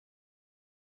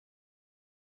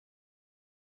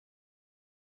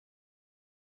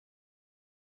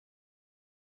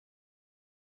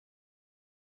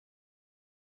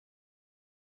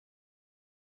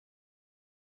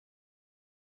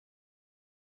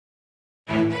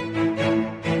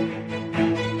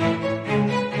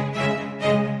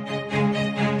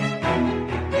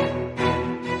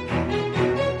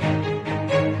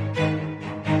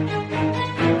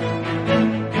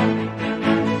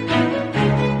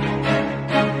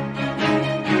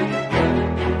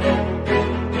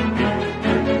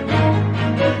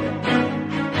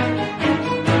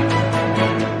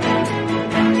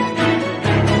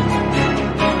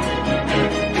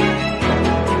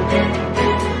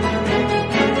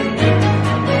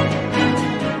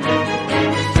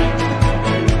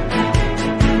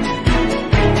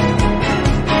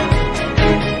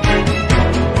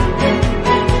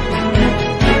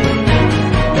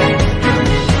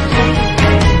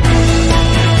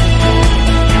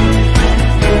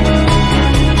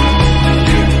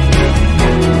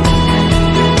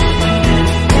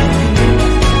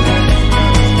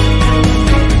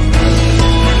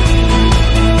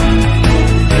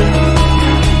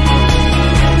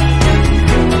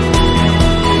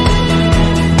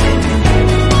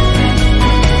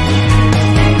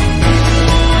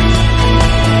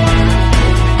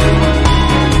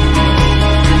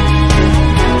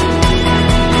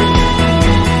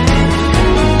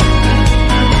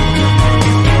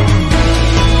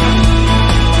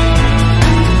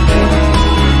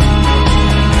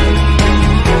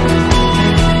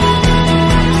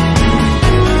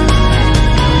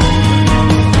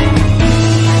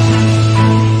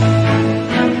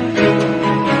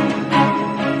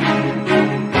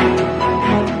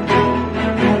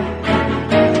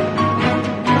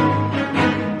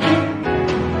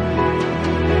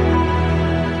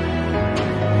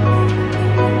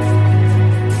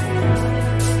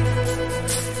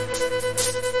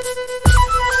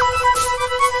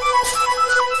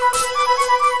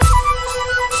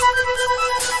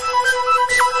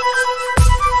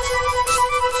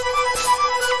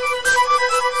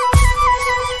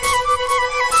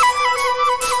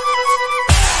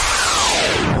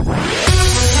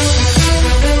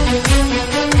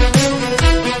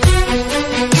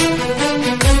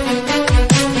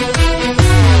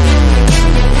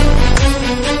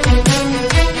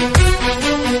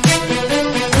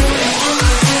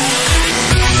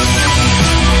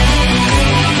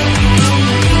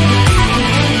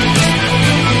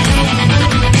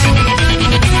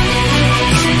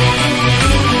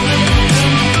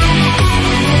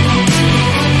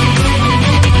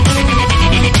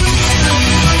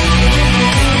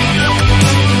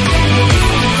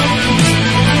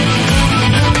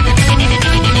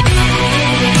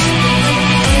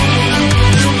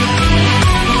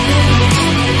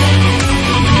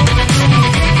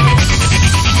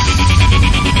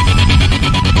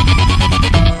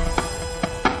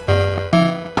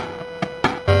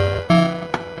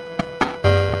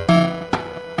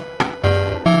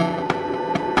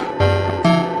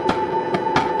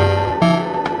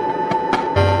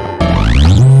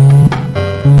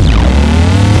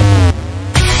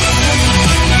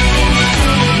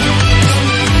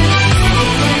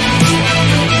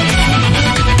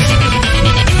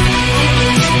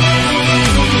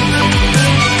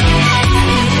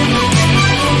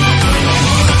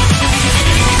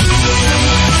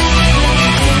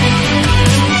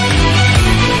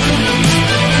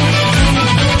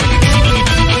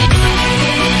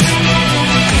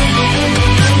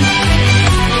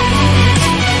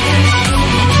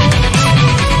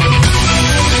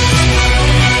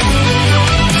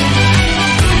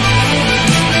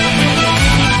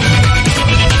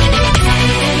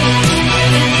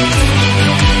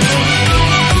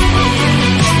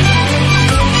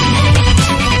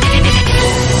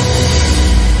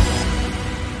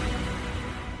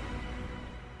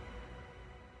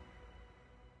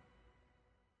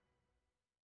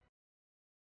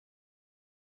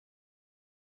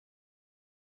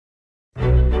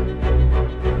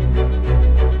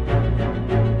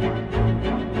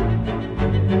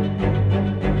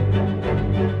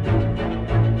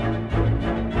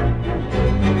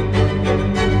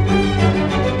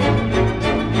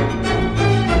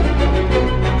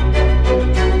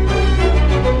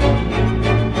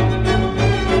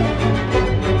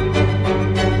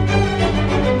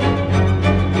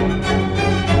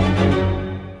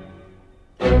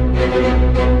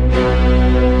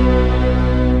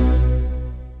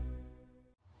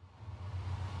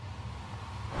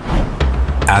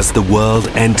As the world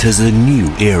enters a new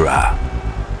era,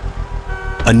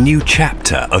 a new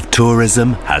chapter of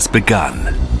tourism has begun.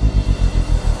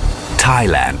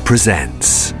 Thailand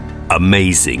presents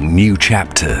Amazing New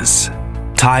Chapters.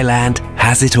 Thailand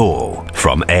has it all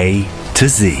from A to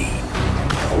Z.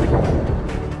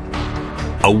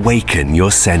 Awaken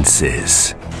your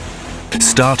senses.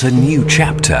 Start a new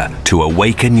chapter to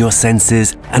awaken your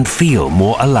senses and feel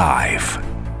more alive.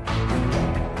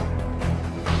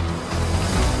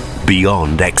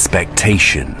 Beyond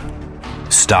expectation.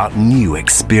 Start new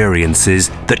experiences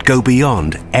that go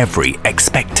beyond every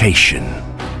expectation.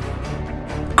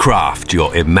 Craft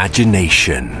your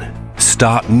imagination.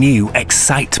 Start new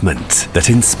excitement that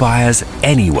inspires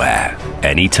anywhere,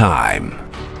 anytime.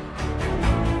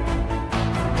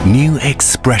 New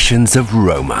expressions of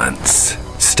romance.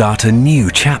 Start a new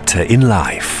chapter in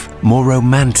life, more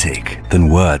romantic than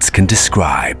words can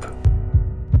describe.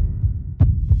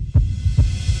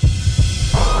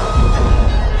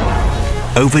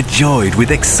 Overjoyed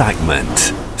with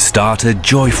excitement, start a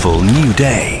joyful new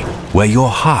day where your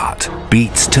heart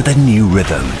beats to the new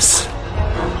rhythms.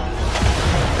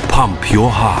 Pump your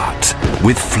heart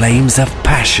with flames of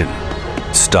passion.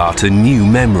 Start a new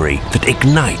memory that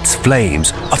ignites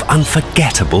flames of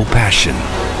unforgettable passion.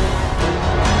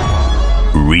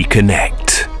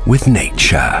 Reconnect with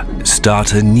nature.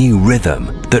 Start a new rhythm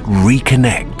that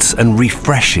reconnects and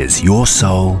refreshes your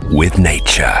soul with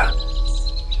nature.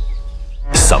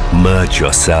 Submerge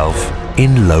yourself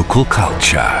in local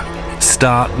culture.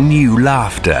 Start new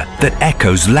laughter that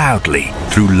echoes loudly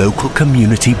through local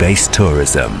community-based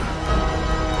tourism.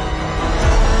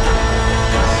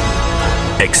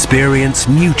 Experience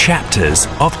new chapters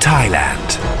of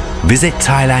Thailand. Visit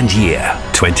Thailand Year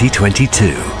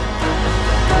 2022.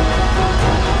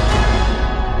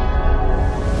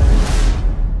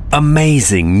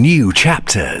 Amazing new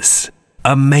chapters.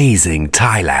 Amazing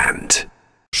Thailand.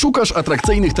 Szukasz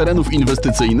atrakcyjnych terenów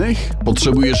inwestycyjnych?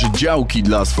 Potrzebujesz działki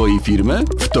dla swojej firmy?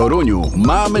 W Toruniu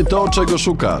mamy to, czego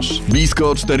szukasz.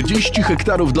 Blisko 40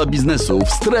 hektarów dla biznesu w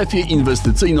strefie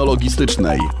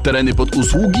inwestycyjno-logistycznej. Tereny pod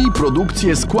usługi,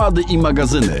 produkcje, składy i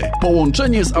magazyny.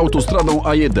 Połączenie z autostradą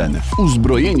A1.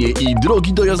 Uzbrojenie i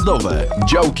drogi dojazdowe.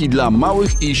 Działki dla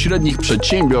małych i średnich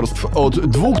przedsiębiorstw od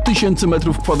 2000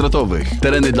 m2.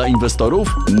 Tereny dla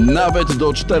inwestorów nawet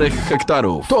do 4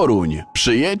 hektarów. Toruń.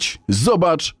 Przyjedź,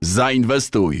 zobacz,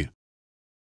 zainwestuj.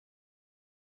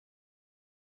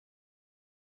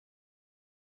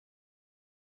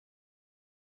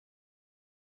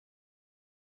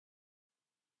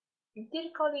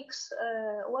 Dear colleagues,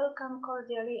 welcome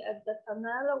cordially at the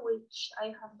panel, which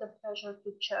I have the pleasure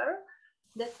to chair.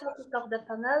 The topic of the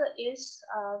panel is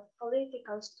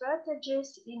political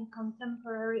strategies in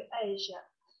contemporary Asia.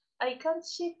 I can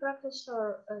see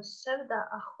Professor Sevda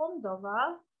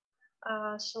Akhundova,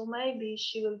 so maybe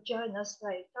she will join us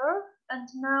later. And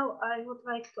now I would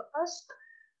like to ask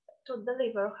to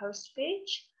deliver her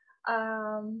speech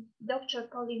Dr.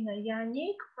 Paulina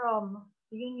Janik from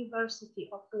University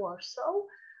of Warsaw.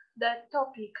 The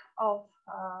topic of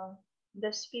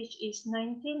the speech is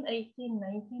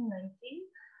 1918-1919,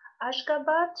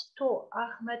 Ashgabat to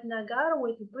Ahmednagar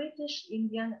with British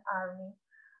Indian Army.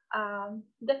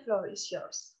 The floor is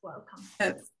yours. Welcome.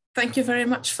 Thank you very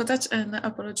much for that, and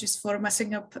apologies for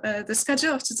messing up the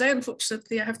schedule of today.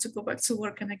 Unfortunately, I have to go back to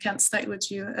work and I can't stay with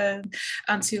you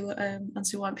until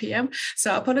 1 p.m.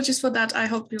 So apologies for that. I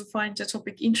hope you'll find the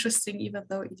topic interesting, even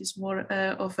though it is more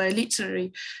of a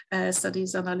literary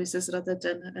studies analysis rather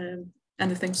than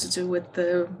anything to do with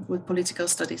political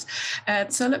studies.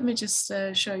 So let me just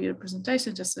show you the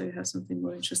presentation, just so you have something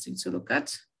more interesting to look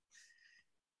at.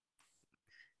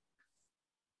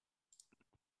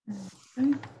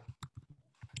 Okay.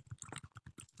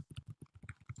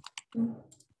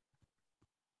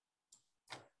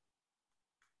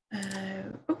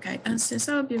 Okay, and since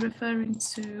I'll be referring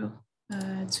to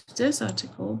this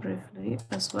article briefly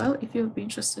as well, if you'll be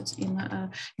interested in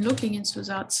looking into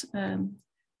that,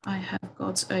 I have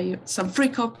got some free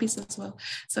copies as well.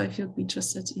 So if you'll be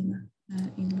interested in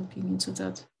looking into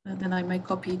that, then I may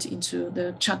copy it into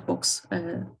the chat box.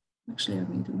 Actually, I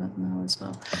may do that now as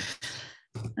well.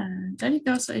 There you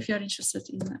go. So if you're interested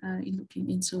in looking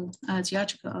into the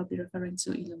article I'll be referring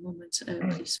to in a moment,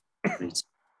 please feel free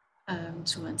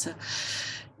to enter.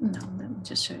 Now let me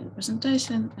just show you the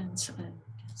presentation and get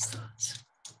started.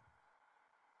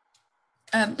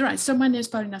 Right, so my name is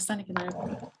Paulina Stanik and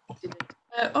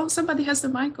oh, somebody has the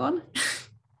mic on.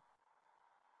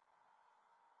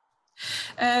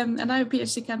 And I'm a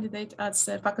PhD candidate at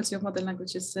the Faculty of Modern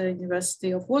Languages,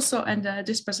 University of Warsaw, and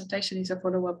this presentation is a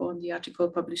follow-up on the article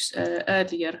published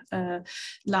earlier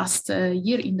last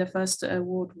year in the First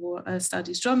World War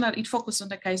Studies Journal. It focused on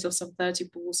the case of some 30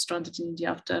 Poles stranded in India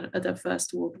after the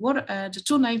First World War. The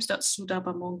two names that stood up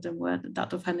among them were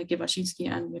that of Henryk Waciński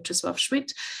and Mieczysław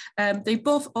Schmidt. They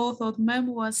both authored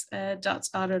memoirs that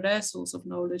are a rare source of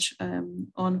knowledge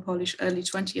on Polish early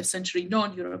 20th century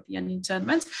non-European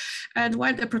internment. And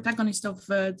while the protagonist of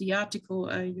the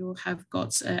article you have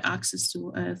got access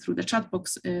to through the chat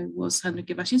box was Henryk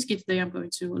Waciński, today I'm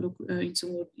going to look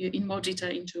in more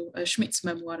detail into Schmidt's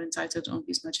memoir entitled On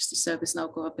His Majesty's Service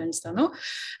Nauką Afganistanu.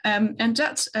 And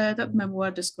that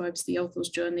memoir describes the author's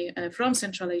journey from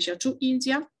Central Asia to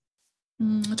India,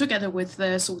 together with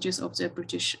the soldiers of the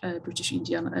British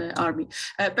Indian Army.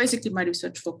 Basically, my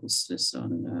research focuses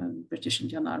on British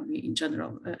Indian Army in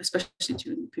general, especially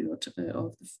during the period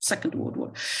of the Second World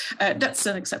War. That's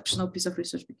an exceptional piece of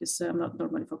research because I'm not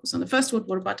normally focused on the First World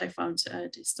War, but I found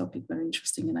this topic very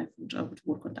interesting and I thought I would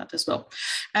work on that as well.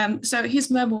 So his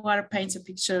memoir paints a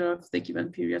picture of the given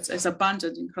periods as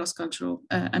abandoned in cross-cultural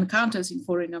encounters in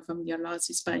foreign and familiar lands,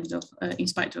 in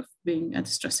spite of being a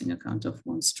distressing account of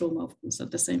one's trauma, of course, at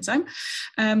the same time,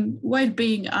 while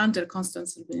being under constant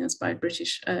surveillance by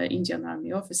British Indian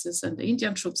Army officers and the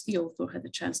Indian troops. The author had a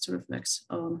chance to reflect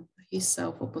on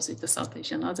himself opposite the South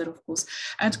Asian other, of course,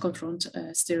 and confront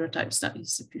stereotypes that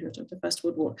is the period of the First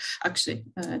World War, actually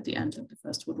at the end of the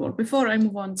First World War. Before I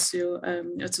move on to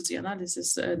the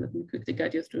analysis, let me quickly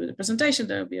guide you through the presentation.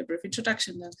 There will be a brief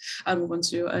introduction, then I'll move on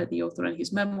to the author and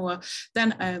his memoir,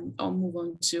 then I'll move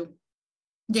on to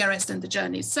the arrest and the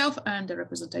journey itself, and the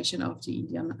representation of the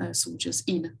Indian soldiers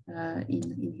in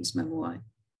his memoir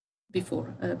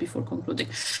before concluding.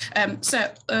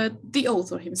 So the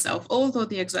author himself, although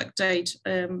the exact date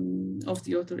of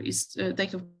the author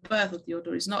date of birth of the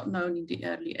author is not known, in the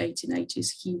early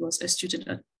 1880s, he was a student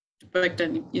at back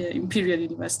then Imperial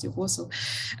University of Warsaw,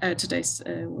 today's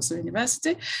Warsaw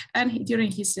University. And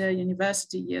during his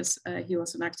university years, he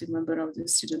was an active member of the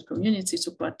student community,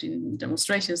 took part in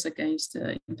demonstrations against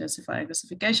intensifying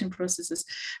classification processes.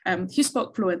 He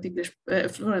spoke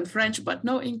fluent French, but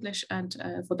no English, and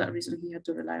for that reason, he had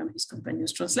to rely on his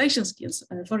companion's translation skills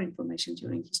for information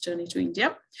during his journey to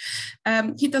India.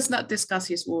 He does not discuss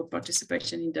his war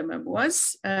participation in the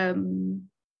memoirs.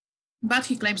 But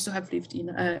he claims to have lived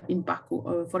in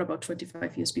Baku for about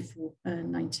 25 years before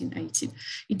 1918.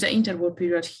 In the interwar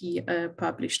period, he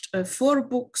published 4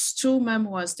 books, 2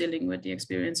 memoirs dealing with the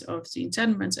experience of the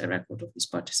internment, a record of his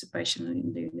participation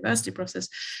in the university process,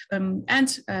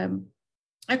 and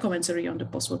a commentary on the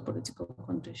post-war political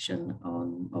condition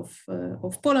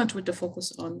of Poland, with the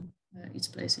focus on its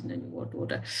place in the New World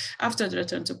Order. After the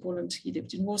return to Poland, he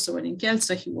lived in Warsaw and in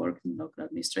Kielce. He worked in the local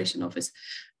administration office,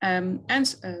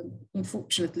 and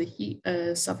unfortunately, he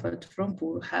suffered from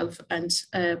poor health and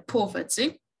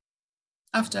poverty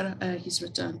after his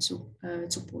return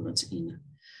to Poland in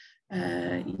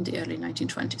the early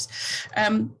 1920s.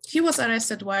 He was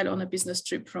arrested while on a business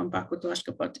trip from Baku to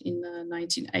Ashgabat in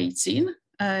 1918.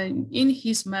 In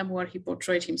his memoir, he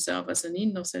portrayed himself as an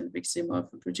innocent victim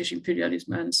of British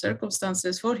imperialism and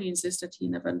circumstances, for he insisted he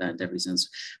never learned the reasons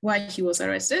why he was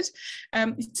arrested.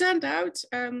 It turned out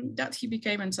that he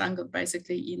became entangled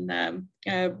basically in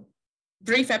a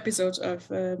brief episode of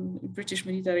British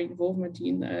military involvement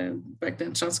in back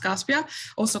then Transcaspia,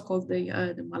 also called the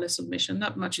Malleson Mission.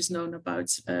 Not much is known about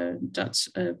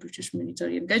that British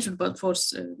military engagement, but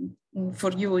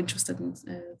for you interested in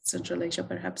Central Asia,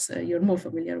 perhaps you're more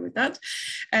familiar with that.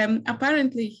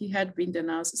 Apparently, he had been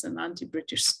denounced as an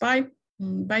anti-British spy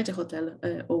by the hotel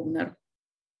owner.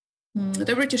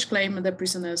 The British claim the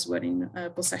prisoners were in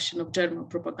possession of German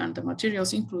propaganda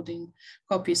materials, including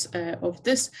copies of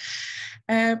this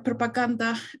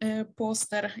propaganda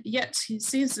poster. Yet,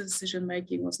 since the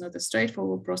decision-making was not a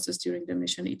straightforward process during the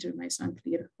mission, it remains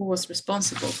unclear who was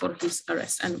responsible for his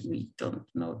arrest, and we don't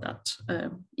know that,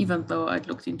 even though I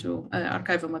looked into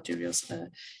archival materials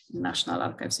in National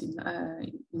Archives in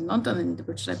London, in the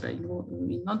British Library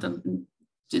in London.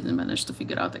 Didn't manage to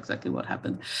figure out exactly what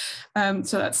happened.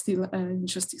 So that's still an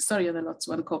interesting story and a lot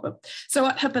to uncover. So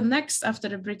what happened next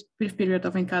after a brief period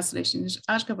of incarceration in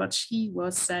Ashgabat? He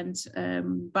was sent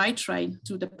by train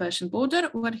to the Persian border,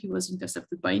 where he was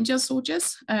intercepted by Indian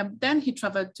soldiers. Then he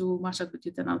traveled to Mashhad with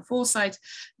Lieutenant Forsyth.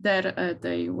 There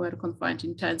they were confined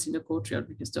in tents in the courtyard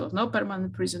because there was no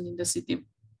permanent prison in the city.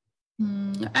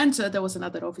 And there was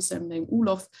another officer named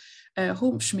Olof,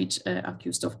 whom Schmidt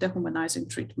accused of dehumanizing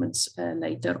treatments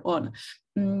later on.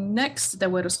 Next, they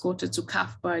were escorted to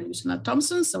CAF by Lieutenant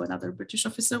Thompson, so another British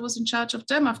officer was in charge of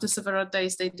them. After several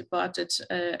days, they departed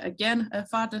again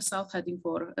farther south, heading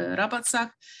for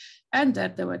Rabatzach. And there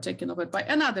they were taken over by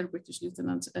another British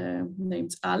lieutenant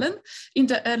named Allen. In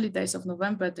the early days of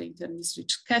November, the internees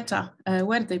reached Quetta,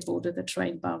 where they boarded a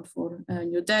train bound for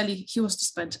New Delhi. He was to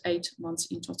spend 8 months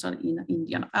in total in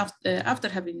India. After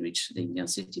having reached the Indian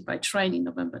city by train in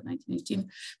November 1918,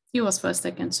 he was first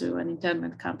taken to an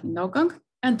internment camp in Naugang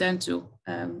and then to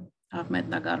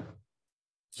Ahmednagar.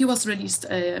 He was released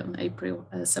on April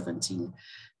 17,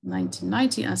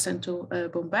 1990 and sent to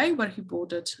Bombay, where he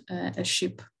boarded a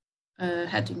ship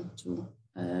heading to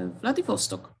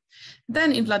Vladivostok.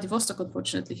 Then in Vladivostok,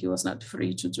 unfortunately, he was not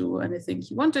free to do anything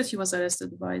he wanted. He was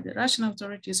arrested by the Russian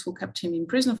authorities, who kept him in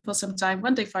prison for some time.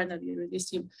 When they finally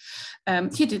released him,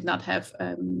 he did not have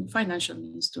financial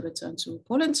means to return to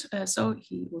Poland, so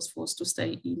he was forced to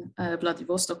stay in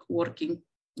Vladivostok, working,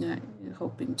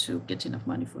 hoping to get enough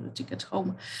money for the ticket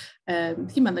home.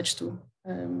 He managed to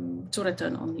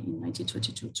return only in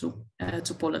 1922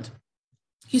 to Poland.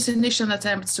 His initial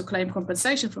attempts to claim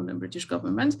compensation from the British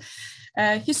government,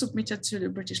 he submitted to the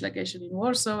British legation in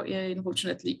Warsaw.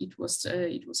 Unfortunately, it was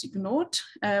ignored.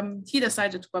 He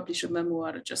decided to publish a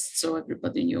memoir just so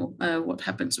everybody knew what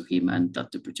happened to him and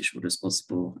that the British were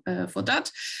responsible for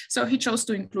that. So he chose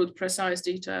to include precise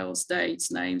details,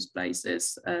 dates, names,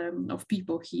 places of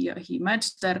people he met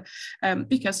there,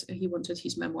 because he wanted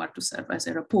his memoir to serve as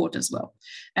a report as well.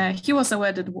 He was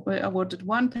awarded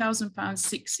 £1,000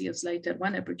 6 years later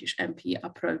when a British MP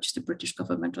approached the British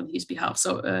government on his behalf.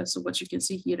 So what you can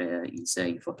see here is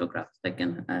a photograph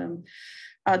taken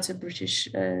at the British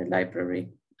Library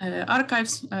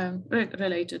archives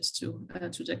related to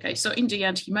the case. So in the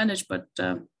end, he managed, but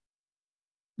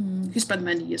he spent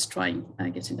many years trying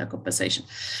getting that compensation.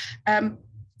 I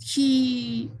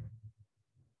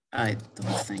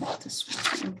don't think this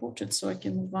would be important, so I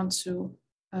can move on to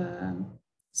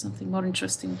something more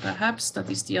interesting, perhaps, that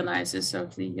is the analysis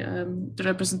of the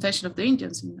representation of the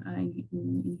Indians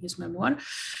in his memoir.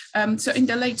 So in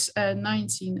the late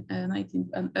 19th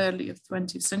and early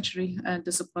 20th century,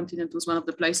 the subcontinent was one of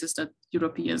the places that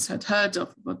Europeans had heard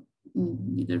of, but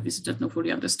neither visited nor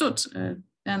fully understood.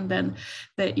 And then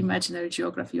the imaginary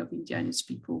geography of India and its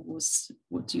people was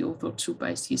what the author too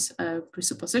based his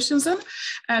presuppositions on.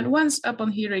 And once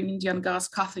upon hearing Indian girls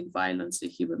coughing violently,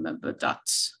 he remembered that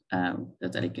the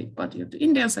delicate body of the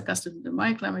Indians, accustomed to the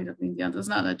mild climate of India, does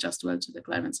not adjust well to the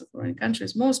climates of foreign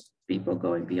countries. Most people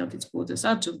going beyond its borders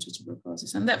are doomed to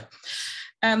tuberculosis and death.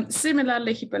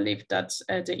 Similarly, he believed that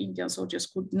the Indian soldiers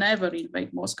could never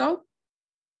invade Moscow,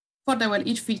 for they were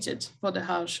each fitted for the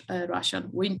harsh Russian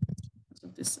winter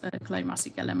of this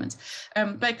climatic element.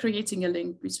 By creating a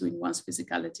link between one's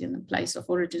physicality and the place of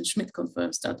origin, Schmidt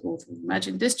confirms that authors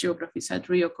imagined these geographies had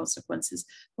real consequences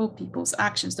for people's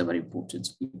actions that were important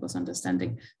to people's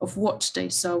understanding of what they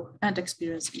saw and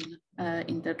experienced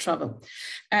in their travel.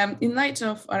 In light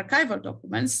of archival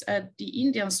documents, the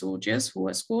Indian soldiers who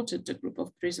escorted the group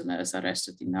of prisoners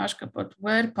arrested in Ashgabat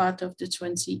were part of the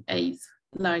 28th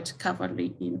Light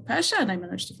Cavalry in Persia, and I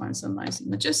managed to find some nice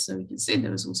images. So you can see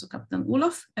there is also Captain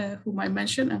Olof, whom I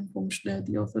mentioned and whom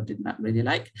the author did not really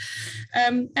like,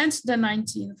 and the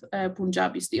 19th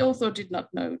Punjabis. The author did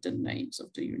not know the names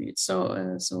of the units,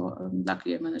 so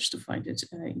luckily I managed to find it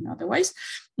in other ways.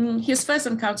 His first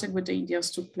encounter with the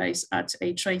Indians took place at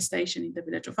a train station in the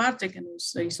village of Artek, and it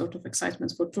was a sort of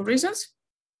excitement for two reasons.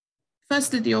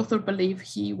 Firstly, the author believed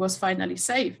he was finally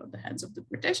safe at the hands of the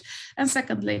British. And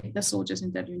secondly, the soldiers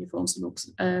in their uniforms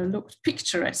looked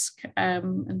picturesque.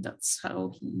 And that's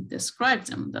how he described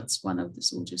them. That's one of the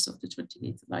soldiers of the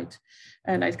 28th Light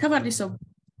Cavalry. So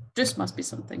this must be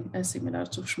something similar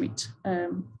to Schmidt.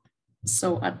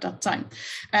 So at that time,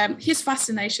 his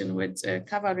fascination with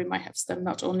cavalry might have stemmed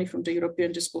not only from the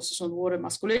European discourses on war and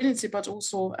masculinity, but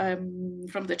also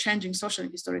from the changing social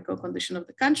and historical condition of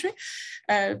the country.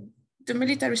 The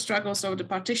military struggles over the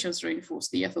partitions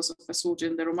reinforced the ethos of a soldier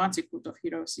and the romantic cult of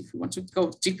heroes. If you want to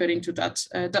go deeper into that,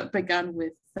 that began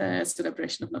with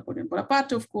celebration of Napoleon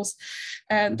Bonaparte, of course,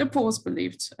 and the Poles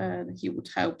believed he would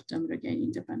help them regain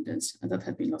independence, and that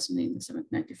had been lost in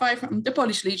 1795. The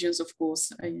Polish legions, of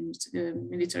course,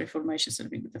 military formation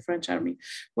serving with the French army,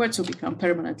 were to become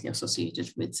permanently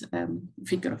associated with the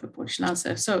figure of a Polish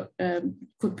lancer. So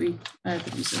could be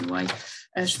the reason why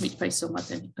Schmidt pays so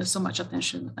much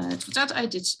attention to that. I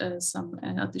did some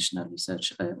additional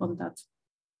research on that,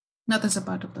 not as a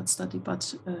part of that study,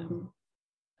 but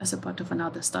as a part of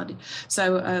another study.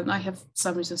 So I have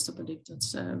some reasons to believe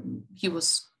that he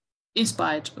was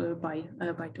inspired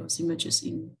by those images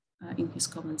in his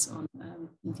comments on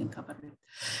Indian cavalry.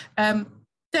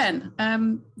 Then,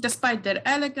 despite their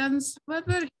elegance,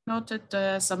 however, he noted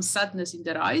some sadness in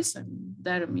their eyes, and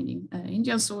their meaning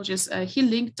Indian soldiers. He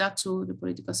linked that to the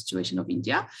political situation of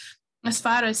India. As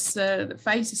far as the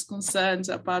face is concerned,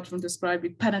 apart from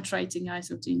describing penetrating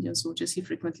eyes of the Indian soldiers, he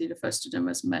frequently refers to them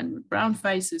as men with brown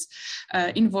faces,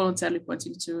 involuntarily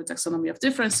pointing to taxonomy of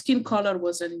difference. Skin color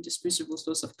was an indisputable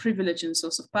source of privilege and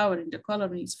source of power in the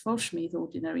colonies. For Schmidt,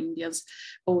 ordinary Indians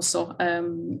also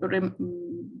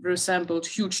resembled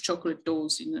huge chocolate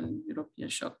dolls in an European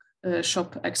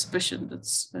shop exhibition.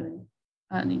 That's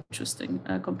an interesting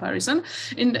comparison.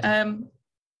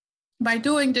 By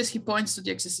doing this, he points to the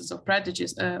existence of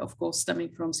prejudice, of course,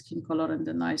 stemming from skin color and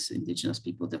the nice indigenous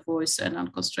people, the voice and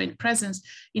unconstrained presence.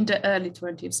 In the early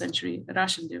 20th century,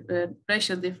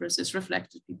 racial differences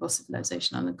reflected people's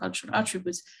civilizational and cultural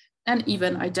attributes and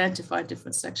even identified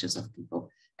different sections of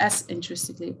people as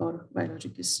intrinsically or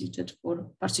biologically suited for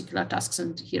particular tasks.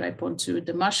 And here I point to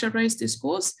the martial race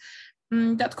discourse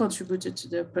that contributed to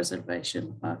the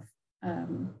preservation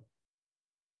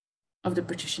of the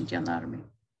British Indian Army.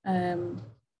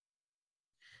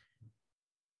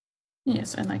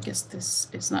 Yes, and I guess this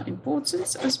is not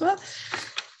important as well.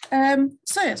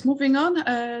 So yes, moving on,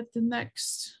 the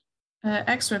next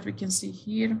excerpt we can see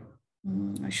here.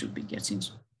 I should be getting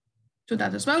to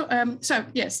that as well. So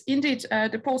yes, indeed,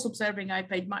 the polls observing I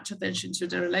paid much attention to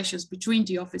the relations between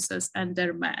the officers and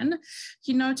their men.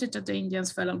 He noted that the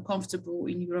Indians felt uncomfortable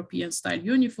in European-style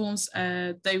uniforms.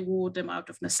 They wore them out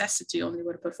of necessity, only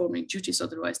when performing duties.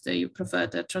 Otherwise, they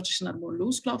preferred the traditional, more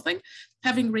loose clothing.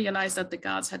 Having realized that the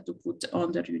guards had to put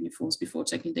on their uniforms before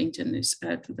taking the internees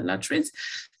to the latrines,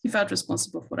 he felt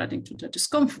responsible for adding to the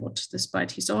discomfort,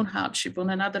 despite his own hardship. On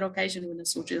another occasion, when a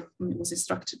soldier was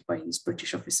instructed by his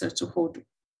British officer to hold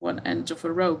one end of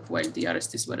a rope while the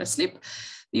arrestees were asleep,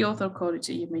 the author called it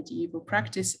a medieval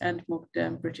practice and mocked the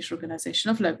British Organization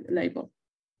of Labour.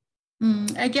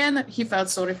 Again, he felt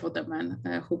sorry for the man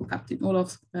whom Captain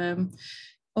Olaf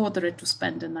ordered to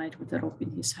spend the night with a rope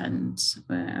in his hands.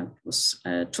 It was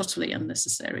totally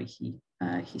unnecessary,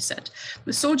 he said.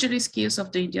 The soldierly skills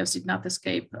of the Indians did not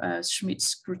escape Schmidt's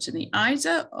scrutiny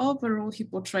either. Overall, he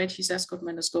portrayed his escort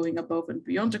men as going above and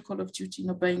beyond the call of duty in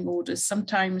obeying orders.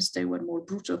 Sometimes they were more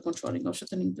brutal, controlling or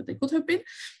threatening than they could have been.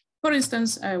 For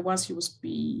instance, once he was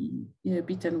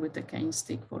beaten with a cane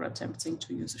stick for attempting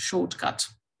to use a shortcut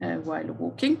while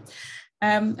walking.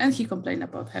 And he complained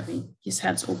about having his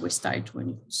hands always tied when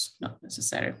it was not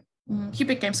necessary. He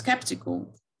became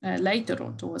skeptical later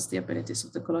on towards the abilities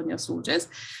of the colonial soldiers.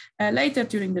 Later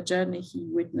during the journey, he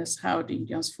witnessed how the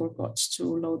Indians forgot to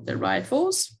load their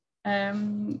rifles.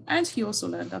 And he also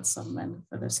learned that some men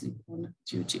fell asleep on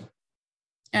duty.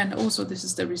 And also this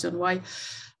is the reason why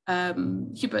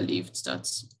he believed that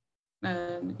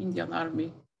the Indian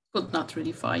army could not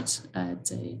really fight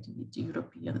the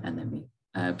European enemy.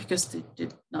 Because they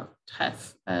did not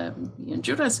have the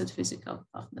endurance and physical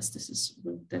toughness. This is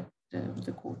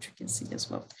the quote you can see as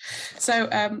well.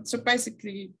 So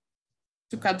basically,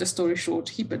 to cut the story short,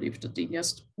 he believed that the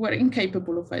Indians were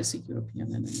incapable of facing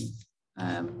European enemy.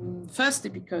 Firstly,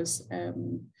 because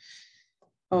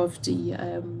of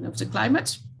the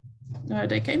climate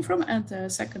they came from,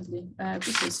 and secondly,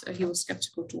 because he was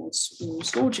skeptical towards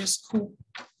soldiers who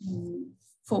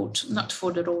fought not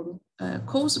for their own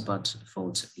cause, but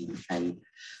fought in a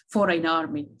foreign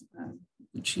army,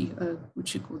 which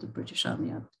he called the British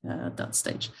Army at that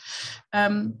stage.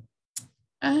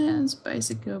 And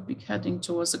basically heading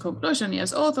towards the conclusion,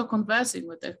 yes, although conversing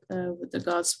with the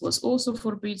guards was also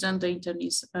forbidden, the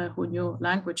internees who knew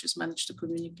languages managed to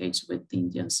communicate with the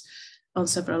Indians on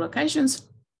several occasions.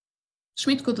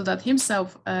 Schmidt could do that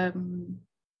himself.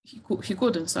 He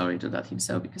couldn't, do that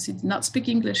himself because he did not speak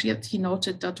English, yet he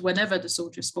noted that whenever the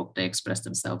soldiers spoke, they expressed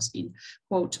themselves in,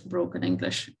 quote, broken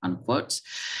English, unquote.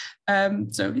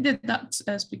 So he did not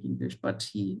speak English, but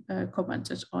he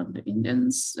commented on the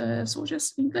Indian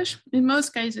soldiers' English. In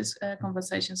most cases,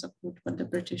 conversations occurred when the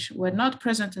British were not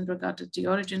present and regarded the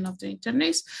origin of the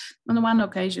internees. On one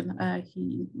occasion,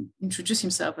 he introduced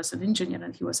himself as an engineer,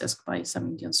 and he was asked by some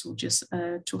Indian soldiers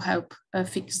to help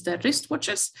fix their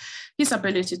wristwatches. His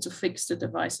ability to fix the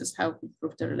devices helped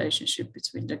improve the relationship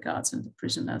between the guards and the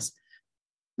prisoners.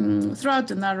 Throughout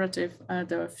the narrative,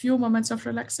 there are a few moments of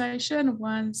relaxation.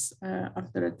 Once,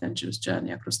 after a dangerous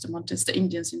journey across the mountains, the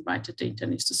Indians invited the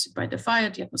internees to sit by the fire.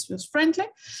 The atmosphere was friendly,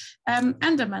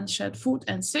 and the man shared food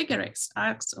and cigarettes.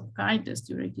 Acts of kindness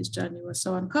during his journey were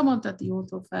so uncommon that the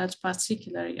author felt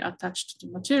particularly attached to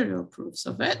the material proofs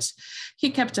of it. He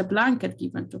kept a blanket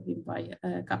given to him by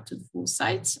Captain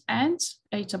Forsyth and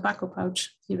a tobacco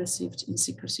pouch he received in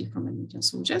secrecy from an Indian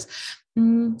soldiers.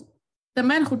 The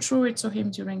man who threw it to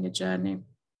him during the journey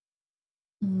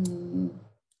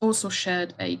also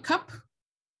shared a cup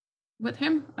with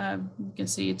him. You can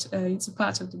see it, it's a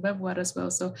part of the memoir as well.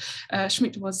 So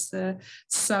Schmidt was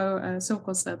so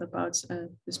concerned about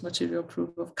this material proof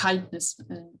of kindness of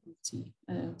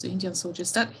the Indian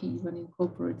soldiers that he even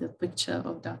incorporated a picture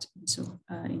of that into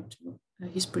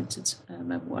his printed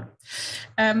memoir.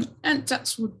 And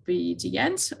that would be the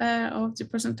end of the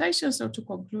presentation. So to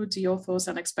conclude, the author's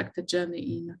unexpected journey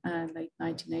in late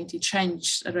 1980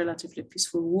 changed a relatively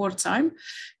peaceful wartime,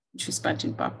 which he spent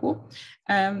in Baku,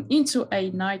 into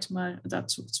a nightmare that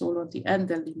took toll on the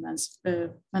elderly man's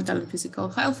mental and physical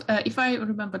health. If I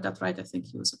remember that right, I think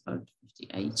he was about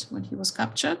 58 when he was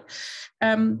captured.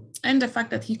 And the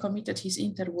fact that he committed his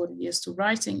interwar years to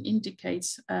writing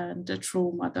indicates the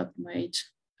trauma that made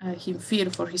him fear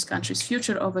for his country's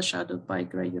future, overshadowed by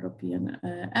grey European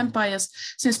empires.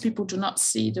 Since people do not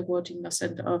see the worthiness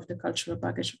and of the cultural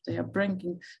baggage they are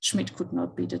bringing, Schmidt could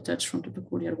not be detached from the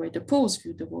peculiar way the Poles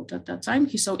viewed the world at that time.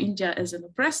 He saw India as an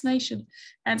oppressed nation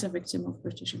and a victim of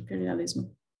British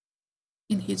imperialism.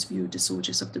 In his view, the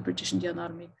soldiers of the British Indian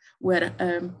Army were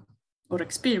or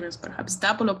experienced perhaps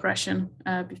double oppression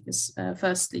because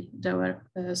firstly, they were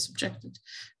subjected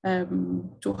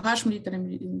to harsh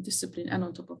military discipline, and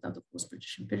on top of that, of course,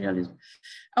 British imperialism.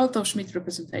 Although Schmidt's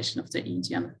representation of the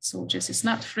Indian soldiers is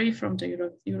not free from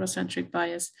the Eurocentric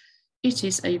bias, it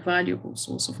is a valuable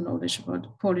source of knowledge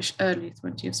about Polish early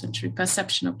 20th century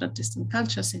perception of that distant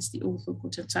culture. Since the author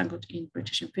got entangled in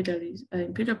British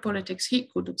imperial politics, he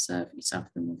could observe its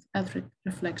aftermath and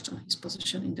reflect on his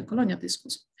position in the colonial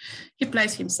discourse. He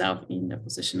placed himself in the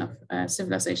position of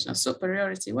civilizational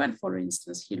superiority when, for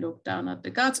instance, he looked down at the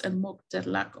Goths and mocked their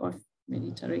lack of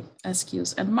military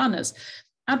skills and manners.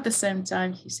 At the same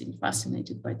time, he seemed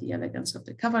fascinated by the elegance of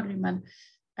the cavalrymen.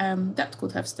 That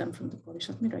could have stemmed from the Polish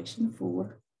admiration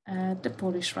for the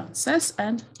Polish Rances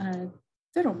and the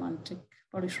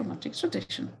Polish romantic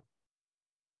tradition.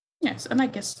 Yes, and I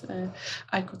guess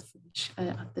I could finish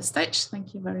at this stage.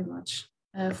 Thank you very much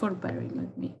for bearing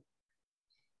with me.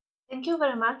 Thank you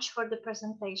very much for the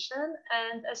presentation.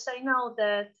 And as I know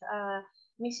that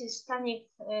Mrs. Stanik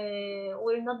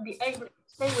will not be able to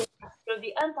stay with us till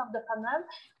the end of the panel,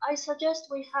 I suggest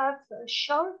we have a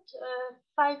short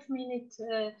 5-minute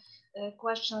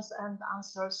questions and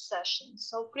answers session.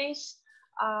 So please,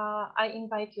 I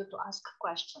invite you to ask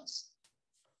questions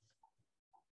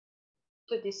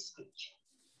to this speech.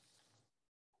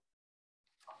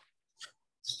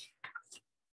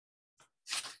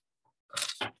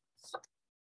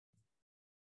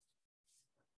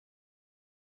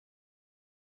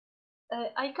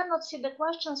 I cannot see the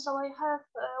question, so I have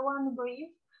one brief.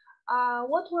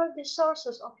 What were the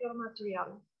sources of your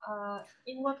material?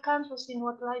 In what countries, in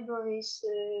what libraries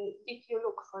did you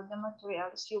look for the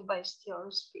materials you based your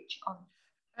speech on?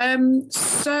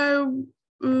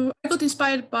 I got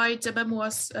inspired by the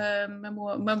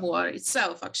memoir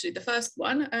itself, actually, the first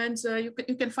one, and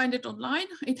you can find it online.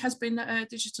 It has been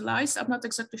digitalized. I'm not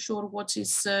exactly sure what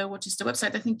is the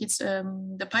website. I think it's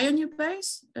the Pioneer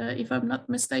Base, if I'm not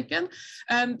mistaken.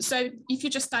 So if you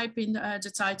just type in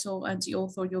the title and the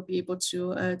author, you'll be able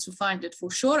to find it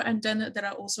for sure. And then there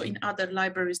are also in other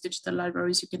libraries, digital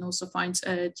libraries, you can also find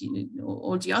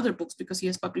all the other books, because he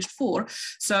has published 4.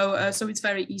 So it's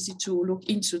very easy to look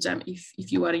into them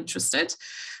if you are interested.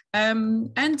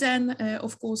 And then,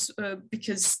 of course,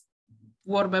 because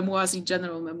war memoirs in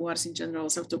general,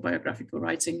 autobiographical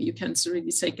writing, you can't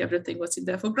really take everything what's in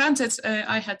there for granted.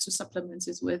 I had to supplement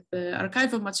it with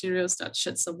archival materials that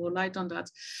shed some more light on that.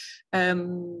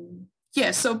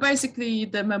 Yeah, so basically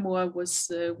the memoir was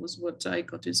what I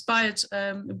got inspired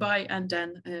by, and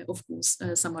then of course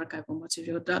some archival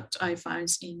material that I found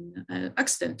in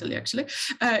accidentally actually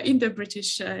in the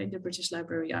British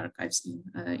Library archives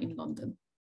in London.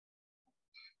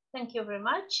 Thank you very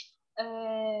much.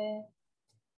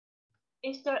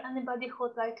 Is there anybody who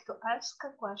would like to ask a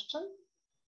question?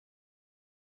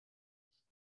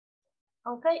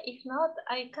 Okay, if not,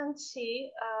 I can see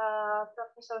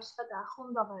Professor Sveta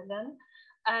Hundoveden,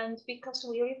 and because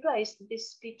we replaced these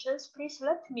speeches, please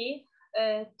let me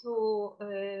I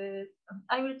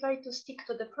will try to stick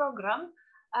to the program.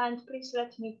 And please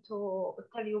let me to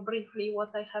tell you briefly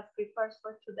what I have prepared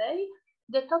for today.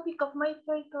 The topic of my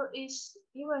paper is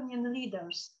Iranian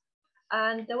leaders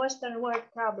and the Western world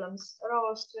problems,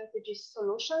 roles, strategies,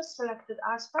 solutions, selected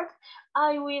aspect.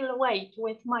 I will wait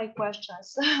with my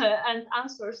questions and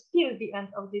answers till the end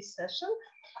of this session.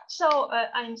 So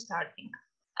I'm starting.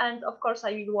 And of course,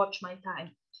 I will watch my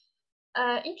time.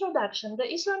 Introduction.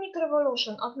 The Islamic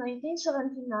Revolution of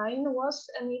 1979 was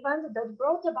an event that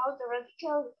brought about a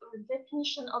radical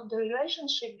definition of the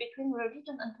relationship between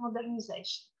religion and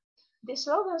modernization. The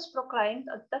slogans proclaimed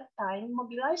at that time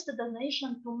mobilized the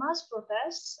nation to mass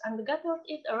protests and gathered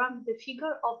it around the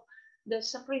figure of the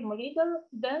supreme leader,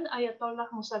 then Ayatollah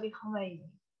Musavi Khomeini.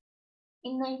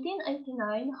 In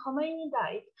 1989, Khomeini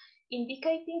died,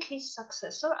 indicating his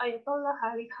successor, Ayatollah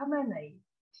Ali Khamenei.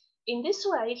 In this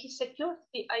way, he secured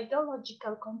the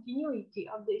ideological continuity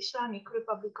of the Islamic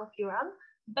Republic of Iran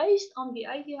based on the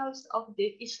ideals of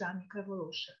the Islamic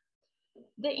Revolution.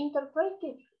 The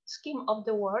interpretive scheme of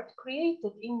the word,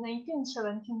 created in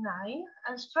 1979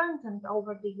 and strengthened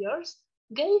over the years,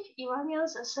 gave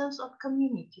Iranians a sense of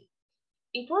community.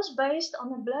 It was based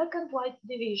on a black and white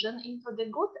division into the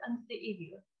good and the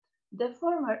evil. The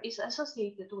former is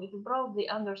associated with broadly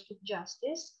understood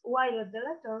justice, while the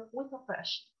latter with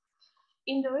oppression.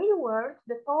 In the real world,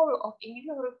 the pole of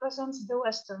evil represents the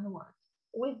Western world,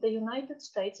 with the United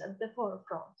States at the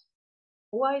forefront,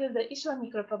 while the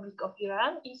Islamic Republic of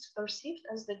Iran is perceived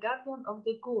as the guardian of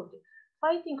the good,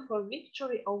 fighting for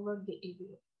victory over the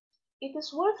evil. It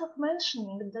is worth of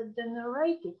mentioning that the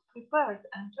narrative prepared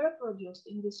and reproduced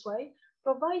in this way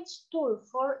provides tool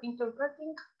for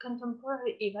interpreting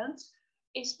contemporary events,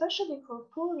 especially for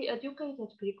poorly educated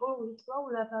people with low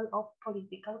level of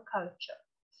political culture.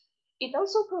 It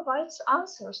also provides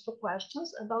answers to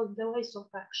questions about the ways of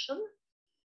action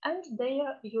and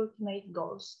their ultimate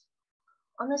goals.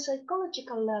 On a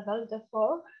psychological level,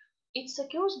 therefore, it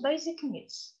secures basic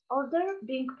needs, order,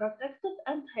 being protected,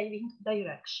 and having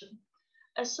direction.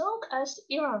 As long as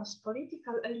Iran's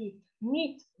political elite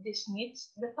meet these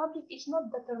needs, the public is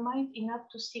not determined enough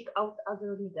to seek out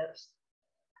other leaders.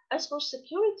 As for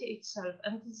security itself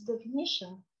and its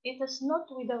definition, it is not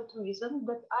without reason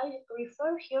that I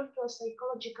refer here to a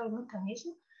psychological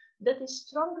mechanism that is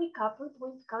strongly coupled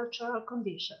with cultural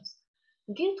conditions.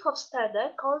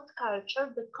 Hofstede called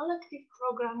culture the collective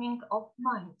programming of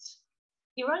minds.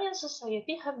 Iranian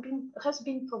society has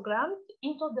been programmed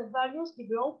into the values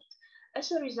developed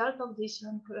as a result of the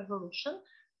Islamic Revolution,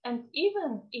 and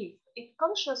even if it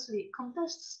consciously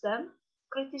contests them,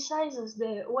 criticizes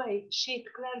the way Shiite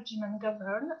clergymen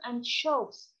govern, and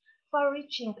shows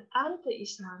far-reaching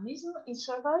anti-Islamism in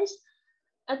service,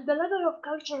 at the level of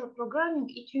cultural programming,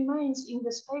 it remains in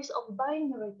the space of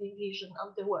binary division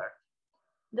of the world.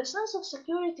 The sense of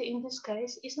security in this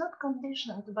case is not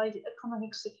conditioned by the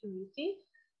economic security,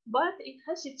 but it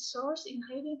has its source in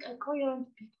having a coherent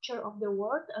picture of the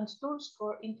world and tools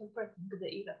for interpreting the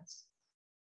events.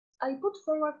 I put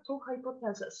forward two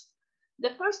hypotheses.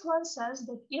 The first one says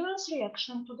that Iran's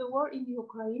reaction to the war in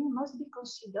Ukraine must be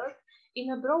considered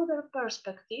in a broader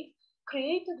perspective,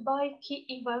 created by key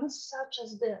events such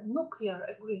as the nuclear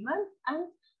agreement and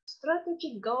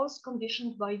strategic goals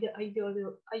conditioned by the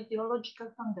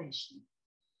ideological foundation.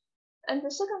 And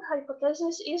the second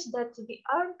hypothesis is that the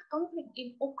armed conflict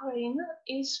in Ukraine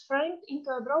is framed into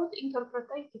a broad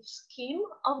interpretative scheme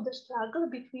of the struggle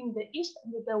between the East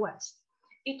and the West.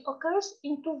 It occurs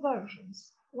in two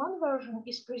versions. One version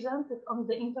is presented on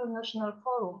the international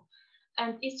forum,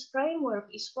 and its framework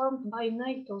is formed by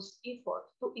NATO's effort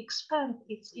to expand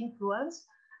its influence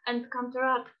and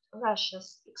counteract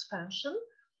Russia's expansion.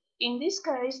 In this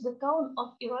case, the tone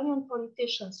of Iranian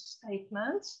politicians'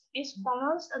 statements is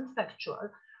balanced and factual,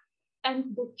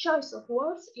 and the choice of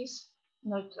words is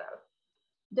neutral.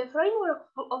 The framework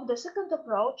of the second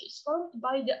approach is formed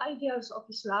by the ideals of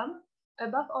Islam,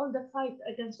 above all the fight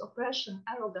against oppression,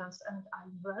 arrogance, and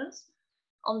ignorance,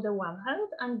 on the one hand,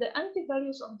 and the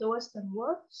anti-values of the Western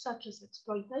world, such as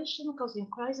exploitation, causing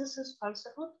crises,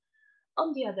 falsehood,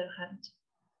 on the other hand.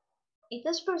 It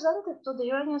is presented to the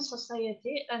Iranian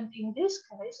society, and in this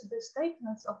case, the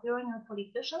statements of Iranian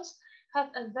politicians have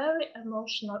a very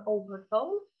emotional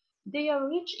overtone. They are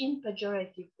rich in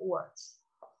pejorative words.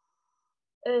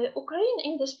 Ukraine,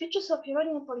 in the speeches of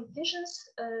Iranian politicians,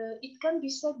 it can be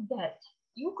said that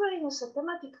Ukraine as a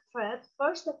thematic threat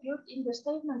first appeared in the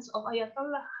statements of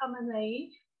Ayatollah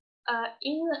Khamenei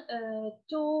in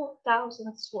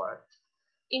 2004.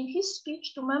 In his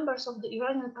speech to members of the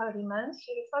Iranian parliament,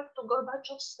 he referred to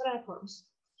Gorbachev's reforms.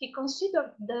 He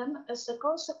considered them as a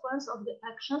consequence of the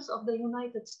actions of the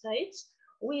United States,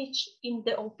 which, in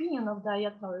the opinion of the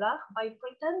Ayatollah, by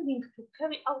pretending to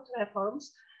carry out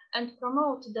reforms and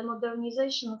promote the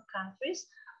modernization of countries,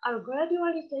 are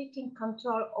gradually taking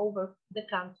control over the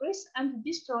countries and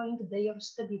destroying their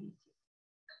stability.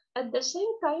 At the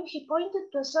same time, he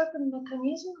pointed to a certain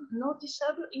mechanism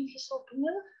noticeable in his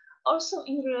opinion also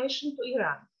in relation to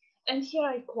Iran. And here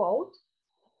I quote,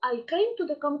 "I came to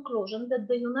the conclusion that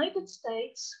the United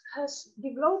States has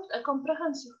developed a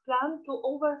comprehensive plan to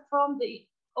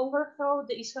overthrow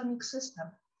the Islamic system.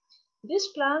 This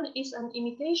plan is an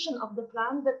imitation of the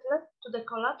plan that led to the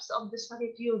collapse of the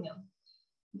Soviet Union.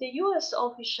 The US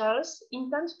officials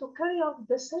intend to carry out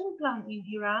the same plan in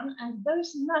Iran, and there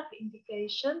is enough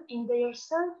indication in their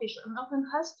selfish and often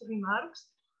hasty remarks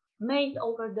made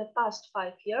over the past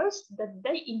 5 years that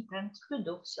they intend to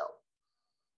do so."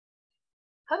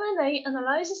 Khamenei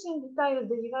analyzes in detail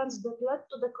the events that led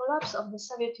to the collapse of the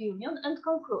Soviet Union and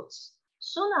concludes,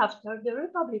 "Soon after, the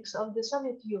republics of the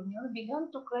Soviet Union began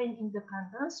to claim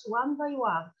independence one by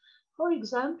one. For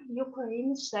example,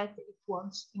 Ukraine said it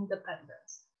wants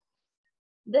independence."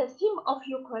 The theme of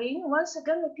Ukraine once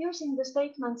again appears in the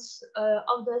statements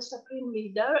of the Supreme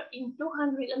Leader in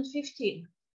 215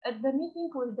 at the meeting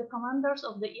with the commanders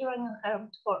of the Iranian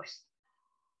armed force.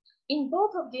 In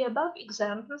both of the above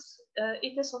examples,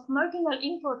 it is of marginal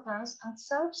importance and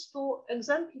serves to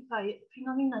exemplify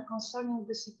phenomena concerning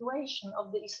the situation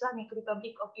of the Islamic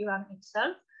Republic of Iran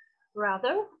itself,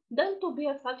 rather than to be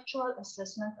a factual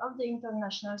assessment of the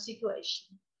international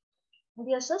situation.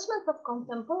 The assessment of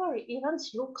contemporary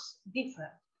events looks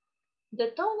different.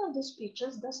 The tone of the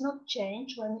speeches does not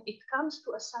change when it comes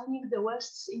to assigning the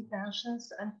West's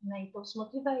intentions and NATO's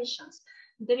motivations.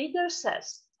 The leader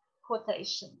says,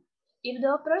 quotation, "If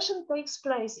the oppression takes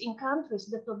place in countries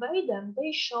that obey them,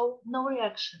 they show no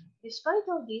reaction. Despite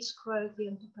all this cruelty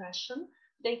and oppression,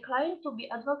 they claim to be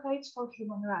advocates for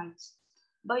human rights.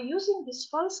 By using this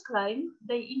false claim,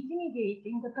 they intimidate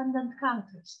independent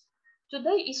countries.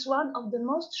 Today is one of the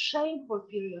most shameful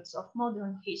periods of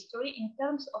modern history in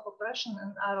terms of oppression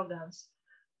and arrogance.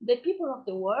 The people of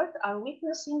the world are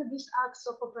witnessing these acts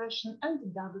of oppression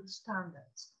and double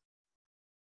standards."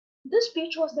 The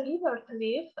speech was delivered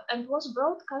live and was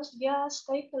broadcast via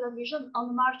state television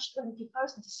on March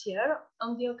 21st this year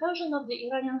on the occasion of the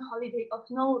Iranian holiday of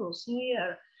Nowruz, New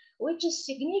Year, which is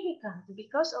significant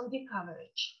because of the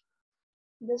coverage.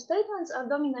 The statements are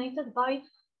dominated by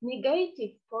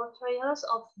negative portrayals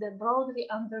of the broadly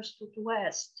understood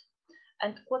West.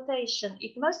 And quotation,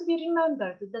 "It must be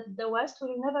remembered that the West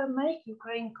will never make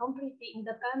Ukraine completely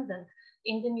independent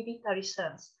in the military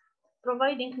sense,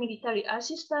 providing military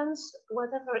assistance,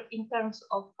 whatever in terms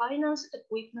of finance,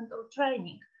 equipment, or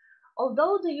training.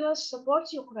 Although the US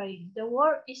supports Ukraine, the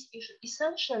war is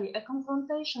essentially a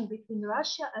confrontation between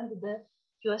Russia and the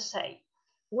USA,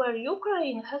 where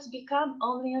Ukraine has become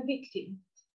only a victim.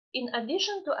 In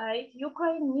addition to aid,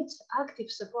 Ukraine needs active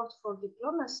support for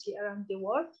diplomacy around the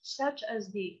world, such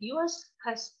as the US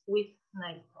has with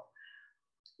NATO.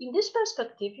 In this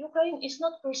perspective, Ukraine is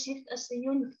not perceived as a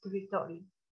unique territory,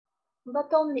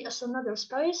 but only as another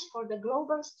space for the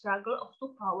global struggle of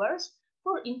two powers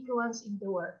for influence in the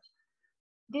world.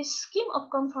 This scheme of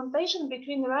confrontation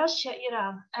between Russia,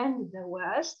 Iran, and the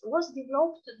West was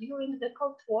developed during the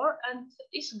Cold War and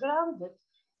is grounded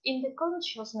in the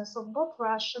consciousness of both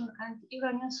Russian and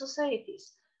Iranian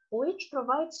societies, which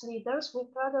provides leaders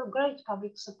with rather great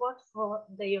public support for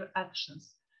their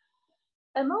actions.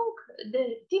 Among the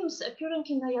themes appearing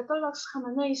in Ayatollah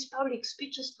Khamenei's public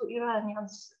speeches to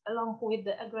Iranians, along with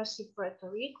the aggressive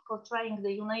rhetoric portraying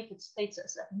the United States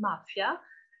as a mafia,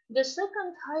 the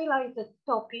second highlighted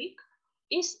topic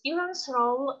is Iran's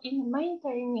role in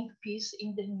maintaining peace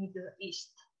in the Middle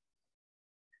East.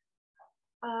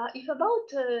 If about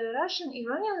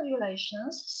Russian-Iranian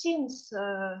relations, since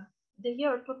the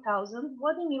year 2000,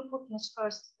 Vladimir Putin's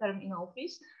first term in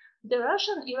office, the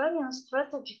Russian-Iranian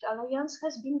strategic alliance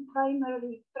has been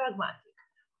primarily pragmatic.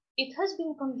 It has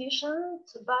been conditioned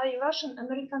by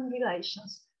Russian-American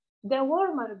relations. The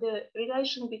warmer the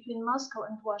relation between Moscow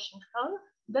and Washington,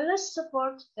 the less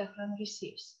support Tehran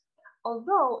receives.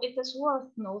 Although it is worth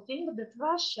noting that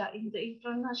Russia in the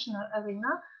international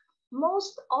arena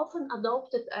most often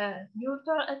adopted a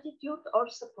neutral attitude or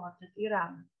supported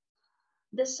Iran.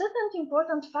 The second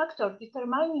important factor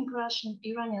determining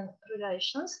Russian-Iranian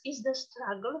relations is the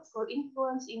struggle for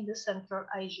influence in the Central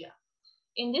Asia.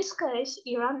 In this case,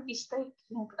 Iran is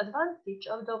taking advantage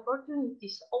of the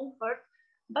opportunities offered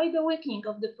by the weakening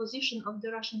of the position of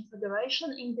the Russian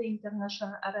Federation in the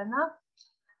international arena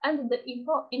and the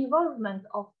involvement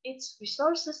of its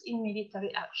resources in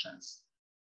military actions.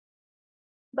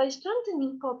 By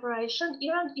strengthening cooperation,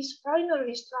 Iran is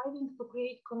primarily striving to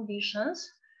create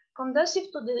conditions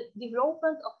conducive to the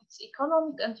development of its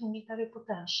economic and military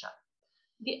potential.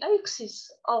 The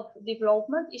axis of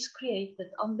development is created,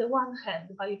 on the one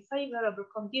hand, by favorable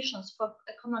conditions for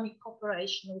economic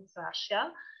cooperation with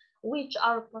Russia, which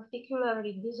are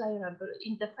particularly desirable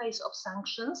in the face of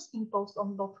sanctions imposed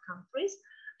on both countries,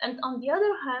 and on the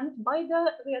other hand, by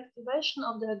the reactivation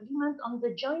of the agreement on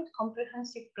the Joint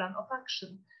Comprehensive Plan of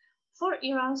Action for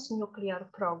Iran's nuclear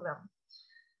program.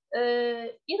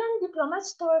 Iran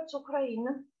diplomats towards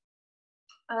Ukraine,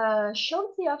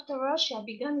 shortly after Russia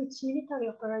began its military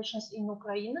operations in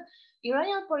Ukraine,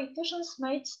 Iranian politicians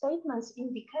made statements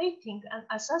indicating an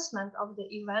assessment of the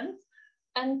event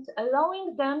and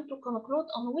allowing them to conclude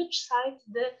on which side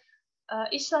the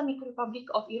Islamic Republic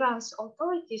of Iran's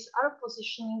authorities are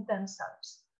positioning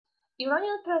themselves.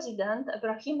 Iranian President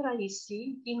Ebrahim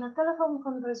Raisi, in a telephone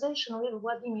conversation with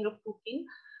Vladimir Putin,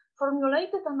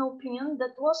 formulated an opinion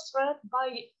that was read by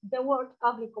the world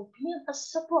public opinion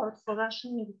as support for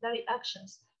Russian military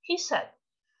actions. He said,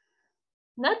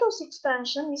 NATO's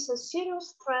expansion is a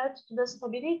serious threat to the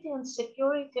stability and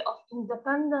security of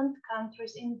independent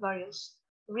countries in various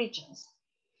regions.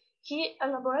 He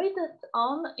elaborated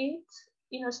on it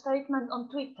in a statement on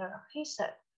Twitter. He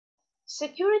said,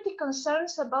 security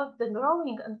concerns about the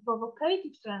growing and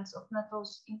provocative trends of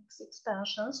NATO's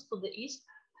expansions to the east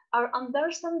are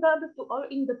understandable to all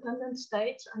independent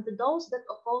states and those that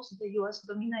oppose the US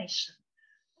domination.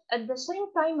 At the same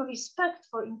time, respect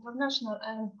for international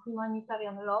and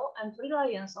humanitarian law and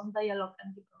reliance on dialogue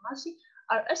and diplomacy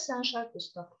are essential to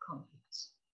stop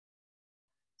conflicts.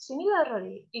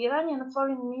 Similarly, Iranian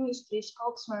Foreign Ministry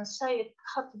spokesman Sayed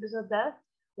Khatibzadeh,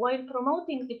 while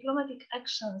promoting diplomatic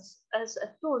actions as a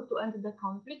tool to end the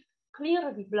conflict,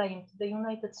 clearly blamed the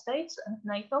United States and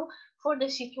NATO for the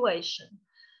situation.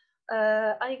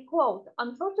 I quote,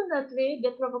 unfortunately,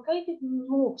 the provocative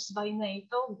moves by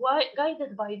NATO,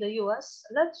 guided by the US,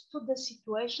 led to the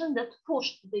situation that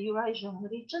pushed the Eurasian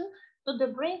region to the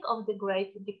brink of the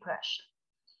Great Depression.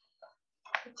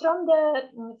 From the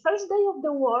first day of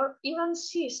the war, Iran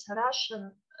sees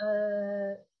Russian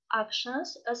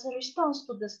actions as a response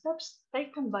to the steps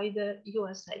taken by the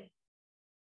USA.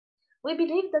 We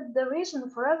believe that the reason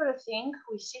for everything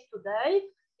we see today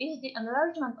is the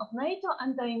enlargement of NATO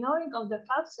and the ignoring of the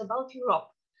facts about Europe,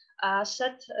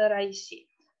 said Raisi,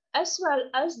 as well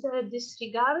as the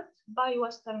disregard by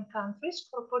Western countries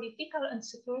for political and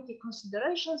security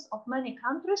considerations of many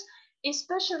countries,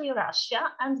 especially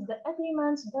Russia, and the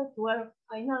agreements that were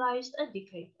finalized a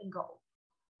decade ago.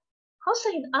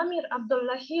 Hossein Amir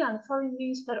Abdullahian, Foreign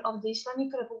Minister of the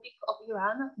Islamic Republic of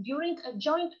Iran, during a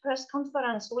joint press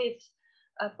conference with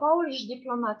Polish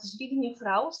diplomat Zbigniew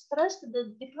Rau, stressed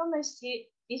that diplomacy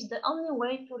is the only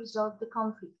way to resolve the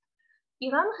conflict.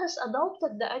 Iran has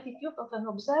adopted the attitude of an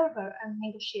observer and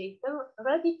negotiator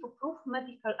ready to prove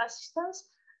medical assistance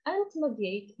and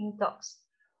mediate in talks.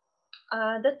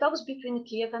 The talks between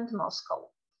Kiev and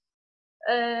Moscow.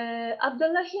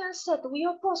 Abdullahian said, we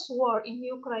oppose war in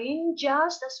Ukraine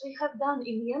just as we have done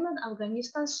in Yemen,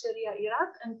 Afghanistan, Syria,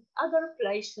 Iraq, and other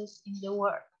places in the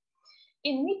world.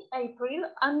 In mid-April,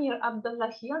 Amir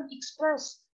Abdullahian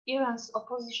expressed Iran's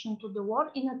opposition to the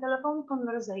war in a telephone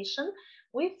conversation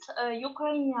with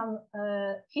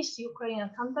his Ukrainian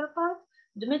counterpart,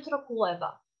 Dmytro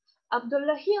Kuleba.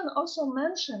 Abdullahian also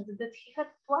mentioned that he had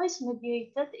twice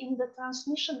mediated in the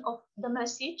transmission of the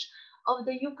message of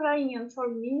the Ukrainian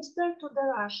foreign minister to the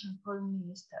Russian foreign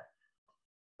minister.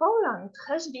 Poland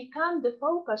has become the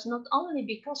focus not only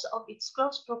because of its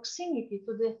close proximity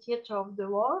to the theater of the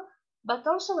war, but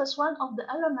also as one of the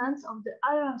elements of the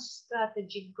Iran's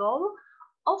strategic goal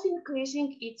of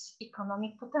increasing its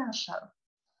economic potential.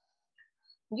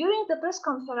 During the press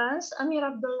conference, Amir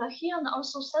Abdullahian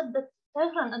also said that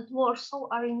Tehran and Warsaw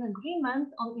are in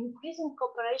agreement on increasing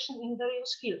cooperation in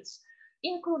various fields,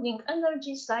 including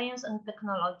energy, science, and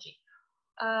technology,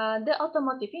 the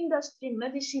automotive industry,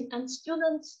 medicine, and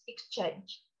students'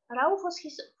 exchange. Rau,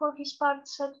 for his part,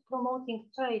 said promoting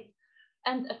trade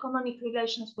and economic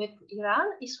relations with Iran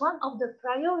is one of the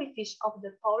priorities of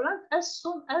the Poland as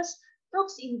soon as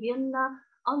talks in Vienna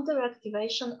on the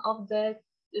reactivation of the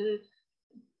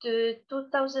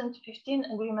 2015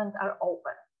 agreement are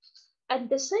open. At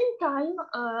the same time,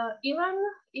 Iran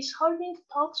is holding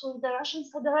talks with the Russian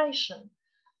Federation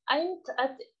aimed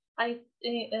at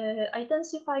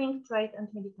intensifying trade and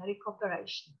military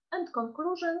cooperation. And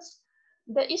conclusions,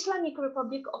 the Islamic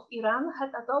Republic of Iran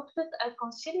had adopted a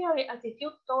conciliatory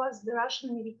attitude towards the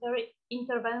Russian military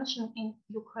intervention in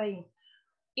Ukraine.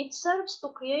 It serves to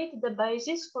create the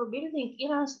basis for building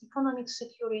Iran's economic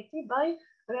security by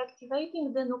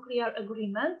reactivating the nuclear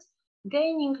agreement,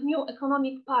 gaining new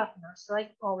economic partners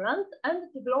like Poland,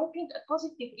 and developing a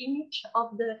positive image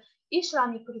of the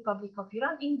Islamic Republic of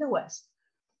Iran in the West,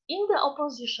 in the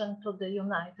opposition to the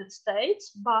United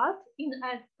States, but in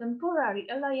a temporary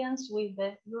alliance with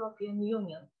the European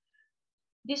Union.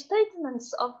 The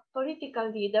statements of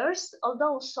political leaders,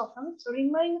 although softened,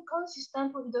 remain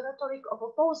consistent with the rhetoric of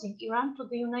opposing Iran to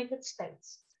the United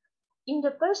States. In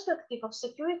the perspective of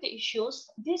security issues,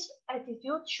 this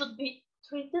attitude should be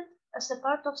treated as a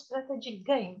part of strategic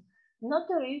game, not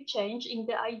a real change in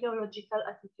the ideological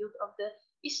attitude of the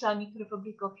Islamic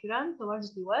Republic of Iran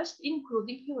towards the West,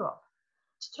 including Europe.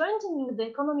 Strengthening the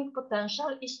economic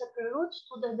potential is a prelude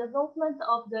to the development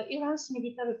of Iran's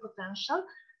military potential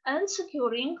and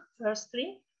securing,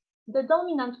 firstly, the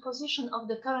dominant position of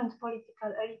the current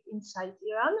political elite inside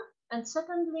Iran, and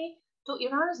secondly, to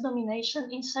Iran's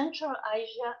domination in Central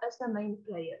Asia as the main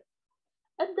player.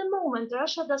 At the moment,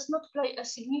 Russia does not play a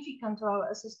significant role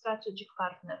as a strategic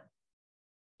partner.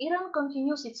 Iran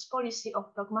continues its policy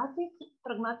of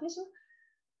pragmatism,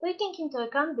 taking into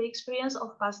account the experience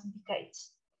of past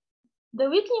decades. The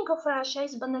weakening of Russia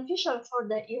is beneficial for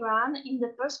Iran in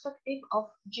the perspective of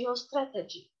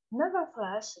geostrategy.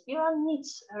 Nevertheless, Iran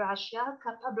needs Russia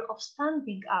capable of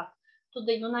standing up to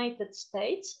the United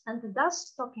States and thus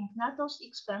stopping NATO's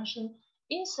expansion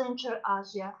in Central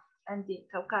Asia and the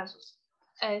Caucasus.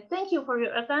 Thank you for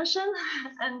your attention.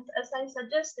 And as I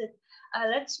suggested,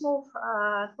 let's move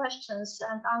questions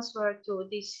and answer to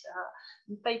this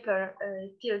paper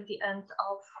till the end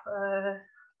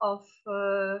of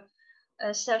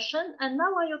session. And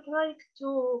now I would like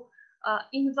to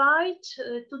invite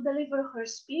to deliver her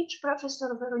speech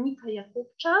Professor Weronika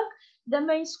Jakubczak, the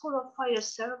Main School of Fire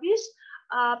Service.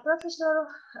 Professor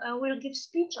will give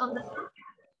speech on the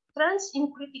trends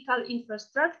in critical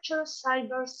infrastructure,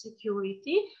 cyber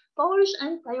security, Polish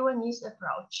and Taiwanese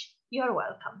approach. You're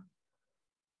welcome.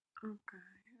 Okay,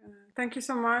 thank you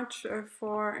so much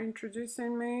for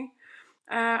introducing me.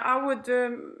 I would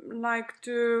like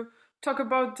to talk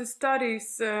about the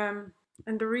studies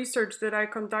and the research that I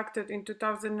conducted in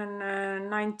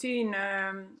 2019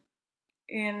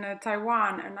 in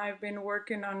Taiwan, and I've been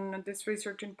working on this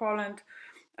research in Poland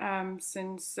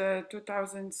since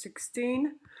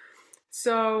 2016.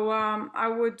 So I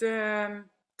would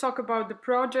talk about the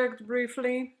project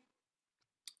briefly.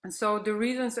 And so the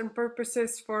reasons and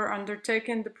purposes for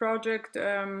undertaking the project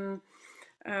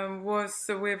was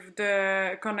with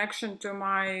the connection to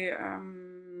my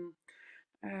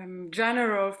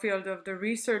general field of the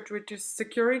research, which is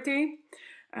security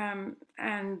and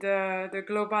the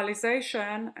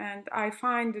globalization. And I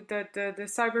find that the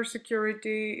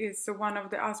cybersecurity is one of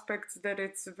the aspects that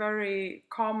it's very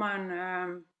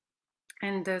common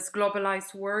in this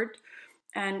globalized world,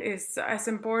 and is as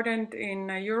important in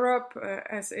Europe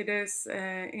as it is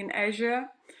in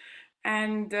Asia.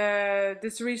 And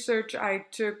this research I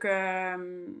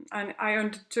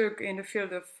undertook in the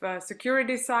field of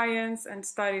security science and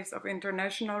studies of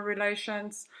international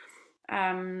relations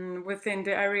within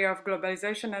the area of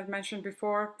globalization, as mentioned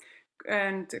before,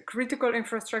 and critical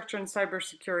infrastructure and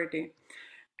cybersecurity.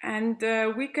 And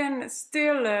we can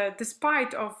still,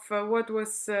 despite of what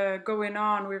was going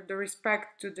on with the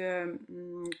respect to the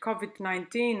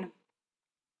COVID-19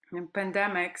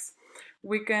 pandemics,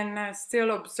 we can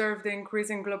still observe the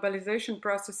increasing globalization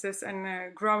processes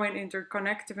and growing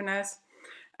interconnectedness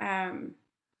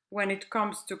when it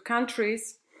comes to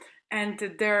countries and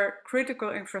their critical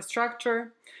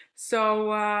infrastructure.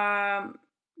 So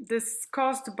this is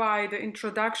caused by the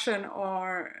introduction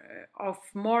of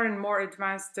more and more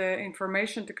advanced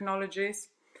information technologies.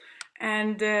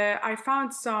 And I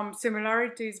found some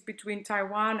similarities between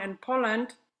Taiwan and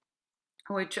Poland,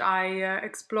 which I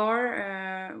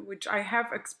which I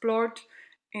have explored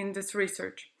in this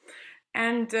research.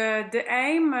 And the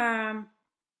aim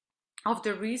of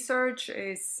the research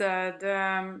is the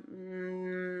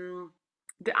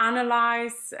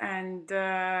analyze and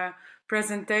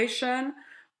presentation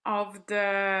of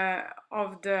the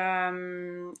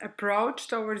approach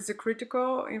towards the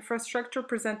critical infrastructure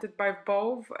presented by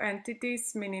both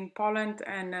entities, meaning Poland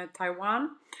and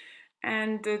Taiwan,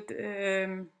 and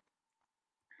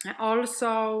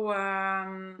also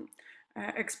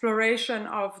exploration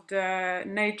of the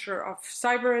nature of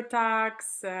cyber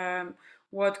attacks,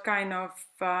 what kind of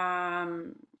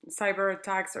cyber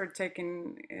attacks are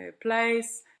taking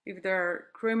place, if they're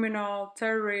criminal,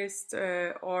 terrorist,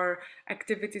 or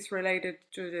activities related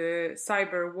to the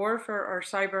cyber warfare or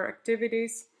cyber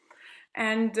activities.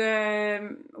 And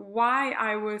why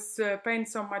I was paying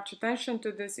so much attention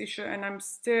to this issue, and I'm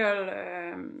still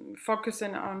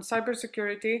focusing on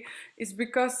cybersecurity, is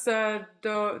because the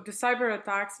cyber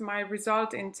attacks might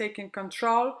result in taking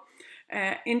control,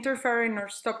 interfering or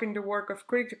stopping the work of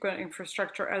critical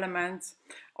infrastructure elements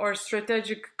or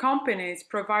strategic companies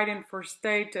providing for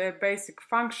state basic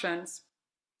functions,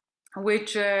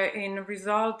 which in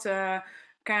result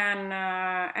can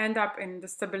end up in the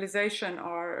stabilization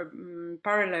or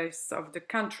paralysis of the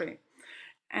country.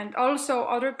 And also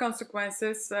other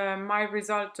consequences might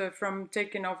result from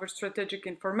taking over strategic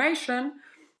information,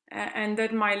 and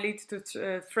that might lead to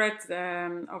threat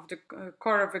of the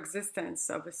core of existence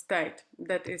of a state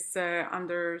that is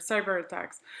under cyber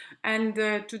attacks. And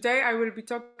today I will be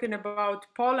talking about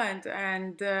Poland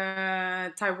and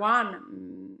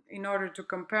Taiwan in order to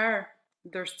compare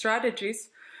their strategies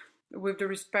with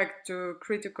respect to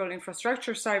critical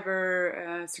infrastructure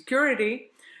cyber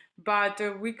security. But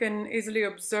we can easily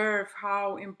observe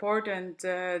how important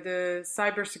the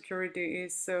cybersecurity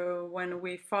is when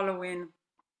we follow in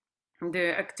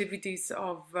the activities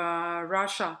of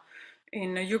Russia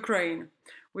in Ukraine.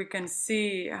 We can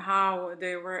see how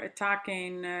they were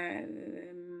attacking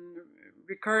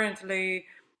recurrently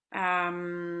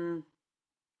the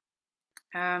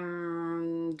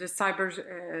cyber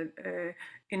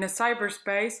in a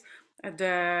cyberspace,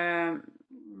 the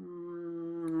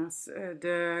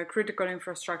critical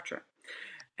infrastructure.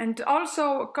 And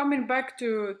also, coming back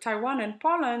to Taiwan and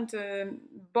Poland,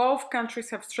 both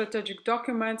countries have strategic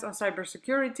documents on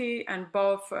cybersecurity, and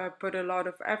both put a lot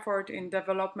of effort in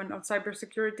development of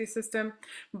cybersecurity system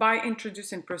by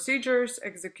introducing procedures,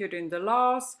 executing the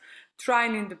laws,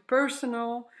 training the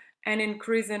personnel, and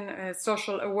increasing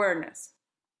social awareness.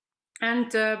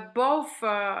 And both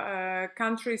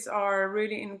countries are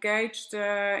really engaged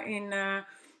in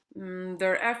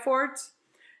their efforts.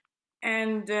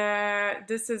 And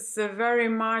this is very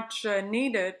much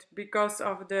needed because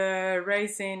of the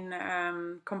rising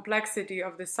complexity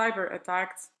of the cyber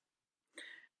attacks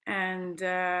and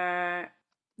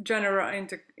general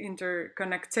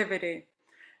interconnectivity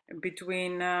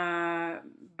between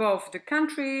both the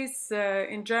countries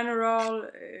in general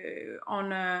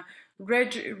on a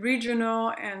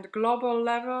regional and global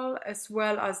level, as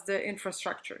well as the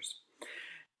infrastructures.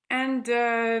 And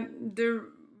the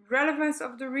relevance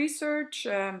of the research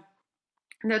that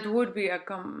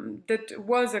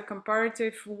was a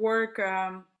comparative work,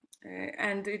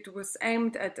 and it was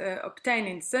aimed at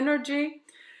obtaining synergy,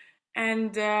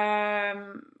 and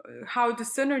how the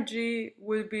synergy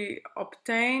will be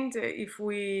obtained if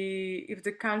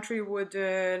the country would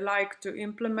like to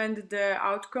implement the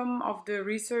outcome of the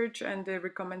research and the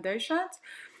recommendations.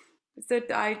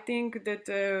 That I think that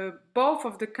both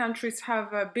of the countries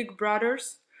have big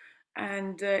brothers,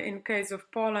 and in case of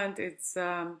Poland it's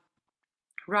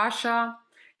Russia,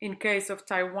 in case of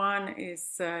Taiwan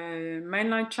it's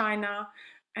mainland China,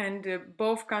 and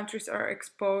both countries are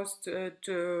exposed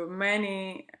to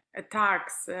many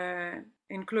attacks,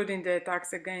 including the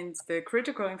attacks against the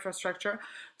critical infrastructure.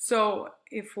 So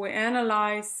if we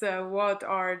analyze what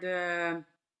are the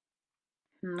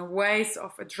ways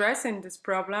of addressing this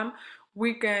problem,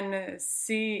 we can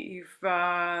see if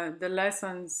the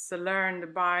lessons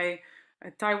learned by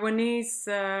Taiwanese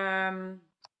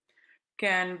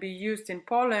can be used in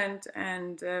Poland,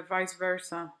 and vice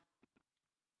versa.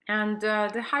 And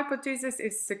the hypothesis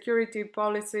is security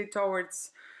policy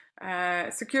towards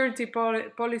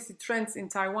policy trends in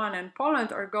Taiwan and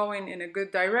Poland are going in a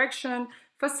good direction,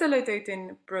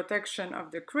 facilitating protection of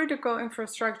the critical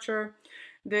infrastructure.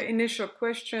 The initial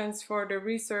questions for the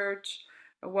research: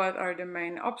 what are the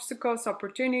main obstacles,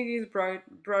 opportunities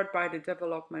brought by the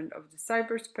development of the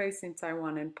cyberspace in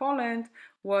Taiwan and Poland?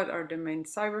 What are the main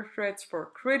cyber threats for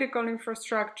critical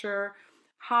infrastructure?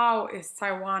 How is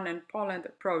Taiwan and Poland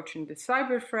approaching the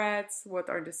cyber threats? What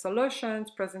are the solutions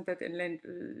presented in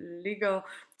legal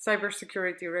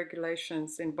cybersecurity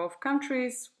regulations in both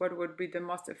countries? What would be the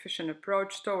most efficient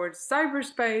approach towards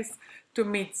cyberspace to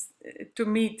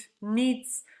meet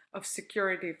needs of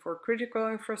security for critical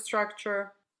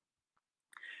infrastructure?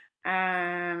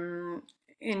 In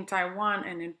Taiwan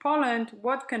and in Poland,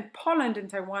 what can Poland and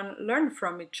Taiwan learn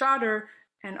from each other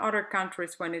and other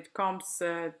countries when it comes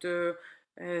to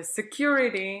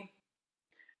security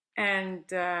and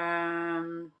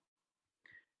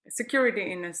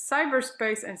security in a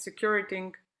cyberspace and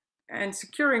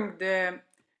securing the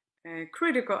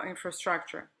critical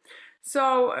infrastructure?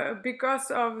 So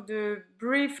because of the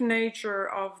brief nature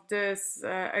of this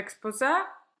expose,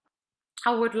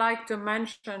 I would like to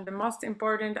mention the most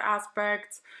important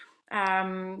aspects.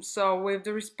 So with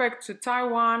respect to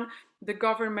Taiwan, the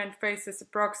government faces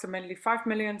approximately 5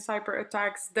 million cyber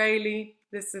attacks daily.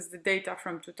 This is the data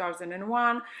from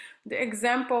 2001. The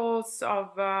examples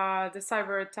of the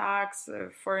cyber attacks,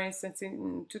 for instance,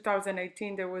 in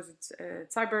 2018, there was a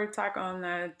cyber attack on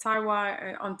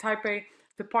Taiwan, on Taipei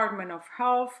Department of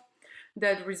Health,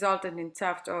 that resulted in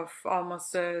theft of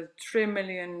almost 3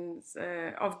 million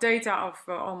of data of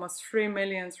almost 3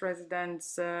 million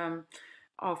residents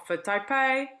of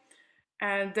Taipei.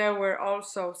 And there were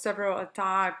also several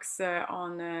attacks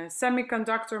on a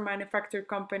semiconductor manufacturing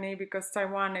company, because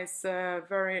Taiwan is a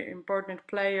very important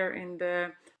player in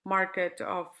the market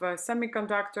of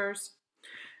semiconductors.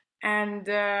 And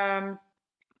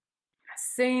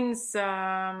since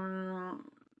there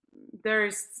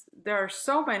are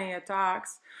so many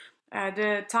attacks,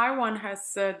 Taiwan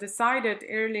has decided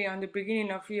early on the beginning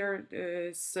of year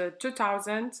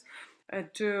 2000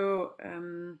 to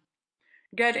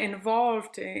get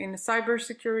involved in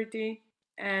cybersecurity,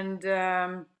 and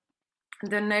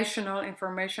the National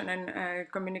Information and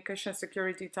Communication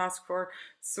Security Task Force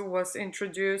was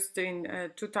introduced in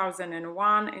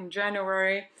 2001 in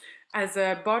January as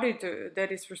a body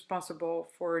that is responsible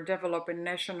for developing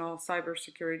national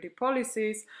cybersecurity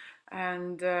policies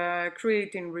and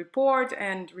creating report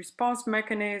and response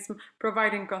mechanism,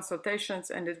 providing consultations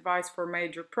and advice for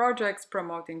major projects,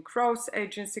 promoting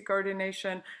cross-agency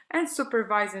coordination, and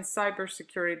supervising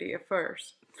cybersecurity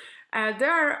affairs. There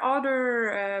are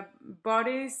other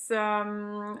bodies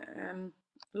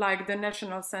like the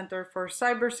National Center for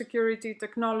Cybersecurity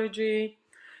Technology,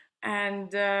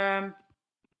 and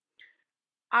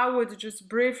I would just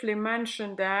briefly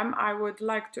mention them. I would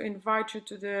like to invite you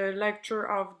to the lecture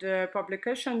of the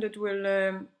publication that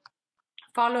will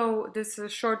follow this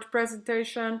short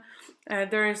presentation.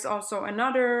 There is also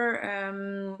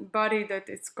another body that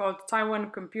is called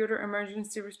Taiwan Computer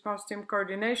Emergency Response Team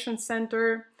Coordination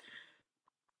Center.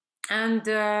 And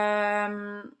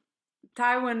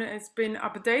Taiwan has been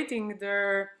updating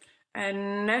their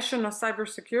national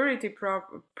cybersecurity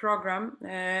program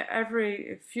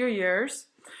every few years.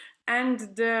 And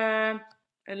the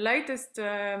latest,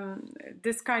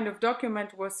 this kind of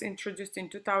document was introduced in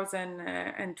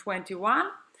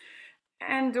 2021.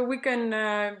 And we can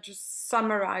just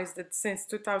summarize that since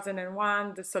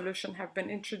 2001, the solutions have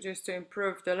been introduced to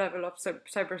improve the level of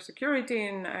cybersecurity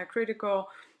in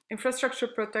critical infrastructure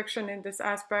protection in this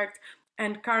aspect.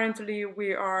 And currently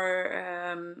we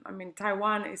are,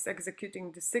 Taiwan is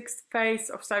executing the 6th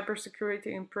phase of cybersecurity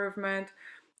improvement.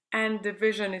 And the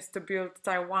vision is to build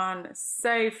Taiwan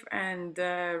safe and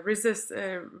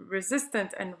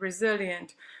resistant and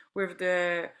resilient with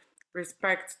the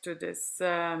respect to these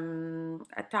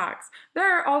attacks.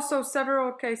 There are also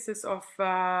several cases of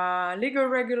legal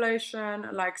regulation,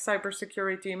 like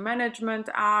Cybersecurity Management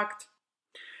Act,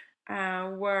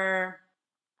 where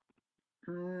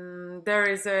there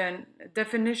is a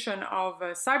definition of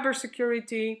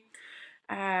cybersecurity,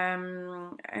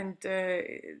 and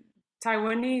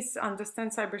Taiwanese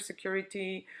understand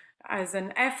cybersecurity as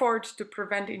an effort to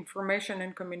prevent information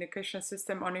and communication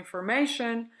system on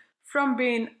information from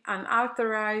being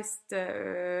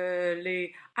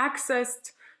unauthorizedly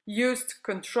accessed, used,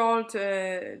 controlled,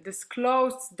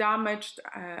 disclosed, damaged,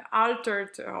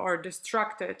 altered, or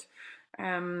destructed.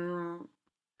 And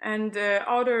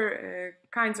other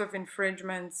kinds of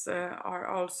infringements are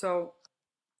also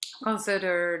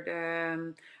considered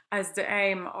as the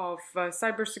aim of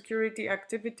cybersecurity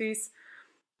activities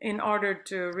in order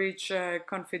to reach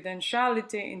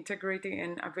confidentiality, integrity,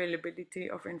 and availability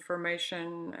of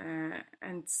information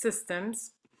and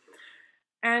systems.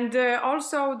 And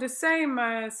also the same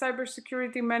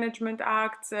Cybersecurity Management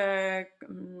Act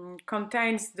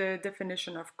contains the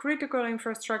definition of critical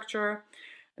infrastructure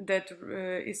that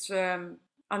is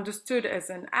understood as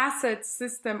an asset,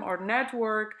 system, or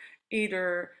network,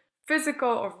 either physical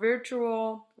or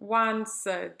virtual, once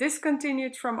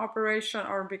discontinued from operation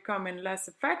or becoming less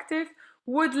effective,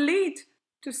 would lead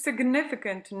to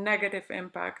significant negative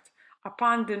impact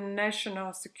upon the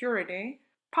national security,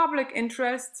 public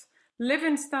interests,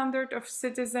 living standard of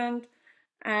citizens,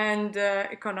 and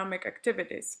economic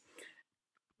activities.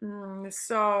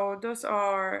 So those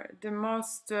are the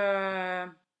most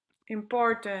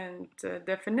important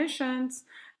definitions.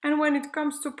 And when it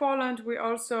comes to Poland, we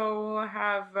also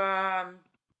have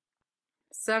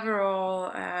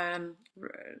several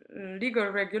legal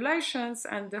regulations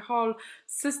and the whole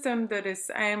system that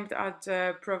is aimed at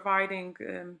providing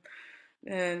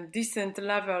a decent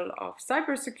level of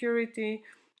cybersecurity.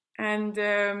 And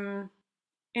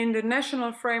in the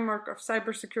national framework of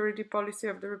cybersecurity policy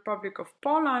of the Republic of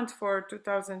Poland for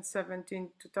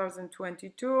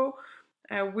 2017-2022,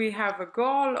 we have a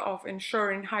goal of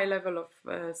ensuring high level of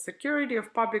security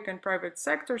of public and private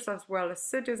sectors as well as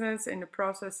citizens in the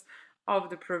process of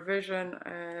the provision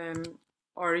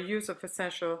or use of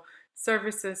essential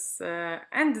services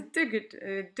and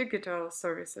digital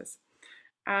services.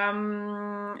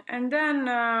 And then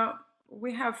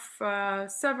we have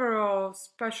several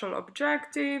special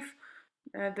objectives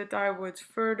that I would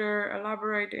further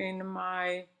elaborate in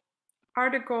my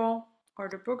article or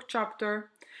the book chapter.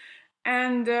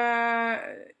 And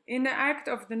in the Act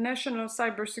of the National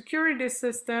Cybersecurity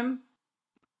System,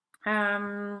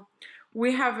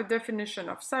 we have a definition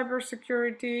of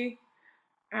cybersecurity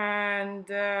and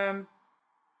the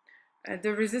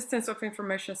resistance of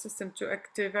information system to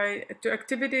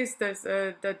activities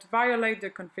that violate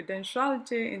the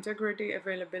confidentiality, integrity,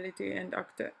 availability, and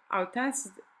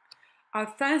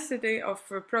authenticity of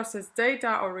processed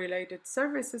data or related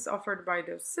services offered by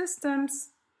those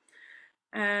systems.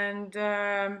 And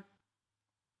then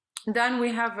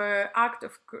we have an act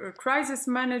of crisis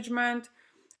management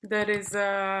that is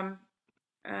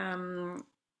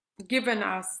given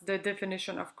us the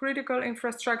definition of critical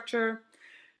infrastructure.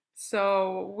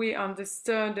 So we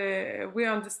understand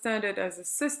it as a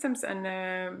systems and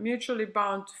mutually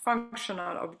bound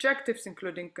functional objectives,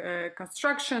 including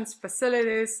constructions,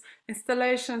 facilities,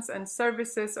 installations, and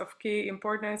services of key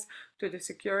importance to the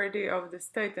security of the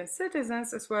state and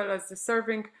citizens, as well as the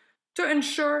serving to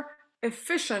ensure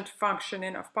efficient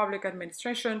functioning of public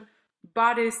administration,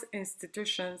 bodies,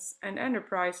 institutions, and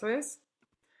enterprises.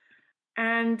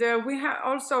 And we have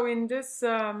also in this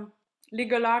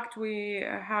legal act, we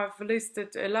have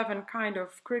listed 11 kind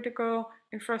of critical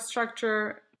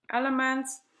infrastructure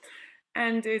elements.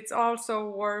 And it's also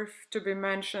worth to be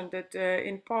mentioned that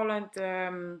in Poland,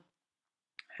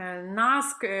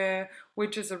 NASK,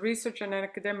 which is a research and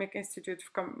academic institute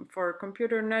for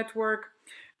computer network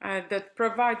that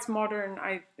provides modern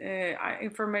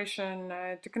information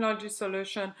technology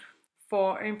solution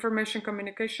for information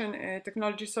communication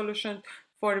technology solution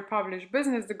for the public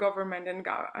business, the government, and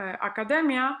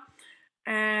academia.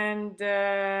 And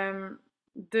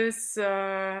this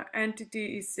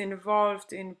entity is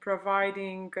involved in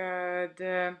providing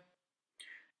the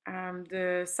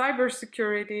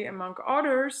cybersecurity, among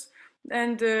others.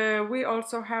 And we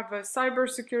also have a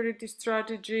cybersecurity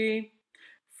strategy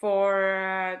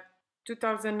for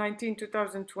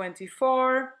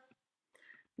 2019-2024.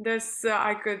 This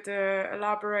I could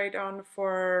elaborate on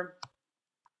for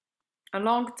a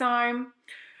long time.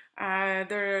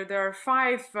 There are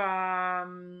 5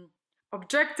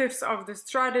 objectives of the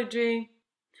strategy.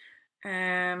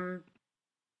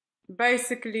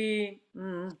 Basically,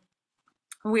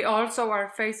 we also are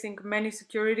facing many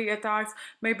security attacks,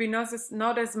 maybe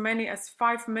not as many as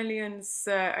 5 million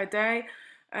a day,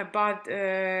 but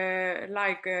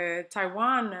like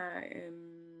Taiwan.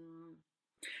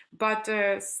 But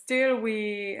still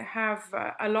we have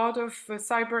a lot of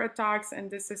cyber attacks, and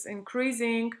this is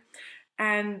increasing,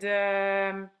 and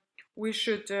we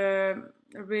should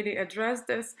really address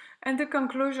this. And the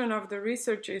conclusion of the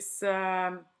research is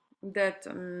that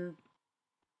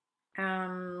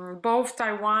both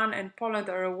Taiwan and Poland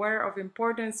are aware of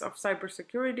importance of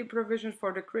cybersecurity provision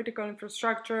for the critical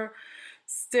infrastructure.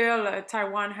 Still,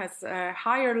 Taiwan has a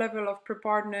higher level of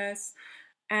preparedness.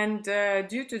 And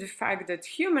due to the fact that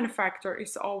human factor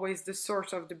is always the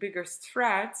source of the biggest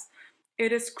threats,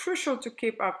 it is crucial to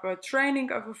keep up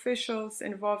training of officials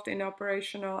involved in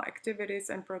operational activities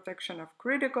and protection of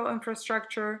critical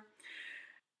infrastructure.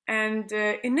 And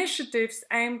initiatives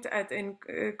aimed at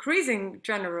increasing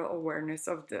general awareness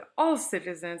of all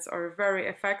citizens are very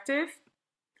effective.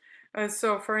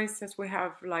 So, for instance, we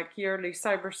have like yearly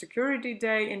Cybersecurity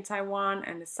Day in Taiwan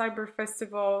and the Cyber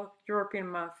Festival, European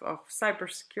Month of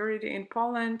Cybersecurity in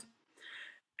Poland.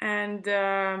 And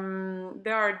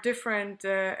there are different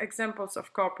examples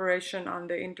of cooperation on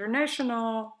the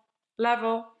international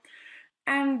level.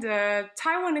 And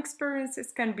Taiwan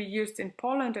experiences can be used in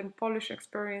Poland, and Polish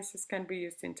experiences can be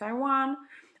used in Taiwan.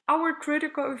 Our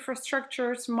critical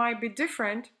infrastructures might be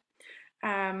different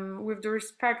with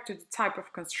respect to the type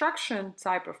of construction,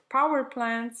 type of power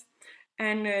plants,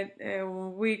 and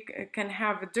we can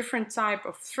have a different type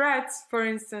of threats. For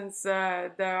instance,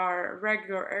 there are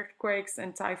regular earthquakes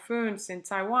and typhoons in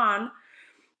Taiwan,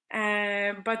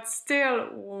 but still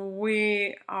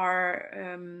we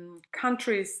are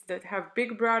countries that have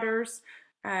big brothers,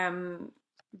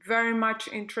 very much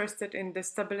interested in the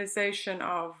stabilization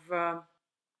of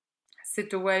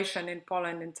situation in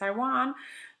Poland and Taiwan.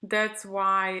 That's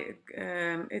why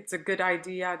it's a good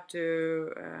idea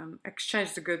to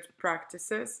exchange the good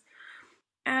practices.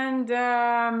 And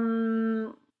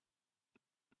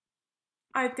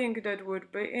I think that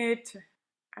would be it,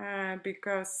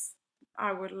 because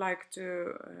I would like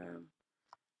to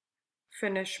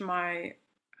finish my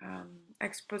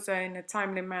expose in a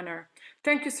timely manner.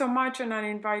 Thank you so much, and I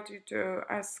invite you to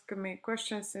ask me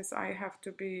questions since I have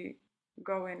to be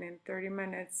going in 30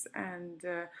 minutes, and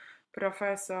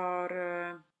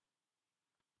Professor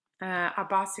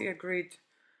Abbasi agreed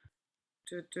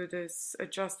to do this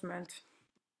adjustment.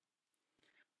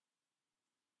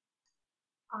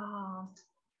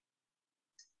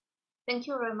 Thank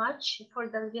you very much for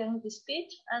delivering the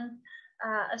speech. And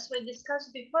as we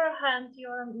discussed beforehand,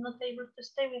 you're not able to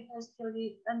stay with us till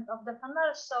the end of the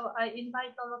panel, so I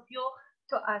invite all of you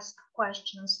to ask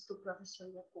questions to Professor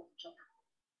Jakubczak.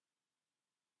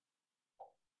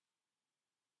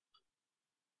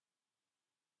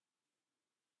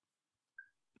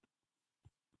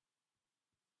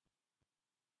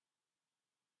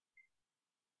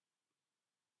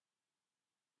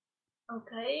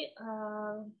 Okay,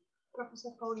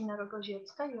 Professor Paulina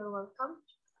Rogoziecka, you're welcome.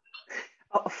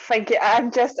 Oh, thank you.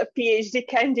 I'm just a PhD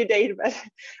candidate, but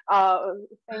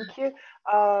thank you.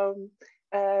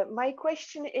 My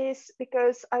question is,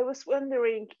 because I was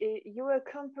wondering, you were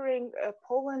comparing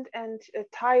Poland and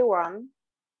Taiwan.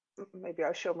 Maybe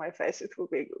I'll show my face. It will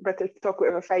be better to talk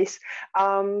with a face.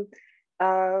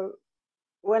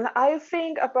 When I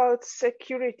think about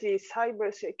security,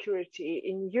 cyber security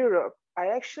in Europe, I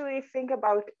actually think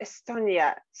about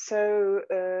Estonia. So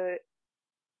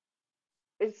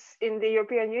it's in the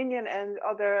European Union and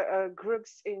other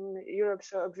groups in Europe.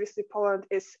 So obviously Poland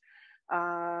is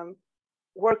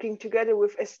working together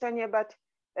with Estonia, but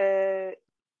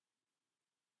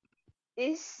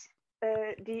is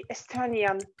the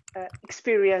Estonian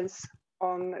experience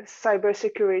on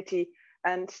cybersecurity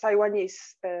and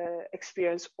Taiwanese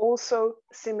experience also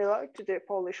similar to the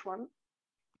Polish one?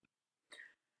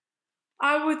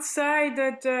 I would say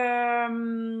that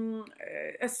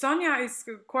Estonia is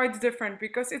quite different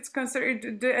because it's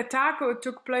considered, the attack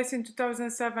took place in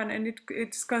 2007, and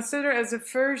it's considered as a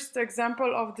first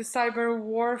example of the cyber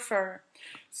warfare.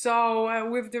 So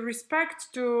with the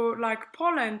respect to like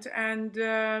Poland and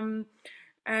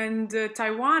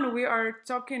Taiwan, we are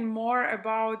talking more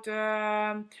about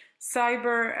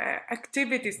cyber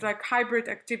activities, like hybrid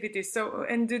activities. So,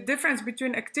 and the difference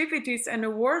between activities and a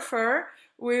warfare,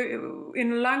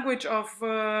 in language of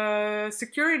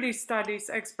security studies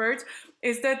experts,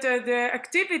 is that the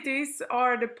activities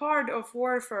are the part of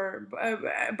warfare,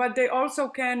 but they also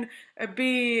can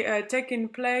be taking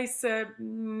place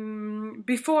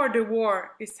before the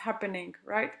war is happening,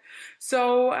 right?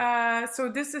 So, so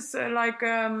this is like,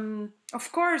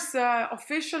 of course,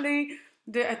 officially,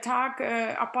 the attack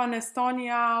upon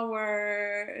Estonia,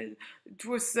 where it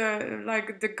was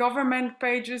like the government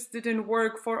pages didn't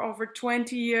work for over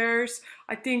 20 years.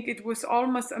 I think it was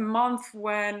almost a month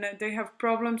when they have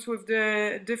problems with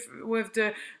the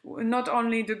not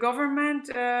only the government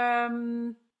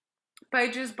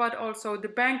pages, but also the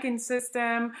banking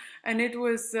system. And it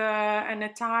was an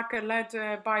attack led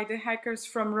by the hackers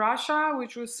from Russia,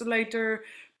 which was later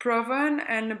proven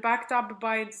and backed up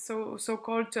by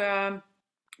so-called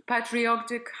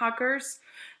patriotic hackers,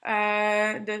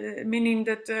 meaning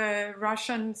that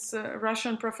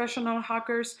Russian professional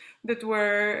hackers that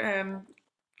were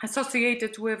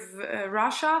associated with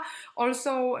Russia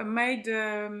also made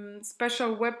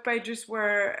special web pages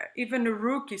where even a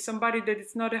rookie, somebody that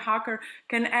is not a hacker,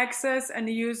 can access and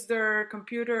use their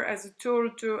computer as a tool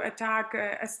to attack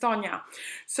Estonia.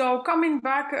 So coming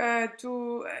back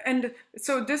and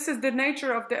so this is the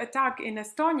nature of the attack in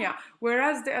Estonia,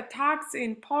 whereas the attacks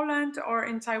in Poland or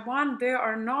in Taiwan, they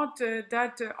are not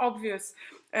that obvious.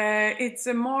 It's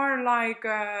more like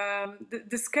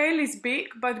the scale is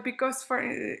big, but because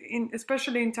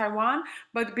especially in Taiwan,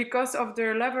 but because of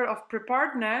their level of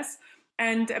preparedness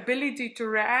and ability to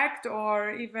react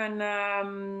or even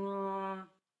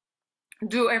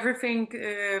do everything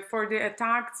for the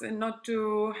attacks and not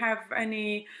to have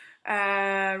any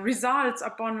results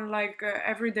upon like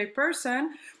everyday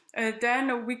person,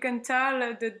 then we can tell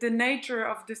that the nature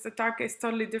of this attack is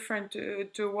totally different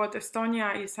to what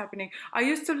Estonia is happening. I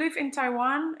used to live in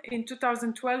Taiwan in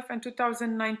 2012 and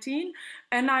 2019,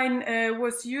 and I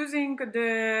was using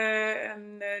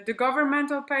the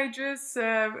governmental pages,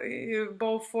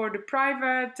 both for the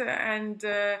private and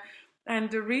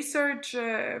the research,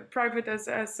 private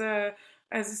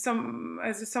as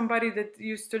somebody that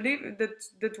used to live,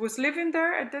 that was living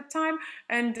there at that time,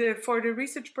 and for the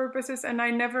research purposes, and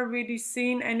I never really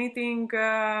seen anything,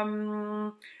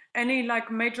 any like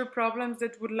major problems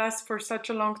that would last for such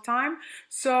a long time.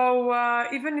 So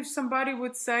even if somebody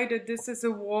would say that this is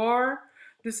a war,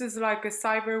 this is like a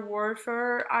cyber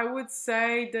warfare, I would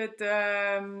say that,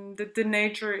 that the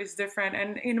nature is different.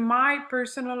 And in my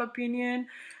personal opinion,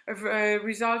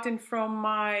 resulting from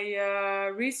my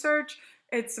research,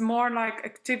 it's more like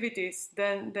activities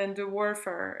than the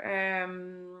warfare.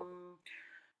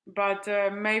 But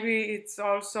maybe it's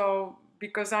also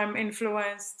because I'm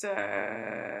influenced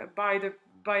by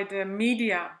the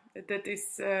media that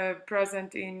is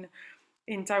present in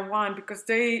Taiwan, because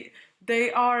they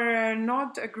are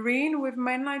not agreeing with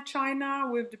mainland China,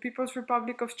 with the People's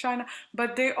Republic of China,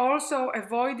 but they also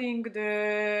avoiding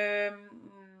the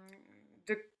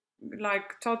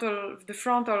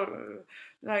frontal,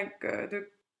 the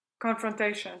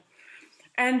confrontation.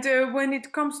 And when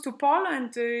it comes to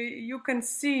Poland, you can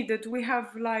see that we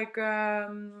have like a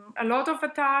lot of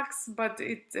attacks, but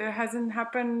it hasn't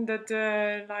happened that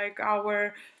like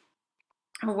our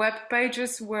web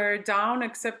pages were down,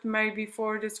 except maybe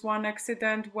for this one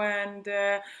accident when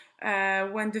the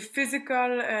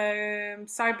physical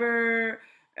cyber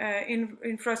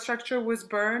infrastructure was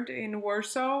burned in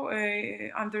Warsaw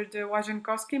under the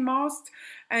Łazienkowski Most,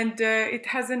 and it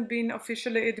hasn't been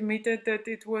officially admitted that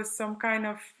it was some kind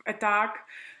of attack.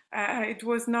 It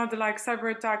was not like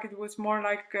cyber attack, it was more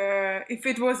like if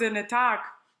it was an attack,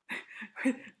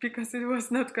 because it was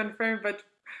not confirmed, but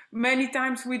many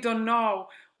times we don't know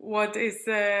what is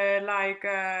like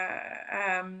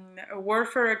a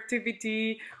warfare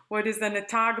activity, what is an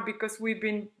attack, because we've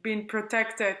been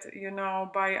protected, you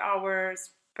know, by our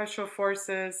special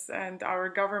forces and our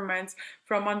governments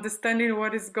from understanding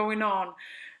what is going on.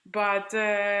 But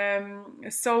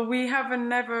so we haven't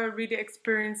never really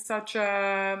experienced such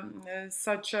a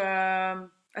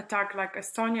attack like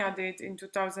Estonia did in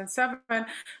 2007,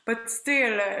 but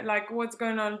still, like what's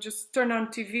going on, just turn on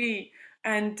TV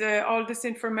and all this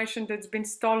information that's been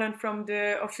stolen from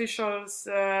the officials'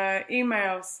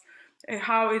 emails,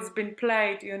 how it's been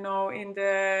played, you know, in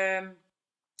the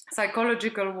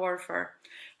psychological warfare,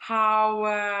 how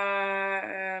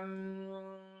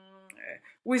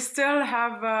we still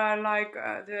have the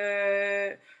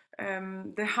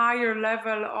higher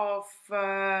level of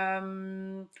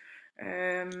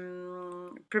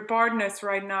preparedness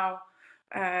right now,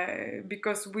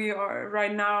 because we are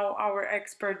right now, our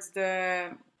experts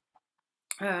in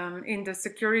the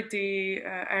security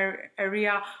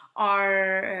area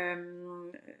are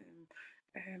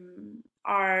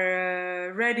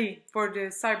ready for the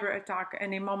cyber attack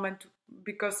any moment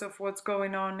because of what's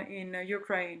going on in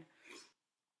Ukraine.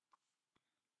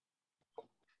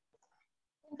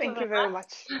 Thank you very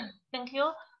much. Thank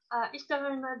you. Is there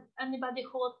anybody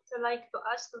who would like to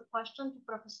ask a question to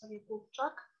Professor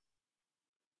Jakubczak?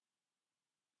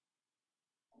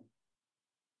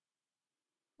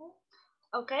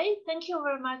 Okay, thank you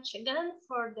very much again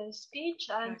for the speech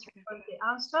and for the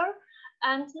answer.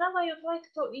 And now I would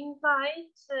like to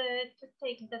invite to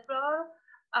take the floor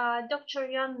Dr.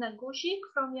 Joanna Guzik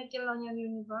from Jagiellonian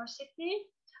University.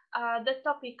 The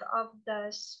topic of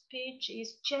the speech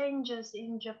is changes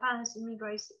in Japan's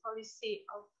immigration policy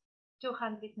of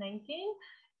 2019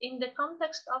 in the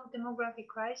context of demographic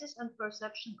crisis and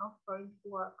perception of foreign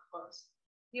workforce.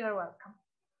 You are welcome.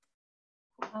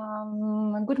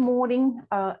 Good morning,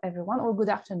 everyone, or good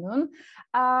afternoon.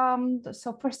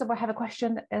 So first of all, I have a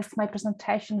question. Is my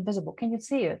presentation visible? Can you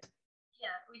see it?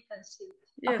 Yeah, we can see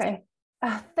it. Yes. Okay,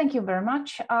 thank you very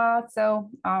much. As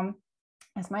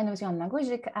my name is Joanna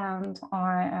Guzik, and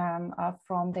I am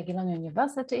from the Jagiellonian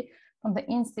University, from the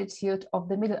Institute of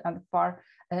the Middle and Far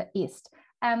East.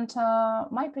 And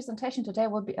my presentation today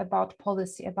will be about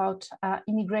policy, about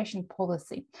immigration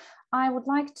policy. I would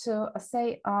like to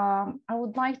say,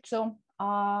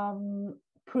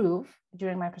 prove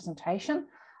during my presentation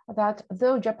that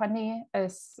though Japan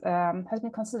has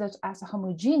been considered as a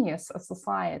homogeneous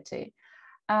society,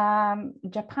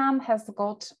 Japan has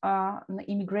got an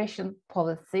immigration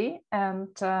policy,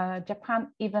 and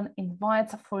Japan even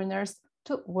invites foreigners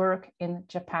to work in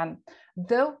Japan,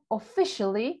 though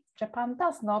officially Japan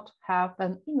does not have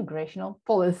an immigration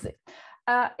policy.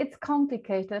 It's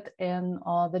complicated in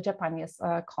the Japanese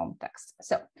context.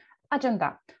 So,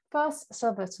 agenda. First,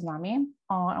 silver tsunami.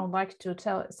 I would like to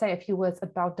say a few words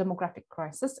about demographic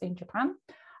crisis in Japan.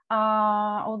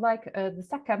 I would like the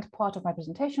second part of my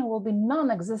presentation will be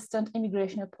non-existent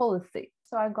immigration policy.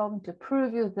 So I'm going to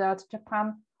prove you that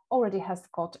Japan already has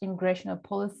got immigration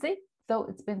policy, though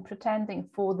it's been pretending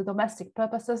for the domestic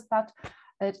purposes that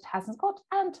it hasn't got.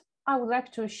 And I would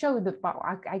like to show you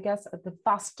I guess the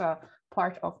faster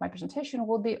part of my presentation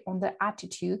will be on the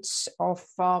attitudes of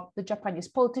the Japanese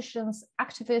politicians,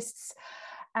 activists,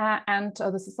 and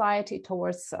the society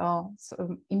towards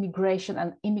immigration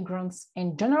and immigrants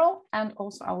in general. And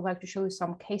also I would like to show you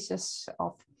some cases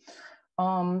of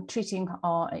treating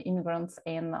immigrants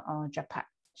in Japan.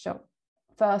 So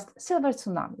first, silver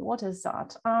tsunami, what is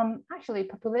that? Actually,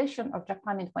 population of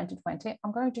Japan in 2020,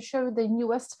 I'm going to show you the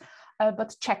newest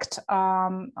but checked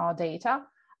data.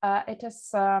 It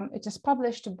is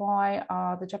published by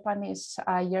the Japanese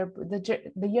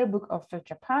the yearbook of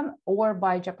Japan, or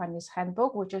by Japanese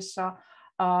handbook, which is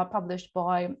published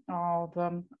by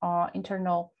the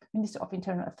Ministry of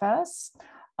Internal Affairs.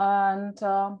 And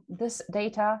this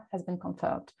data has been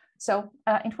confirmed. So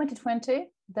in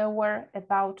 2020, there were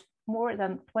about more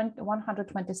than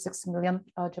 126 million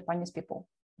Japanese people.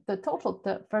 The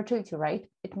fertility rate,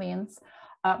 it means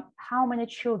how many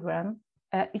children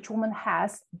each woman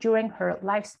has during her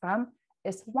lifespan,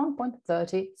 is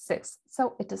 1.36.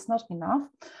 So it is not enough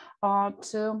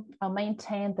to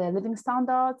maintain the living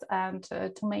standards and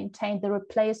to maintain the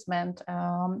replacement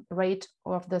rate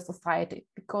of the society.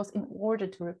 Because in order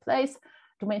to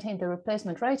maintain the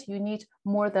replacement rate, you need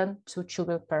more than 2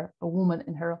 children per woman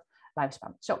in her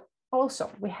lifespan. So also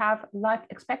we have life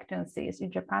expectancies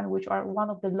in Japan, which are one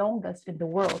of the longest in the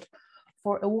world.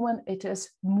 For a woman, it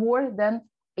is more than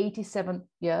 87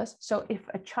 years. So if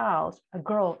a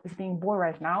girl is being born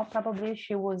right now, probably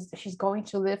she's going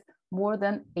to live more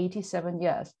than 87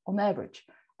 years on average.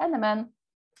 And the man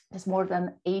is more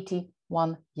than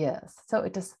 81 years. So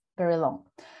it is very long.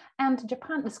 And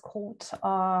Japan is called,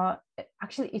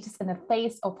 actually it is in a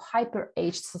phase of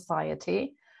hyper-aged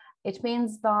society. It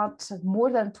means that more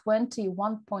than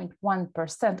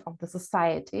 21.1% of the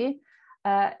society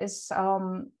is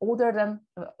older than,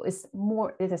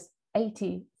 it is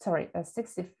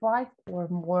 65 or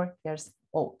more years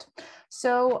old.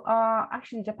 So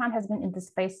actually Japan has been in this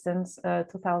space since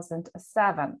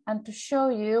 2007. And to show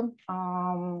you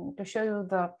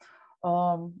the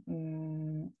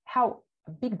how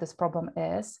big this problem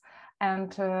is,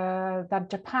 and that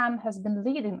Japan has been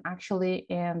leading actually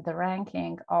in the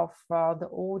ranking of the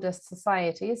oldest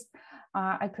societies.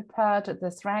 I prepared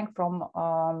this rank from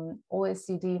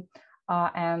OECD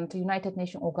and United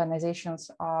Nations organizations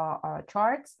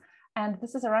charts. And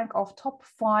this is a rank of top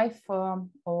 5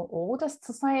 oldest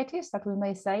societies that we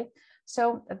may say.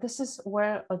 So this is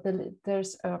where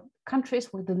there's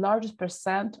countries with the largest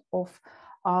percent of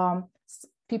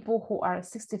people who are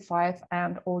 65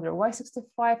 and older. Why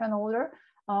 65 and older?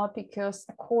 Because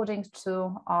according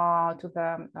to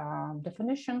the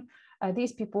definition,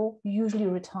 these people usually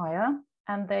retire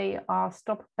and they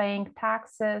stop paying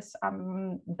taxes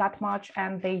that much,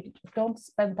 and they don't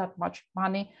spend that much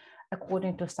money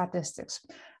according to statistics.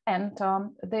 And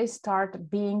they start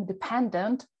being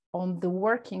dependent on the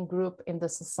working group in the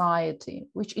society,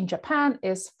 which in Japan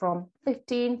is from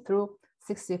 15 through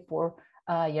 64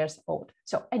 years old.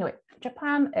 So anyway,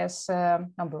 Japan is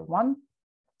number 1.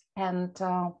 And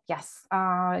yes,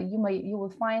 you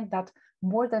will find that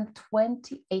more than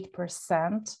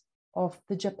 28% of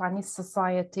the Japanese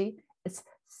society is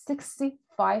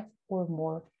 65 or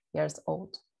more years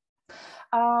old.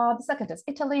 The second is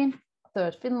Italy,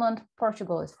 third Finland,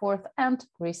 Portugal is 4th, and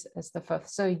Greece is the 5th.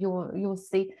 So you will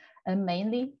see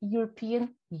mainly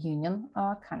European Union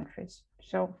countries.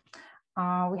 So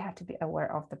we have to be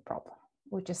aware of the problem,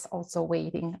 which is also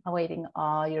awaiting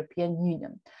European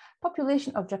Union.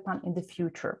 Population of Japan in the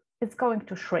future is going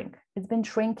to shrink. It's been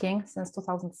shrinking since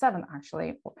 2007,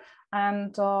 actually.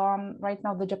 And right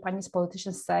now, the Japanese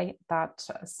politicians say that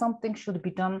something should be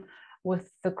done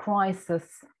with the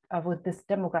crisis, with this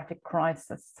demographic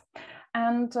crisis.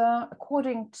 And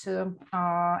according to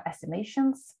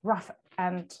estimations, rough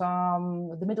and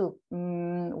the middle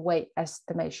way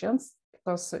estimations,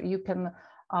 because you can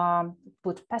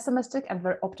put pessimistic and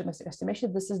very optimistic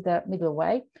estimation. This is the middle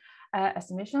way.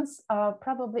 Estimations,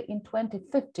 probably in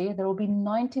 2050, there will be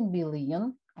 90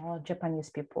 million Japanese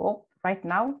people. Right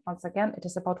now, once again, it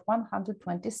is about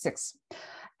 126.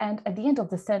 And at the end of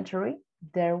the century,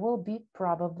 there will be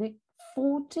probably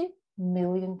 40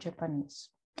 million Japanese.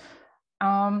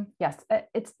 Yes,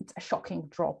 it's a shocking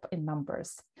drop in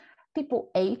numbers.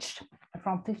 People aged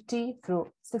from 50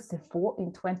 through 64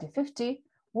 in 2050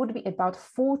 would be about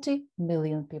 40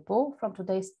 million people from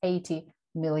today's 80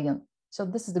 million. So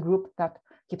this is the group that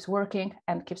keeps working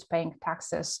and keeps paying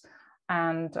taxes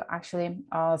and actually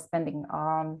spending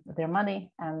their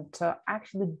money and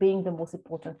actually being the most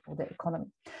important for the economy.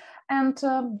 And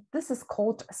this is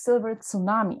called silver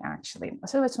tsunami, actually. A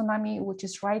silver tsunami, which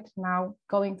is right now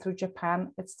going through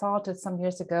Japan. It started some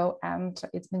years ago and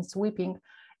it's been sweeping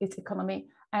its economy,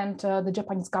 and the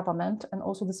Japanese government and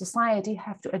also the society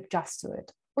have to adjust to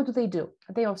it. what do?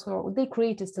 They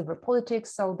created silver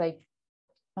politics. So the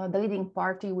leading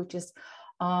party, which is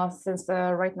since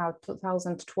right now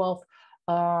 2012,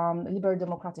 Liberal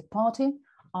Democratic Party,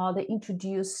 they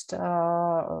introduced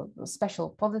a special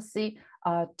policy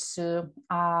to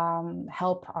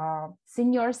help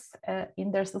seniors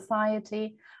in their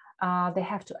society. They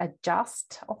have to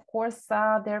adjust, of course,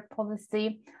 their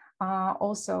policy.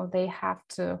 Also, they have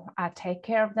to take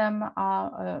care of them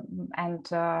and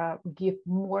give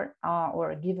more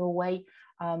or give away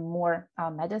more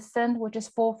medicine, which is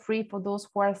for free for those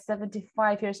who are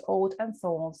 75 years old, and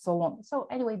so on, so on. So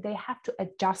anyway, they have to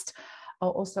adjust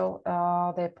also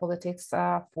their politics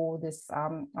for this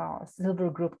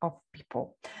silver group of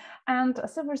people. And a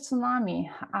silver tsunami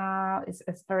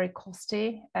is very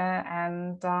costly,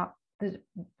 and the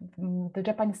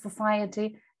Japanese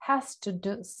society has to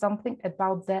do something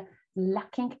about the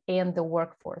lacking in the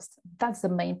workforce. That's the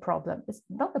main problem. It's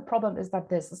not the problem is that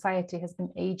the society has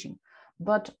been aging,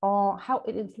 but how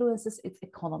it influences its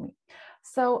economy.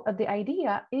 So the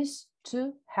idea is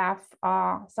to have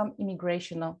some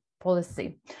immigration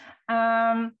policy.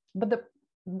 But the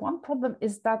one problem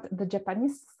is that the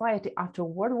Japanese society after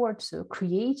World War II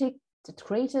created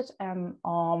an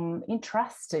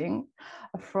interesting,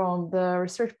 from the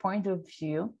research point of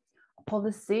view,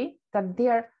 policy that they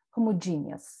are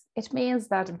homogeneous. It means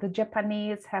that the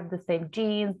Japanese have the same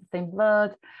genes, the same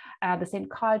blood, the same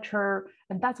culture,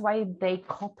 and that's why they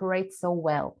cooperate so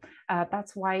well.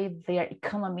 That's why their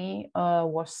economy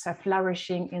was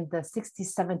flourishing in the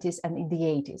 60s, 70s, and in the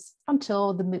 80s,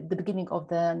 until the beginning of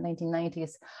the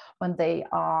 1990s, when they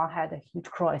had a huge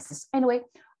crisis. Anyway,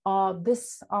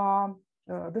 this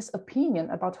opinion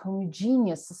about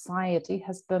homogeneous society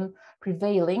has been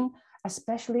prevailing,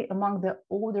 especially among the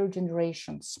older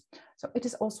generations. So it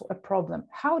is also a problem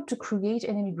how to create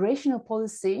an immigration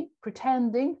policy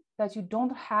pretending that you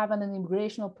don't have an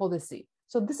immigration policy.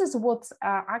 So this is what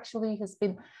actually has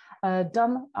been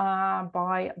done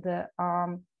by the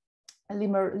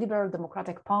Liberal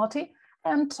Democratic Party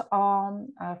and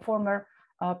former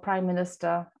Prime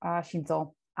Minister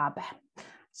Shinzo Abe.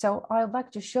 So I'd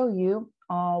like to show you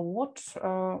what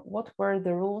were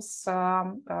the rules,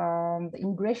 the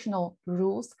immigration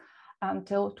rules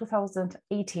until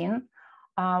 2018,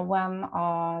 when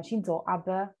Shinzo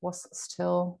Abe was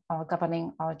still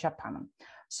governing Japan.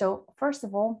 So first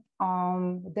of all,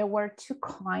 there were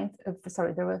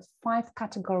there were 5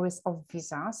 categories of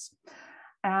visas.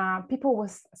 People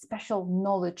with special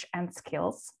knowledge and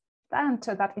skills, and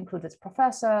that included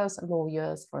professors,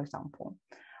 lawyers, for example.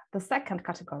 The second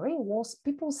category was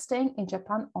people staying in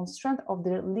Japan on strength of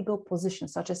their legal position,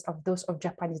 such as of those of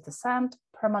Japanese descent,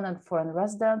 permanent foreign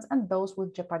residents, and those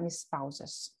with Japanese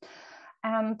spouses.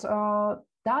 And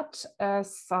that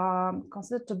is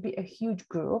considered to be a huge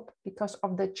group because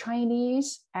of the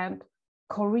Chinese and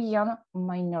Korean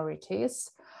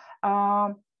minorities.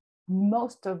 Very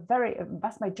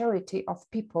vast majority of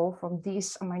people from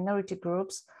these minority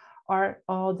groups are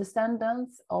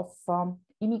descendants of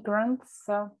immigrants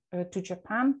to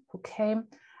Japan who came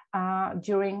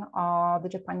during the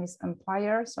Japanese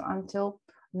Empire, so until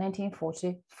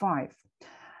 1945.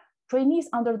 Trainees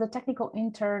under the Technical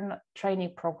Intern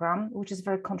Training Program, which is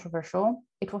very controversial.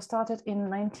 It was started in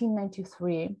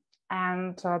 1993,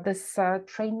 and this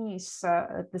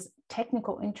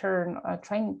Technical Intern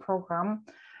Training Program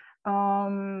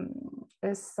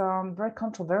is very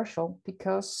controversial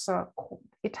because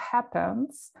it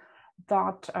happens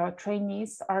that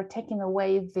trainees are taking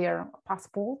away their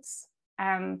passports,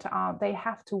 and they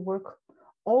have to work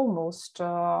almost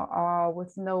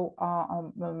with no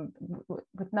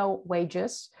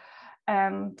wages.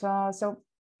 And so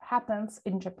happens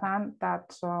in Japan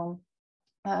that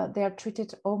they are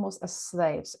treated almost as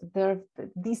slaves.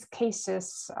 These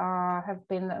cases have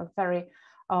been very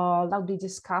loudly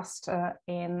discussed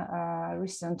in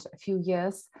recent few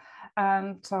years,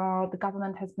 and the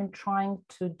government has been trying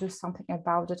to do something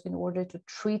about it in order to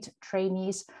treat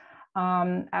trainees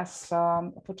as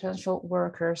potential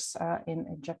workers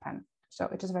in Japan. So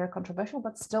it is very controversial,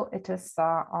 but still it is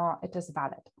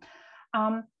valid.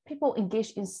 People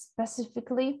engaged in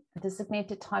specifically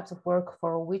designated types of work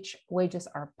for which wages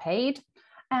are paid,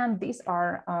 and this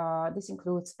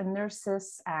includes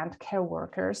nurses and care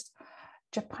workers.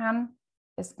 Japan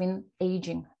has been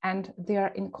aging, and they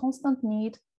are in constant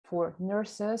need for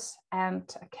nurses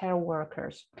and care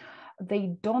workers.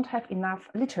 They don't have enough,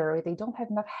 literally, they don't have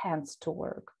enough hands to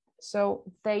work. So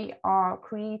they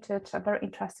created very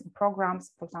interesting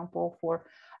programs, for example, for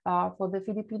the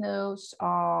Filipinos,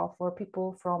 for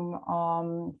people from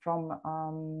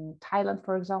Thailand,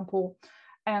 for example,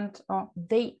 and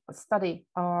they study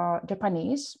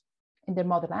Japanese in their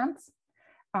motherlands.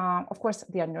 Of course,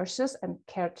 they are nurses and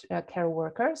care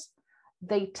workers.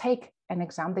 They take an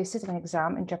exam, they sit an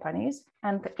exam in Japanese,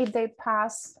 and if they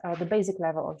pass the basic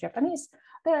level of Japanese,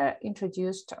 they're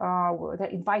introduced, they're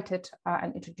invited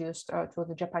and introduced to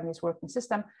the Japanese working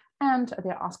system, and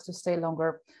they're asked to stay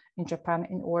longer in Japan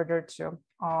in order to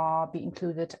be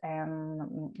included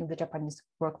in the Japanese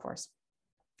workforce.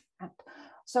 And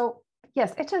so,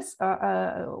 yes, it is,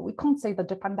 we can't say that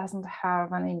Japan doesn't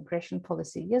have an immigration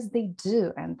policy. Yes, they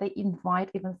do, and they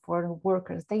invite even foreign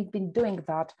workers. They've been doing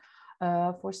that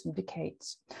for some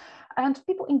decades. And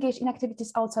people engage in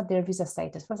activities outside their visa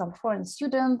status. For example, foreign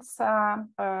students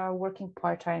working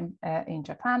part-time in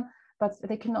Japan, but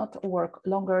they cannot work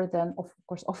longer than, of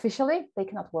course, officially, they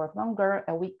cannot work longer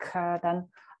a week than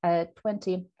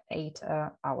 28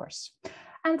 hours.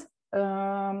 And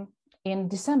in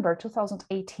December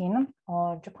 2018,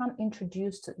 Japan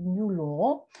introduced a new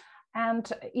law, and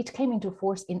it came into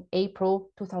force in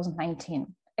April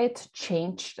 2019. It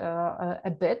changed a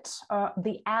bit.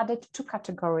 They added 2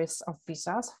 categories of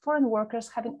visas: foreign workers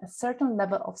having a certain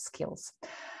level of skills.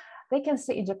 They can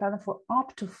stay in Japan for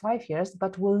up to 5 years,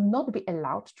 but will not be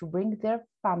allowed to bring their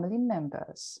family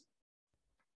members.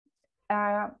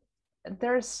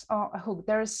 There's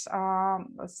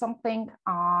something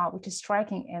which is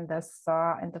striking in this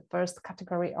in the first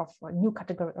category of new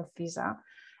category of visa.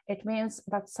 It means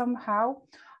that somehow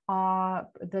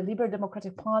the Liberal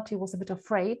Democratic Party was a bit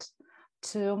afraid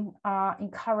to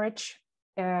encourage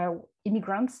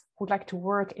immigrants who'd like to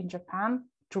work in Japan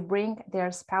to bring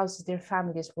their spouses, their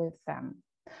families with them.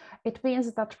 It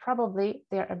means that probably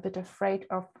they're a bit afraid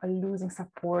of losing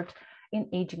support in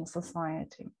aging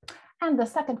society. And the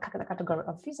second category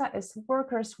of visa is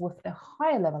workers with a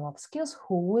high level of skills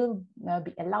who will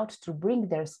be allowed to bring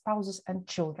their spouses and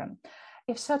children.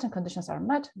 If certain conditions are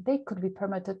met, they could be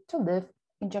permitted to live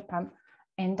in Japan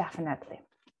indefinitely.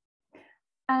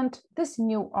 And this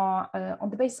new, on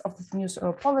the basis of this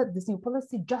new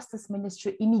policy, Justice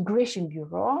Ministry Immigration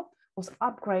Bureau was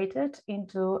upgraded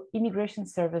into Immigration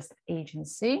Service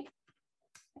Agency.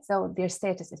 So their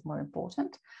status is more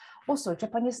important. Also,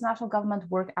 Japanese national government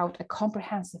worked out a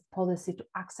comprehensive policy to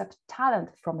accept talent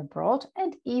from abroad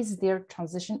and ease their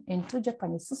transition into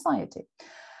Japanese society.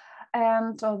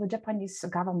 And the Japanese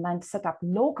government set up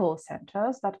local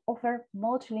centers that offer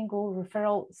multilingual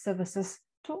referral services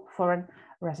to foreign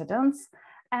residents.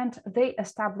 And they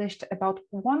established about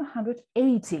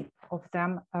 180 of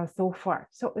them so far.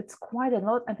 So it's quite a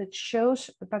lot, and it shows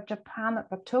that Japan,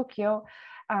 that Tokyo,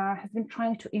 has been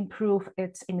trying to improve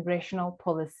its immigration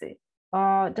policy.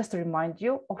 Just to remind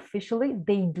you, officially,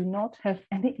 they do not have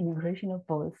any immigration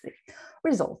policy.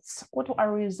 Results. What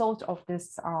are results of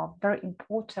this very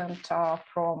important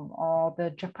from the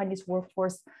Japanese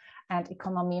workforce and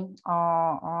economy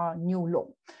new law?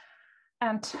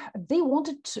 And they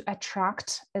wanted to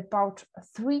attract about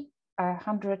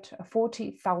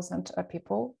 340,000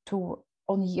 people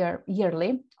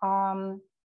yearly.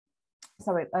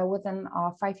 Within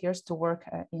 5 years to work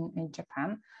in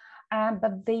Japan,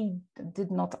 but they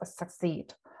did not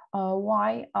succeed.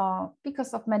 Why?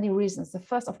 Because of many reasons. The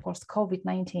first, of course,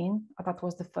 COVID-19, that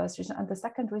was the first reason. And the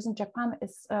second reason, Japan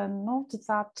is not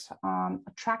that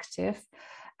attractive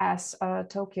as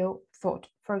Tokyo thought.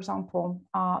 For example,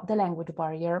 the language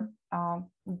barrier.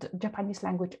 The Japanese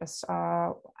language is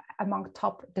among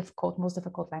top most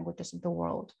difficult languages in the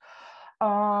world.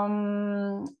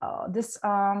 This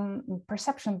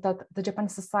perception that the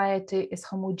Japanese society is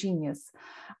homogeneous.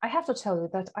 I have to tell you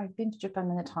that I've been to Japan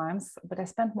many times, but I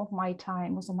spent most of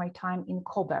my time in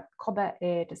Kobe. Kobe,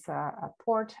 it is a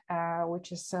port,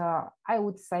 which is, I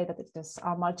would say that it is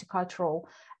multicultural,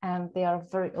 and they are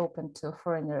very open to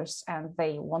foreigners, and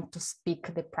they want to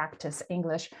they practice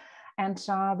English, and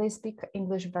they speak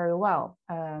English very well.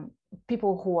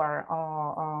 People who are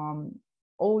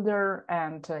older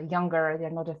and younger,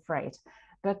 they're not afraid.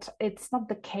 But it's not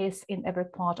the case in every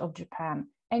part of Japan.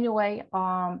 Anyway,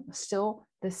 still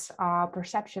this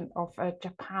perception of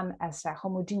Japan as a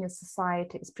homogeneous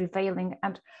society is prevailing,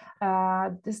 and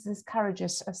this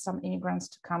discourages some immigrants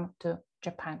to come to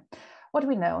Japan. What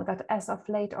we know that as of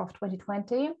late of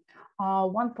 2020,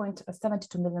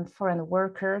 1.72 million foreign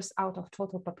workers out of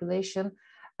total population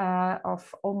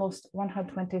of almost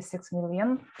 126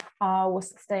 million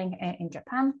was staying in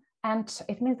Japan, and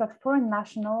it means that foreign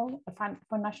nationals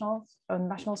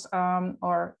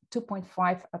are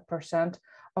 2.5%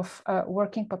 of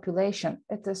working population.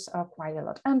 It is quite a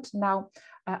lot. And now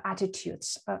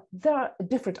attitudes. There are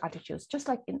different attitudes, just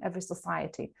like in every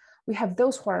society. We have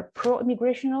those who are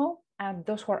pro-immigrational and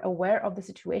those who are aware of the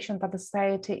situation that the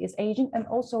society is aging. And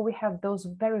also we have those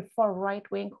very far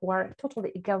right-wing who are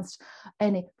totally against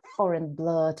any foreign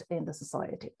blood in the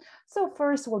society. So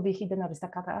first will be Hidenori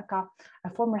Sakataka, a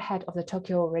former head of the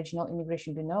Tokyo Regional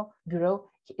Immigration Bureau.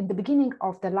 In the beginning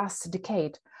of the last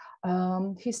decade,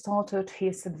 he started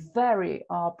his very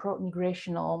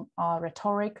pro-immigrational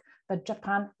rhetoric that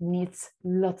Japan needs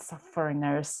lots of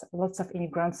foreigners, lots of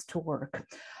immigrants to work.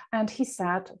 And he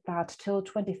said that till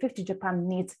 2050, Japan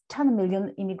needs 10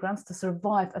 million immigrants to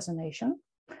survive as a nation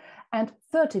and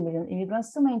 30 million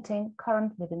immigrants to maintain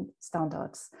current living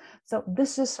standards. So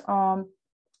this is a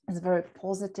very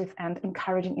positive and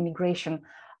encouraging immigration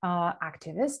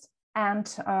activist. And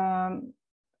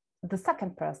the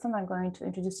second person I'm going to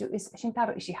introduce you is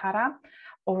Shintaro Ishihara,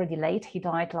 already late, he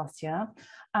died last year,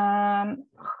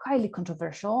 highly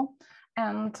controversial.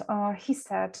 And he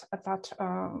said that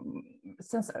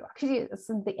since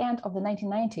the end of the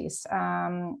 1990s,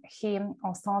 he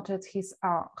started his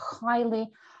highly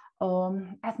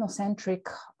ethnocentric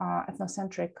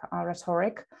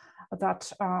rhetoric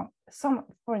that some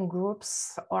foreign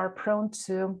groups are prone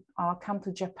to come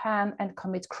to Japan and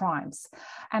commit crimes.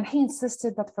 And he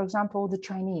insisted that, for example, the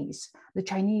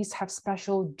Chinese have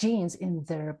special genes in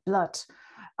their blood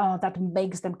that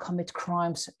makes them commit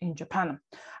crimes in Japan.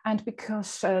 And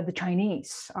because the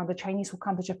Chinese who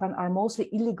come to Japan are mostly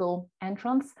illegal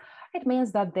entrants, it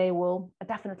means that they will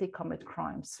definitely commit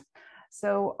crimes.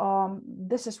 So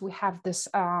we have this,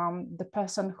 the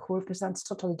person who represents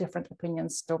totally different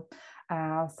opinions to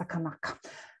Sakamaka.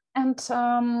 And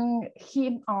Shintaro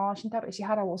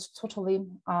Ishihara was totally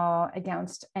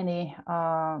against any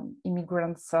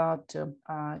immigrants to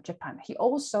Japan. He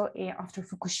also, after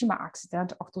Fukushima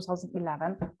accident of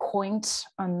 2011, coined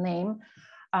a name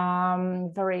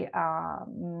very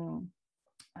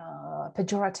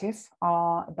pejorative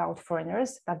about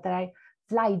foreigners, that they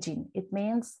flyjin. It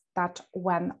means that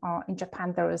when in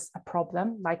Japan there is a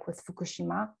problem, like with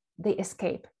Fukushima, they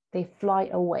escape, they fly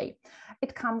away.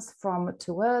 It comes from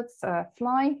two words,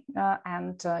 fly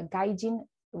and gaijin,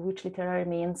 which literally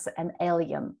means an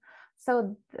alien.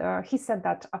 So he said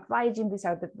that flyjin,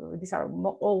 these are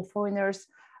all foreigners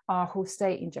who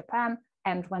stay in Japan,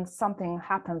 and when something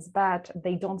happens bad,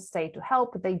 they don't stay to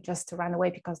help, they just run away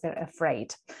because they're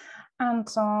afraid. And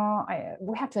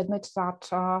we have to admit that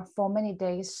for many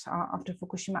days after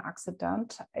Fukushima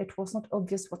accident, it was not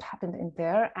obvious what happened in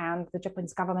there, and the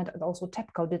Japanese government and also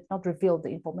TEPCO did not reveal the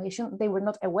information. They were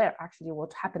not aware actually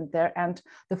what happened there, and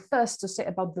the first to say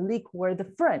about the leak were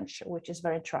the French, which is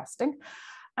very interesting.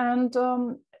 And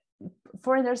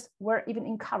foreigners were even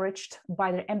encouraged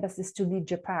by their embassies to leave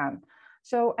Japan.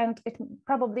 So, and it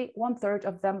probably 1/3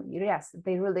 of them, yes,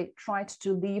 they really tried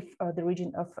to leave the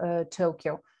region of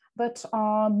Tokyo. But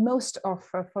most of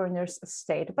foreigners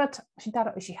stayed. But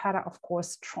Shintaro Ishihara, of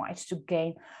course, tried to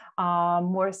gain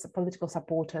more political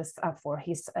supporters for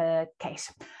his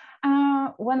case.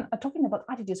 When talking about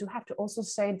attitudes, we have to also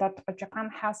say that Japan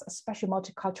has a special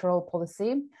multicultural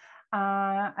policy.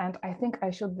 And I think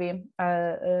I should be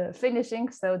finishing.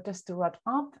 So just to wrap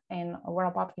up in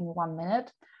 1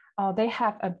 minute. They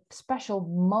have a special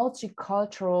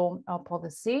multicultural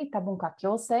policy, Tabunka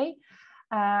Kyosei.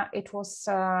 It was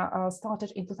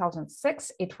started in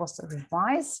 2006. It was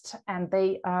revised, and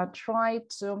they tried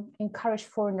to encourage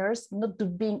foreigners not to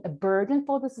being a burden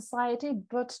for the society,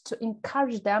 but to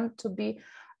encourage them to be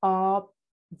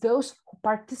those who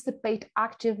participate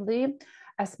actively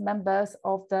as members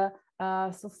of the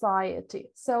society.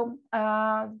 So,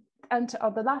 and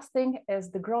the last thing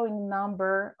is the growing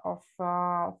number of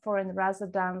foreign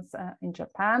residents in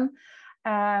Japan.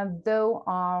 Though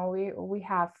we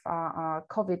have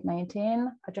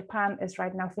COVID-19, Japan is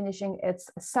right now finishing its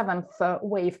 7th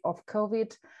wave of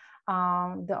COVID.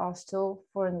 There are still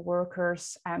foreign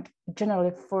workers and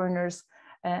generally foreigners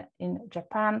in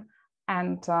Japan.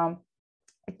 And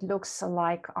it looks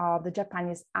like the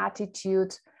Japanese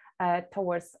attitude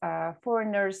towards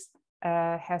foreigners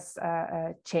has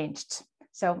changed.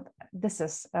 So this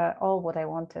is all what I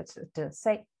wanted to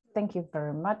say. Thank you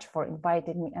very much for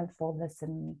inviting me and for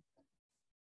listening.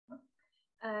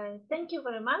 Thank you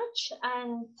very much.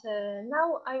 And now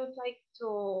I would like to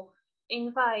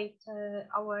invite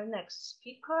our next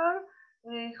speaker,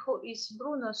 who is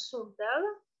Bruno Surdel,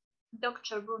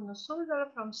 Dr. Bruno Surdel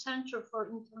from Center for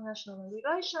International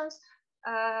Relations.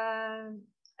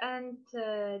 And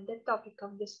the topic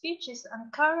of the speech is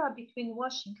Ankara between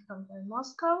Washington and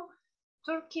Moscow,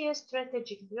 Turkey's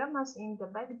strategic dilemmas in the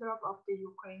backdrop of the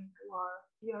Ukraine war.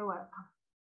 You're welcome.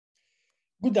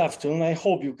 Good afternoon. I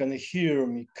hope you can hear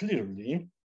me clearly.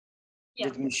 Yeah.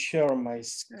 Let me share my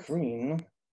screen.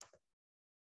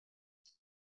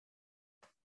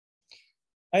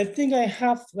 I think I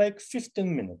have like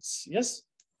 15 minutes, yes?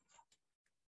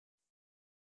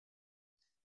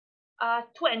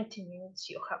 20 minutes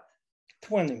you have.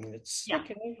 20 minutes, Yeah.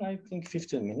 okay, I think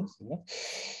 15 minutes. Yeah.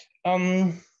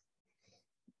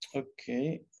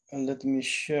 Okay, and let me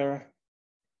share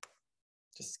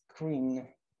the screen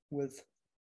with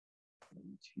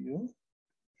you.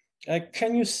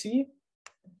 Can you see?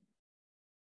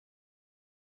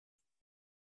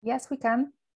 Yes, we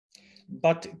can.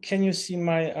 But can you see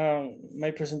my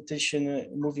my presentation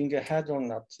moving ahead or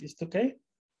not? Is it okay?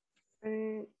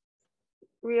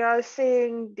 We are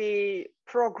seeing the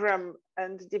program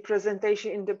and the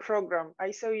presentation in the program.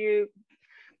 I saw you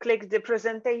click the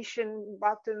presentation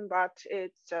button, but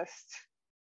it just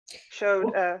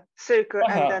showed a circle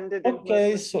and then didn't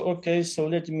okay, move. so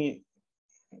let me.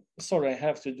 Sorry, I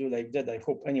have to do like that. I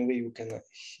hope anyway you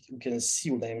can see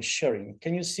what I'm sharing.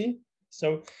 Can you see?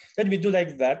 So let me do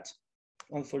like that.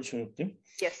 Unfortunately.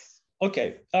 Yes.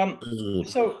 Okay.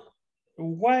 So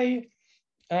why?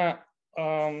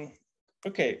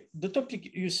 Okay. The topic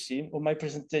you see on my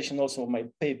presentation, also my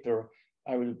paper,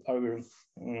 I will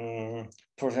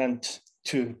present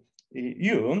to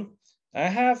you. I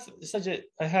have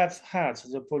had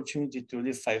the opportunity to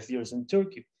live 5 years in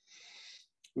Turkey,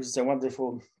 which is a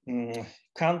wonderful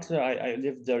country. I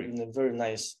lived there in a very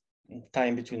nice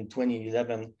time between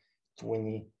 2011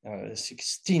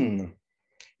 2016,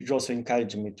 which also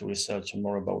encouraged me to research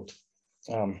more about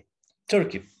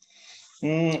Turkey.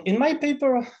 In my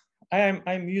paper,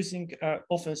 I'm using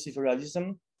offensive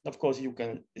realism. Of course, you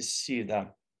can see the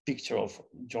picture of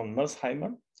John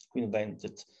Mersheimer, who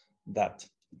invented that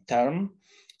term,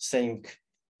 saying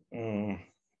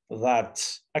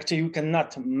that actually you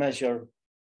cannot measure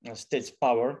states'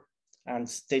 power, and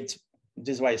states.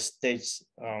 This is why states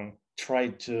try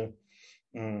to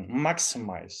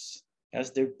maximize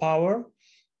their power,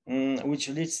 which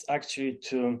leads actually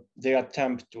to their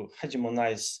attempt to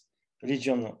hegemonize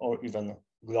region or even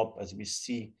globe, as we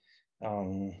see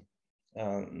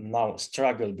now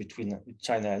struggle between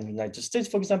China and United States,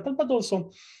 for example, but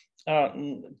also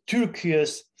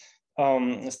Turkey's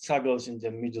struggles in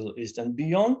the Middle East and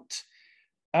beyond.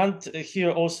 And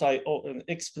here also an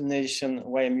explanation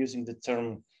why I'm using the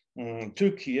term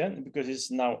Turkey, because it's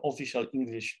now official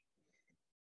English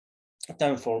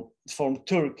term for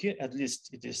Turkey. At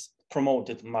least it is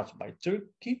promoted much by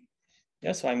Turkey.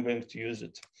 Yes, so I'm going to use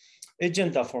it.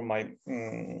 Agenda for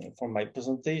my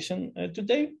presentation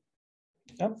today.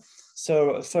 Yeah.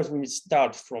 So first we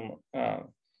start from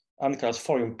Ankara's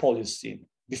foreign policy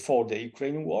before the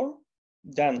Ukraine war.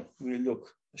 Then we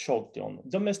look shortly on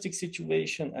domestic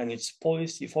situation and its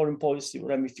policy, foreign policy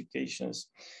ramifications,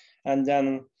 and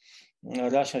then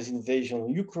Russia's invasion of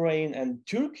Ukraine and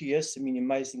Turkey's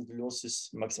minimizing losses,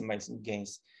 maximizing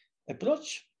gains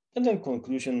approach. And then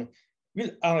conclusion,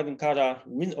 will Ankara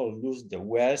win or lose the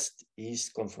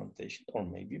West-East confrontation, or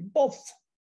maybe both?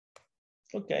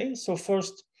 Okay, so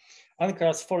first,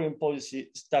 Ankara's foreign policy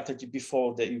strategy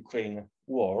before the Ukraine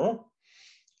war.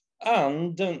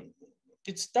 And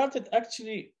it started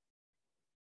actually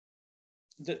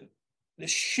the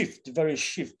shift, very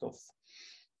shift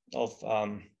of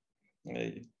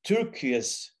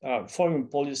Turkey's foreign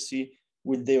policy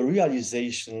with the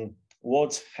realization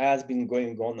what has been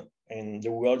going on in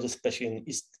the world, especially in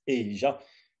East Asia,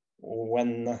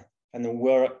 when and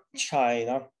where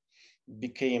China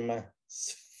became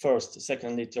first,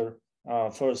 second later,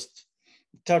 first,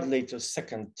 third later,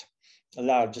 second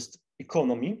largest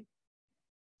economy.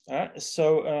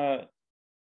 So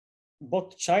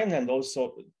both China and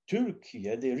also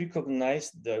Turkey, they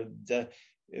recognize the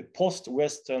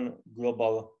post-Western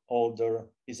global order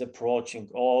is approaching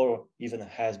or even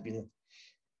has been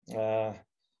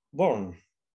born.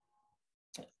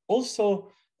 Also,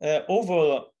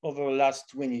 over the last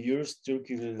 20 years,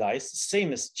 Turkey realized,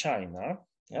 same as China,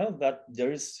 that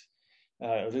there is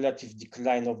a relative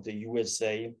decline of the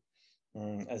USA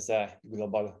as a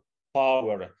global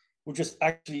power, which was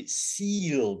actually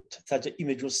sealed, such an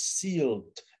image was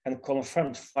sealed and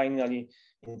confirmed finally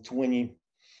in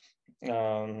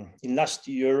last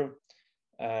year,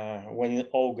 when in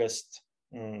August,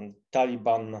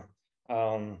 Taliban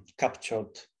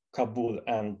captured Kabul,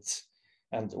 and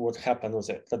what happened was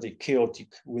a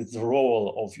chaotic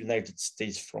withdrawal of United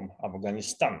States from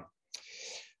Afghanistan.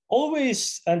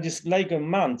 Always, and it's like a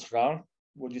mantra,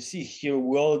 what you see here,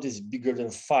 world is bigger than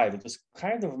five. It was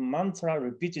kind of mantra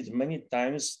repeated many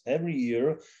times every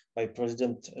year by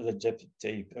President Recep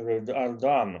Tayyip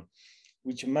Erdogan,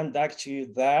 which meant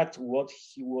actually that what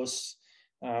he was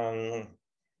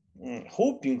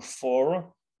hoping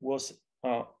for was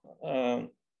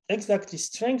exactly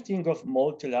strengthening of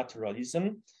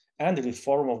multilateralism and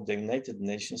reform of the United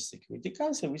Nations Security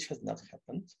Council, which has not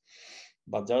happened.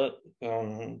 But there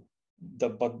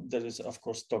is, of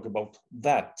course, talk about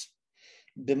that.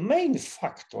 The main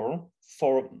factor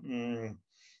for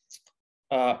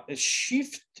a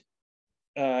shift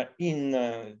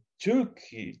in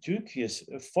Turkey's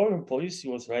foreign policy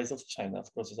was rise of China,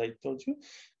 of course, as I told you,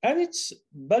 and its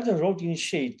Belt and Road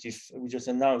Initiative, which was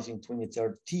announced in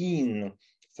 2013,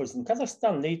 first in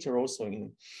Kazakhstan, later also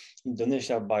in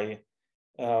Indonesia by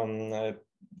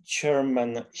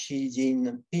Chairman Xi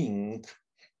Jinping.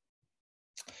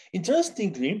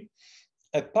 Interestingly,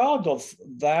 a part of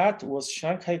that was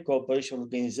Shanghai Cooperation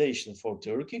Organization for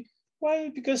Turkey. Why?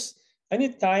 Because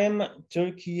anytime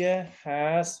Turkey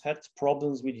has had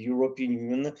problems with European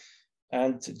Union,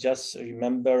 and just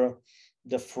remember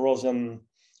the frozen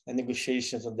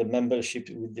negotiations of the membership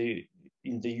with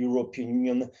in the European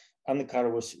Union, Ankara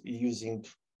was using,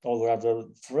 or rather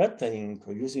threatening,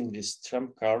 or using this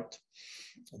trump card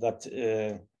that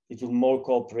it will more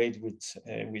cooperate with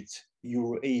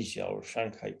Eurasia or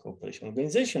Shanghai Cooperation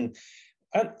Organization.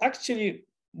 And actually,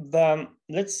 the,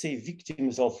 let's say,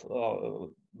 victims of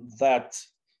that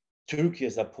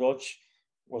Turkey's approach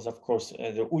was, of course,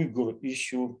 the Uyghur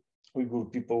issue,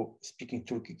 Uyghur people speaking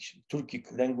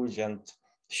Turkic language and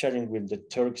sharing with the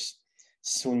Turks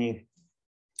Sunni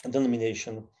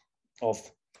denomination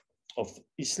of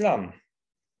Islam.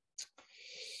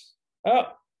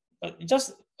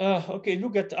 Okay,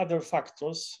 look at other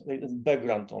factors,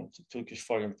 background on Turkish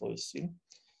foreign policy.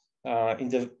 In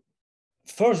the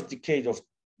first decade of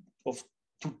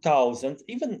 2000,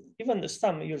 even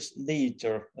some years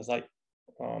later, as I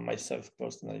myself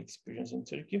personally experienced in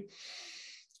Turkey,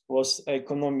 was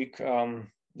economic,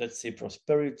 let's say,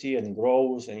 prosperity and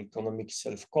growth and economic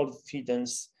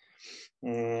self-confidence.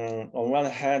 On one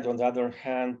hand, on the other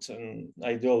hand,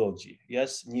 ideology,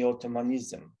 yes,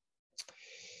 neo-Ottomanism,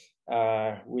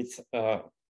 with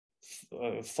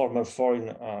former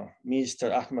foreign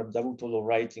minister Ahmed Davutoglu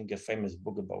writing a famous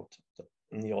book about the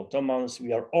neo-Ottomans.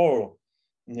 We are all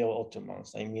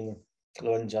neo-Ottomans. I mean,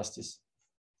 Law and Justice,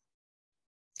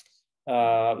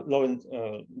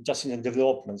 Justice and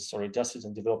Development, sorry, Justice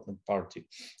and Development Party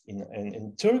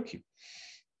in Turkey.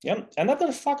 Yeah,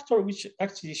 another factor which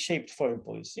actually shaped foreign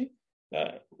policy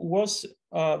was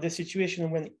the situation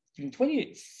when in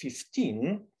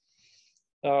 2015,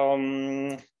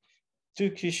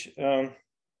 Turkish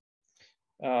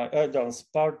Erdogan's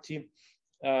party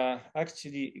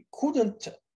actually couldn't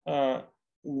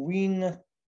win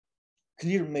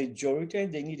clear majority.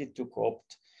 They needed to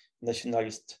co-opt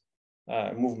nationalist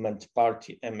movement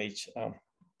party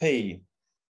MHP.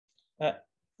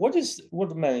 What is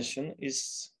worth mention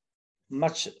is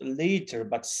much later,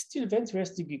 but still very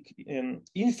interesting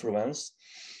influence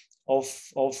of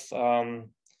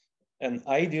an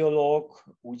ideologue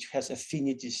which has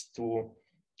affinities to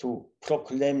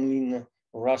pro-Kremlin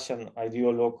Russian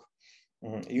ideologue,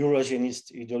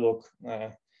 Eurasianist ideologue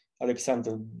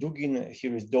Alexander Dugin.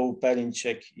 Here is Doğu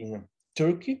Perinçek in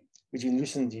Turkey, which in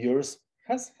recent years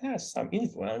has some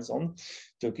influence on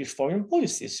Turkish foreign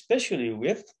policy, especially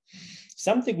with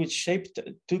something which shaped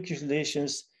Turkish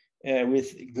relations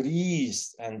with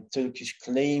Greece and Turkish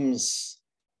claims,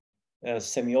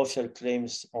 semi-official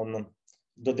claims on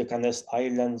Dodecanese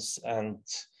Islands and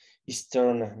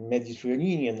Eastern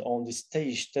Mediterranean, on the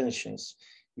stage tensions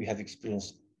we have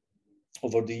experienced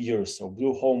over the years. So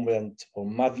Blue Homeland or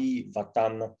Mavi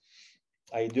Vatan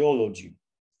ideology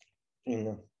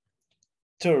in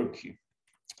Turkey.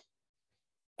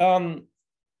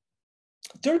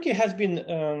 Turkey has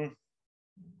been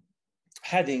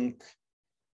heading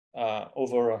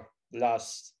over the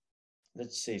last,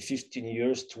 let's say, 15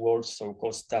 years towards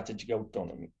so-called strategic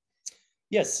autonomy.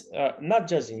 Yes, not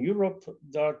just in Europe,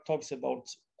 there are talks about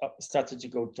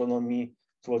strategic autonomy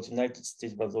towards the United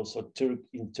States, but also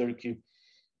in Turkey.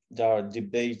 There are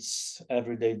debates,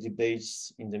 everyday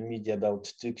debates in the media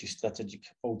about Turkish strategic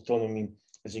autonomy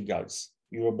as regards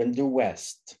Europe and the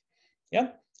West.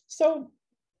 Yeah, so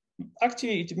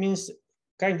actually it means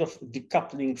kind of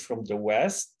decoupling from the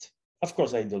West, of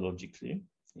course, ideologically,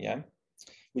 yeah,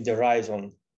 with the rise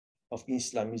of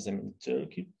Islamism in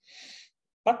Turkey,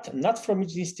 but not from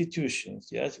its institutions,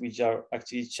 yes, which are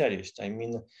actually cherished. I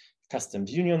mean,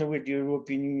 customs union with the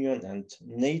European Union and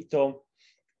NATO,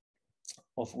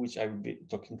 of which I will be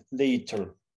talking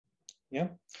later, yeah.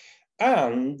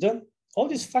 And all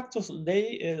these factors,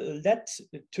 they led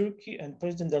Turkey and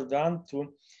President Erdogan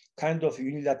to kind of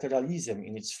unilateralism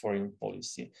in its foreign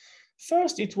policy.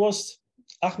 First, it was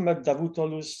Ahmed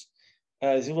Davutoglu's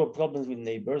zero problems with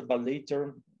neighbors, but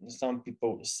later some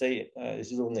people say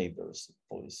zero neighbors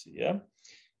policy. Yeah,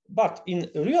 but in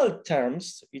real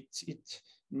terms, it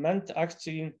meant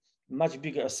actually much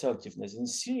bigger assertiveness in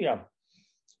Syria,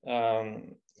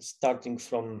 starting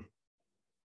from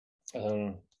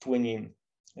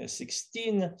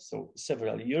 2016, so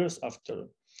several years after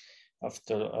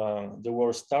the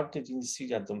war started in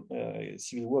Syria, the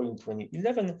civil war in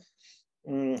 2011.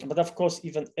 But of course,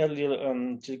 even earlier,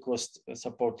 Turkey was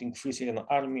supporting Free Syrian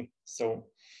Army, so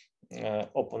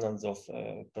opponents of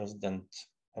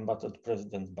embattled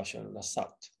President Bashar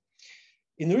al-Assad.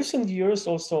 In recent years,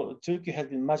 also, Turkey has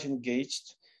been much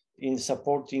engaged in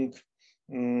supporting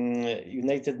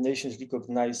United Nations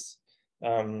recognized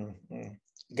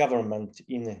government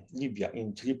in Libya,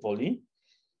 in Tripoli,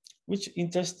 which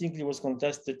interestingly was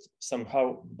contested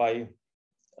somehow by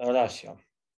Russia.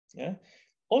 Yeah.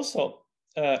 Also,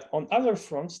 on other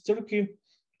fronts, Turkey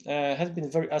has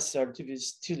been very assertive, it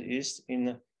still is,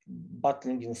 in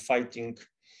battling and fighting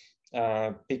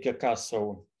PKK,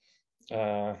 so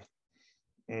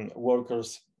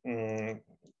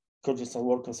Kurdistan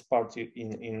Workers' Party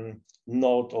in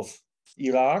north of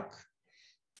Iraq,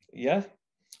 yeah,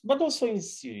 but also in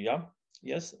Syria,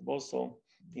 yes, also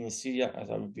in Syria, as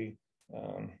I will be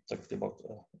talking about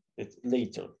it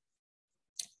later.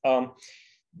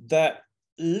 The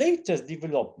latest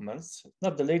developments,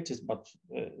 not the latest, but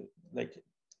like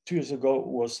 2 years ago,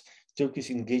 was Turkey's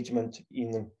engagement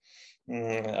in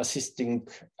assisting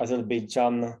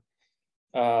Azerbaijan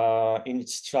in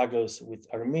its struggles with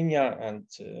Armenia, and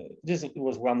this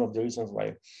was one of the reasons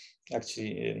why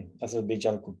actually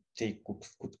Azerbaijan could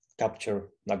capture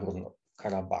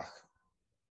Nagorno-Karabakh.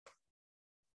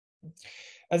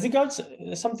 As regards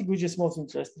something which is most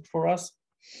interesting for us,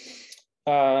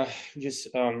 which is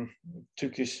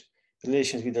Turkish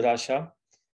relations with Russia,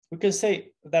 we can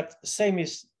say that same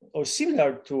is or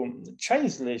similar to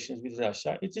Chinese relations with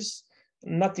Russia. It is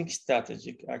nothing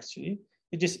strategic, actually.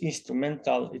 It is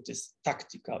instrumental, it is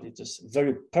tactical, it is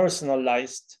very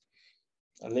personalized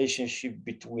relationship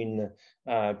between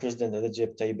President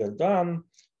Recep Tayyip Erdogan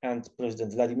and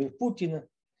President Vladimir Putin.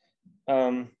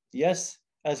 Yes,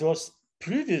 as was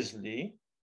previously,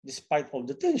 despite all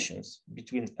the tensions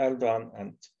between Erdogan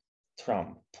and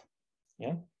Trump.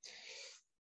 Yeah.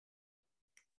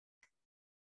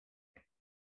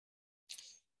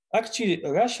 Actually,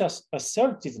 Russia's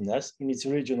assertiveness in its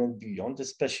region and beyond,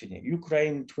 especially in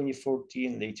Ukraine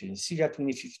 2014, later in Syria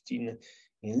 2015,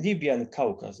 in Libya and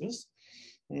Caucasus,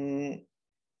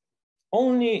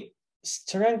 only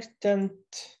strengthened,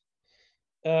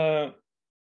 but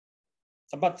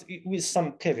with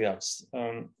some caveats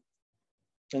and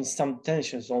some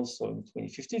tensions also in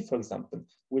 2015, for example,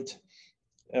 with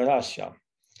Russia.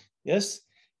 Yes,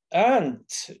 and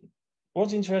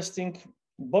what's interesting,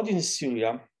 both in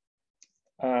Syria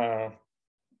and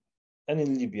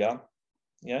in Libya,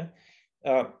 yeah,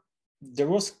 there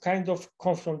was kind of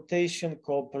confrontation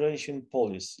cooperation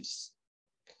policies.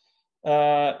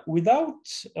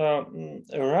 Without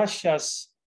Russia's,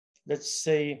 let's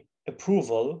say,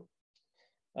 approval,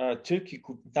 Turkey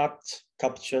could not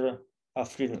capture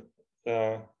Afrin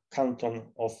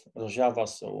canton of Rojava,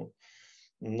 so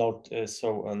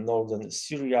northern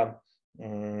Syria,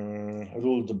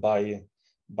 ruled by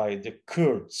the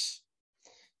Kurds.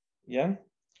 Yeah.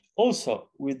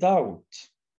 Also, without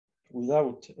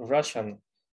Russian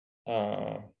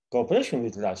cooperation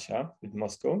with Russia, with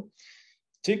Moscow,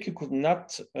 Turkey could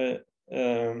not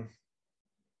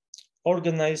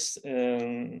organize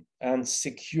and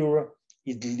secure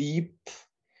Idlib,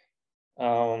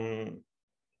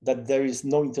 that there is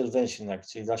no intervention,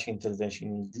 actually, Russian intervention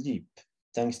in Idlib,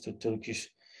 thanks to Turkish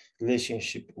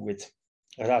relationship with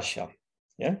Russia.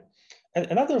 Yeah. And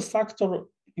another factor,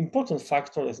 important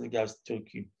factor as regards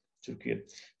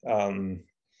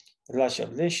Turkey-Russia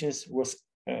relations was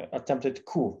attempted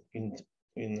coup in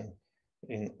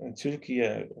Turkey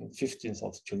on 15th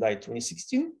of July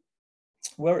 2016,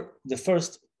 where the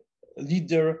first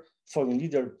foreign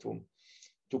leader to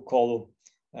call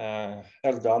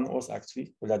Erdogan was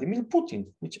actually Vladimir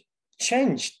Putin, which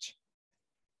changed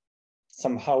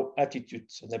somehow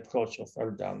attitudes and approach of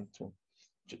Erdogan to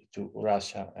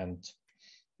Russia and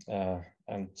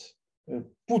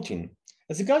Putin.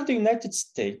 As regards the United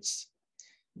States,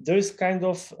 there is kind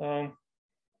of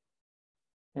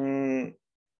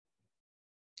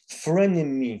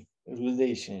frenemy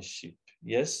relationship,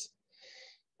 yes,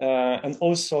 and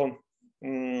also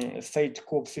fate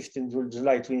coup 15th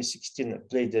July 2016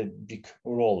 played a big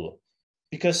role,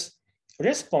 because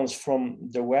response from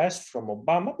the West, from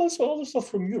Obama, but also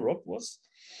from Europe, was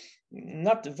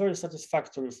not very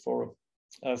satisfactory for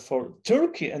for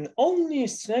Turkey and only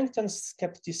strengthened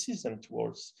skepticism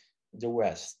towards the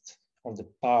West on the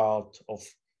part of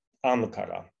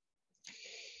Ankara.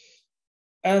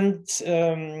 And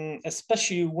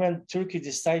especially when Turkey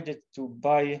decided to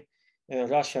buy a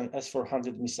Russian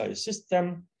S-400 missile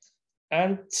system,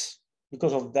 and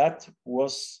because of that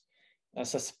was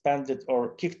suspended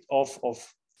or kicked off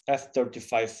of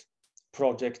F-35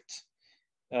 project,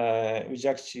 which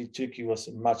actually Turkey was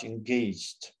much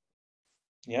engaged.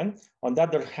 Yeah. On the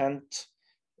other hand,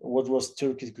 what was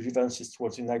Turkey's grievances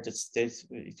towards the United States?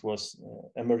 It was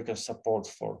American support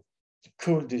for the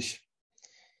Kurdish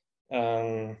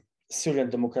Syrian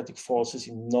Democratic Forces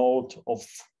in north of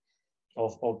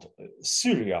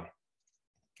Syria,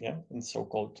 yeah, in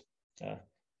so-called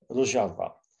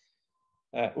Rojava,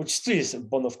 which still is a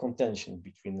bone of contention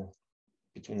between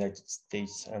United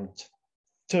States and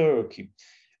Turkey.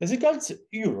 As regards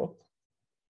Europe,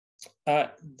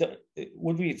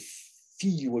 what we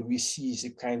feel, what we see is a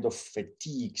kind of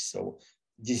fatigue, so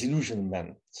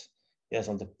disillusionment, yes,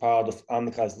 on the part of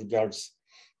Ankara as regards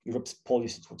Europe's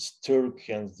policy towards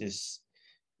Turkey and this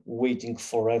waiting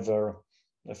forever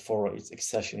for its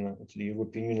accession to the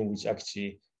European Union, which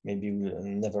actually maybe will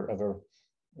never ever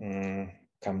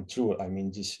come true. I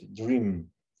mean, this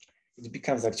dream, it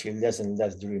becomes actually less and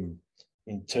less dream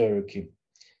in Turkey.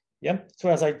 Yeah, so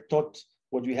as I thought,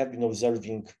 what we have been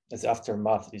observing as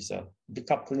aftermath is a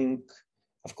decoupling,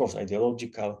 of course,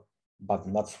 ideological, but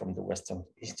not from the Western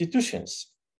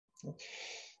institutions.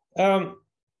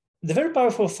 The very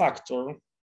powerful factor,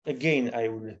 again, I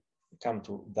will come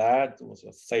to that, was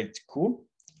a failed coup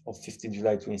of 15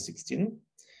 July 2016.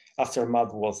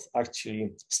 Aftermath was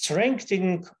actually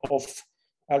strengthening of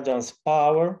Erdogan's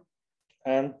power,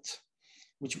 and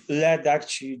which led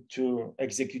actually to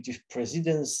executive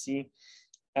presidency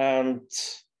and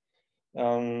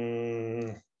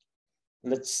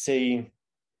let's say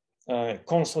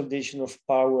consolidation of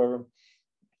power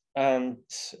and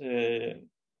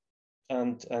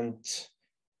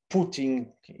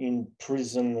putting in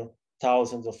prison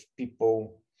thousands of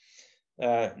people,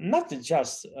 not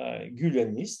just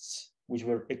Gülenists, which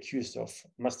were accused of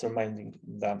masterminding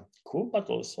the coup, but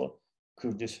also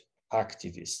Kurdish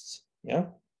activists. Yeah.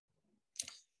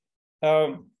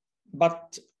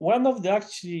 But one of the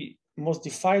actually most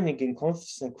defining and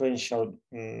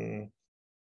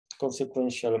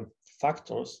consequential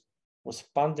factors was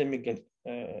pandemic and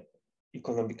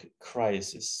economic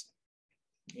crisis.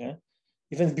 Yeah,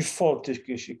 even before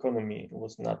Turkish economy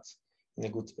was not in a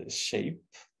good shape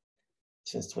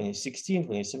since 2016,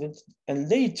 2017, and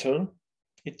later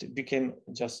it became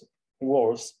just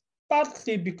worse,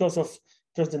 partly because of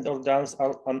President Erdogan's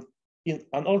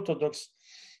unorthodox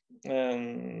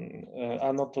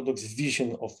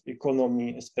vision of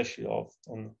economy, especially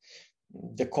on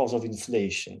the cause of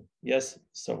inflation. Yes,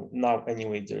 so now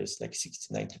anyway there is like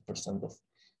 60-90% of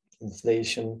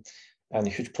inflation and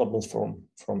huge problems from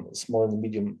small and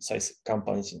medium-sized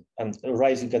companies and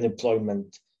rising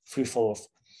unemployment, free fall of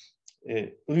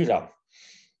lira.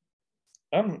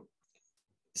 That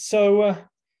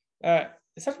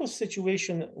was a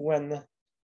situation when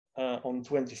on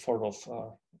 24th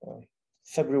of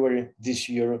February this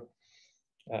year,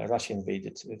 Russia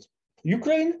invaded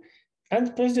Ukraine,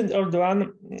 and President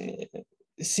Erdogan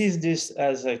sees this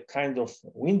as a kind of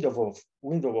window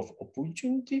of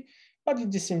opportunity, but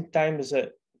at the same time as a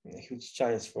huge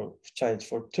challenge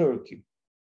for Turkey.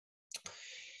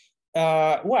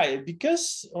 Why?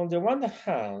 Because on the one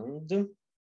hand,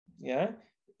 yeah,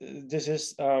 this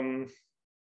is the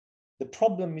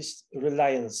problem is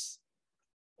reliance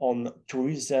on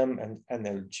tourism and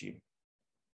energy.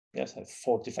 Yes,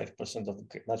 45% of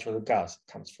natural gas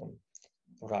comes from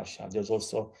Russia. There's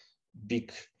also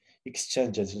big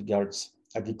exchanges regards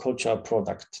agricultural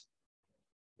product.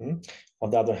 On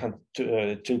the other hand,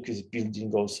 Turkey is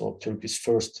building also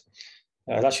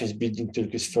Russia is building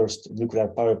Turkey's first nuclear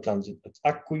power plant at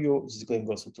Akkuyu, which is going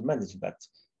also to manage that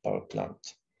power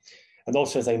plant. And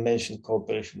also, as I mentioned,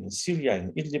 cooperation in Syria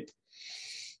and Idlib.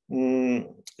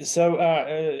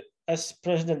 As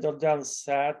President Erdogan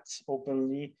said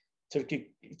openly,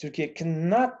 Turkey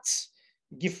cannot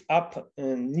give up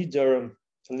neither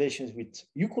relations with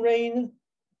Ukraine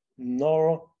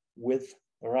nor with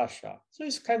Russia. So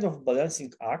it's kind of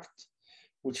balancing act,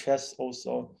 which has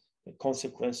also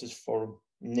consequences for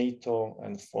NATO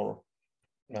and for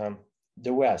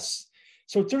the West.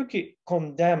 So Turkey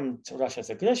condemned Russia's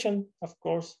aggression, of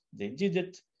course, they did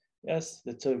it. Yes,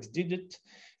 the Turks did it,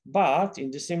 but in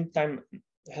the same time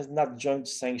has not joined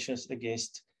sanctions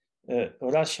against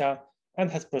Russia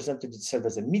and has presented itself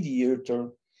as a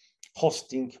mediator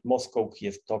hosting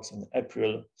Moscow-Kiev talks in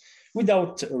April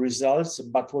without results.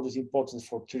 But what is important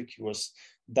for Turkey was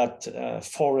that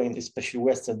foreign, especially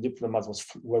Western diplomats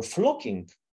were flocking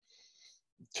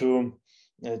to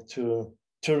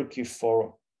Turkey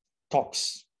for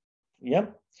talks. Yeah.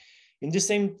 In the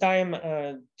same time,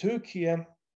 Turkey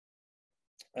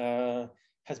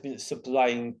has been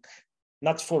supplying,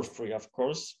 not for free, of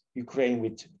course, Ukraine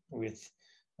with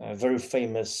very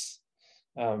famous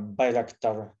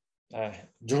Bayraktar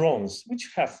drones,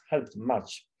 which have helped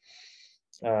much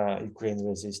Ukraine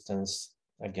resistance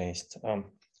against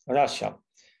Russia.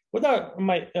 What are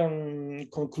my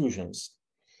conclusions?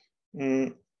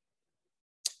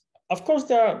 Of course,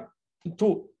 there are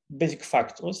two basic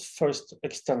factors. First,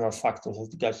 external factors as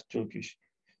regards Turkish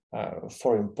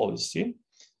foreign policy.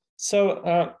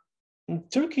 So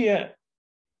Turkey,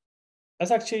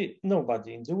 as actually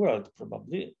nobody in the world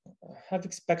probably, have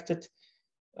expected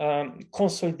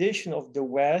consolidation of the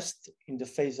West in the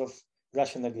face of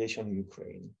Russian aggression in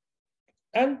Ukraine.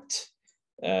 And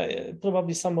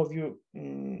probably some of you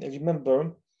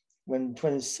remember when in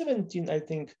 2017, I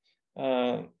think,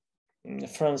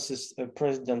 France's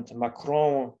President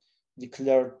Macron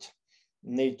declared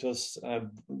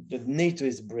that NATO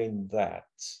is brain dead,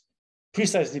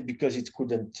 precisely because it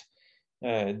couldn't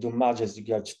do much as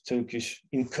regards Turkish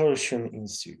incursion in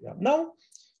Syria. Now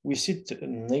we see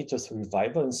NATO's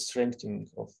revival and strengthening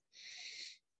of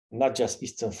not just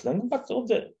Eastern flank, but of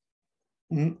the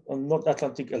North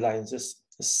Atlantic alliances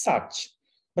as such.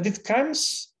 But it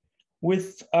comes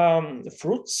with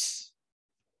fruits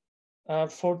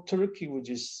for Turkey, which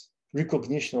is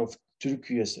recognition of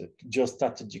Turkey as a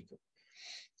geostrategic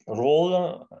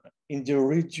role in the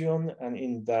region and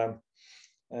in the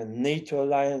NATO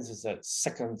alliance as the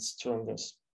second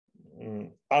strongest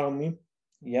army.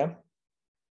 Yeah.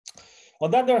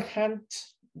 On the other hand,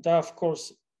 there are, of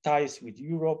course, ties with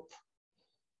Europe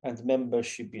and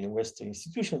membership in Western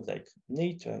institutions like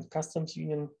NATO and customs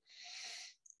union.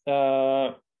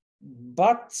 But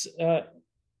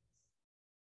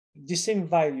the same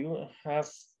value have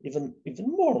even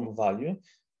more value,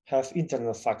 have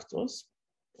internal factors,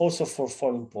 also for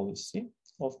foreign policy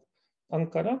of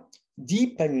Ankara,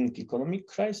 deepening economic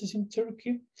crisis in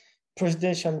Turkey,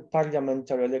 presidential and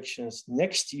parliamentary elections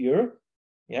next year,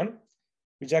 yeah,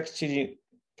 which actually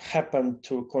happened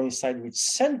to coincide with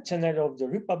centenary of the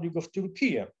Republic of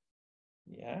Turkey,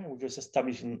 yeah, which was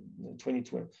established in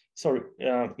 2020. Sorry,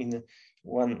 in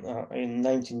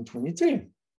 1923,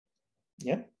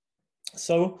 yeah.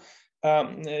 So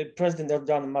President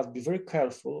Erdogan must be very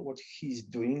careful what he's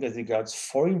doing as regards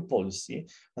foreign policy,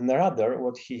 and rather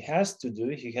what he has to do,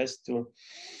 he has to,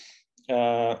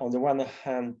 on the one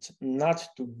hand, not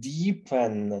to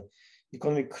deepen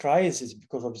economic crisis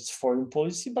because of its foreign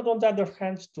policy, but on the other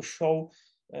hand, to show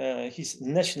his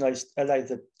nationalist allies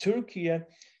that Turkey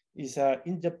is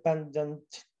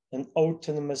independent and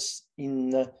autonomous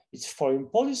in its foreign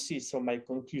policy. So my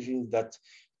conclusion is that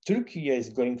Turkey is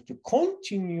going to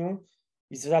continue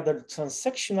its rather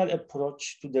transactional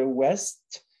approach to the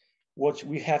West, what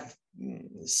we have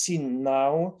seen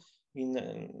now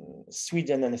in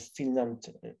Sweden and Finland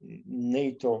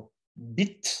NATO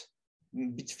bid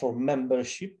for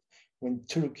membership, when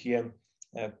Turkey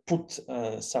put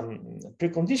some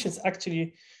preconditions.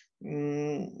 Actually,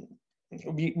 we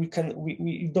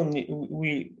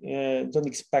don't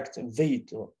expect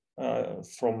veto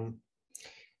from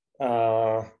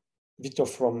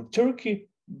Turkey,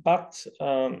 but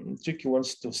Turkey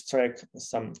wants to strike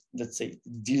some, let's say,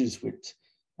 deals with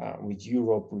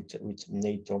Europe, with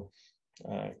NATO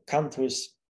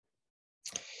countries.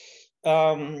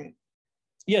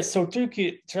 Yes, so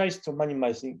Turkey tries to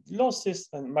minimizing losses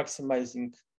and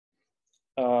maximizing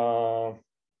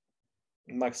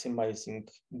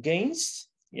gains,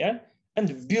 yeah,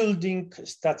 and building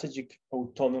strategic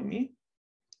autonomy,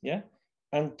 yeah,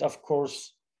 and of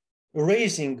course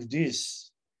raising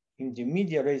this in the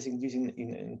media, raising this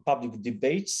in public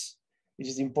debates. It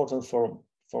is important for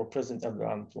President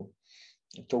Erdogan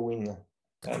to win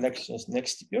elections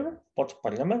next year, both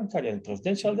parliamentary and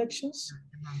presidential elections.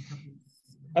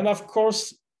 And of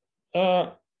course,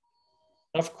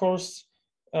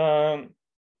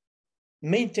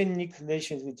 maintaining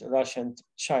relations with Russia and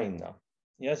China.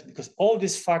 Yes, because all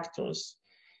these factors,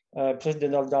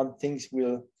 President Erdogan thinks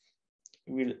will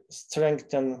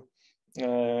strengthen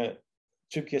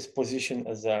Turkey's position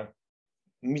as a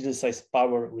middle-sized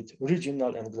power with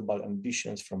regional and global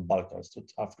ambitions from Balkans to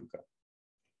Africa.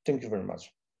 Thank you very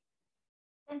much.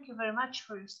 Thank you very much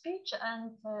for your speech,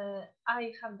 and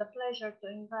I have the pleasure to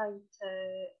invite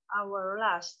our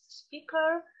last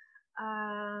speaker,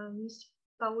 Ms.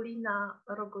 Paulina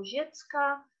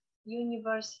Rogoziecka,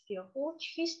 University of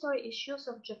Łódź, History Issues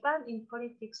of Japan in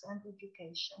Politics and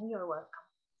Education. You're welcome.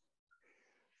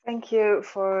 Thank you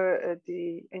for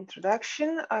the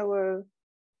introduction. I will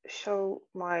show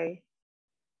my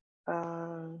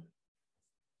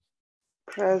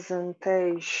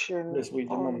presentation. Let's wait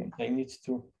a moment. I need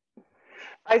to.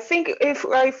 I think if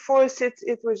I force it,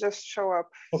 it will just show up.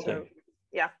 Okay. So,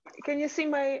 yeah. Can you see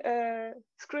my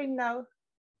screen now?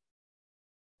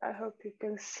 I hope you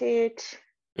can see it.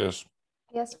 Yes.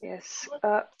 Yes. Yes.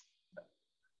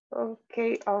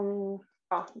 Okay.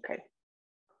 Okay.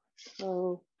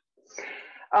 So,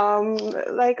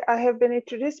 like I have been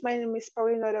introduced, my name is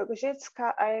Paulina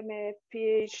Rogoziecka. I am a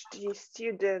PhD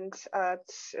student at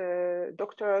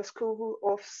Doctoral School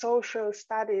of Social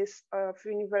Studies of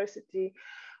University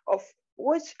of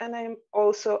Łódź, and I'm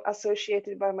also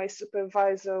associated by my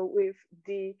supervisor with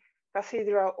the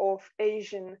Cathedral of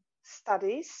Asian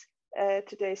Studies.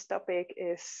 Today's topic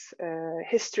is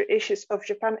history issues of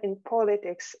Japan in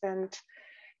politics and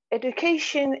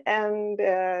education, and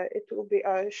it will be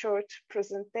a short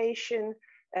presentation.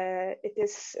 It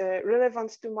is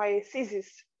relevant to my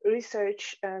thesis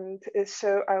research, and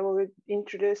so I will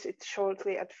introduce it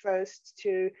shortly at first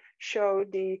to show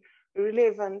the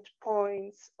relevant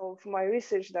points of my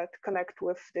research that connect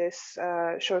with this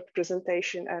short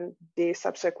presentation and the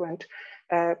subsequent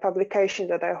publication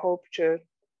that I hope to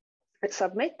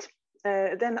submit.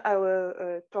 Then I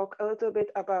will talk a little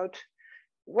bit about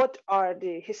what are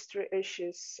the history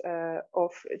issues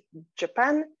of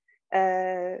Japan,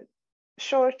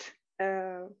 short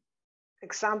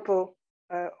example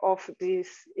of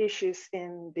these issues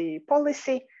in the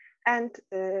policy and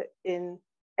in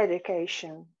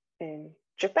education in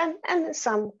Japan, and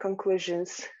some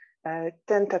conclusions,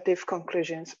 tentative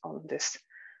conclusions on this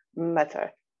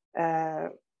matter.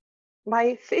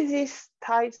 My thesis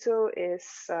title is,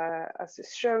 as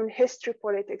is shown, History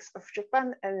Politics of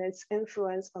Japan and its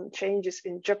Influence on Changes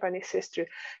in Japanese History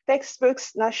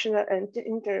Textbooks, National and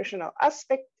International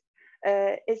Aspect.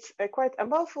 It's quite a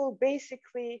mouthful.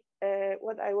 Basically,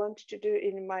 what I want to do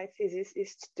in my thesis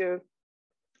is to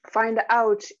find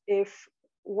out if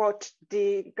what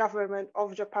the government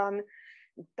of Japan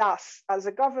does as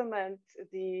a government,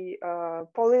 the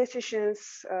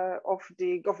politicians of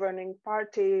the governing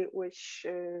party, which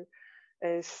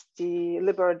is the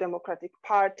Liberal Democratic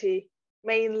Party,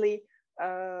 mainly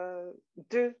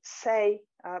do say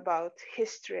about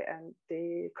history and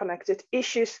the connected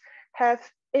issues, have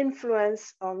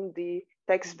influence on the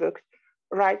textbook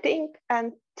writing.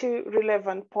 And two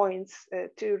relevant points,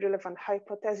 two relevant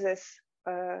hypotheses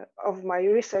of my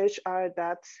research are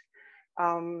that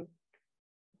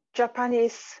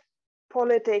Japanese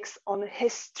politics on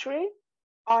history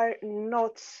are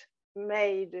not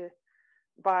made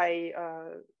by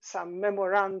some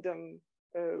memorandum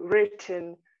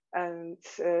written and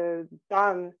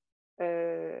done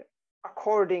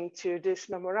according to this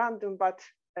memorandum, but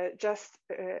just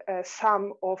a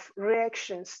sum of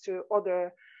reactions to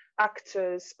other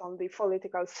actors on the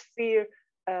political sphere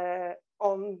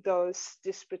on those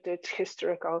disputed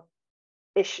historical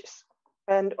issues.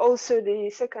 And also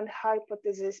the second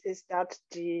hypothesis is that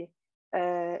the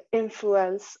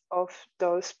influence of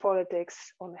those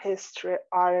politics on history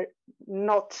are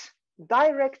not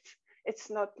direct.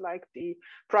 It's not like the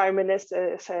prime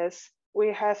minister says,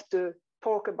 we have to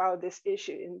talk about this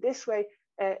issue in this way.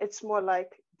 It's more like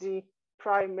the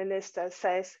prime minister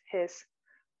says his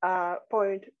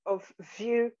point of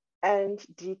view, and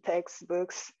the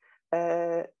textbooks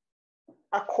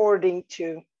according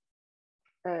to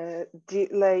the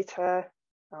later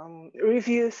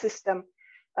review system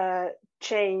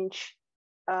change,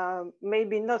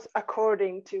 maybe not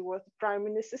according to what the prime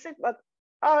minister said, but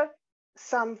are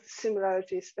some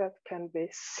similarities that can be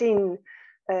seen.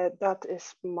 That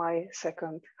is my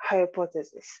second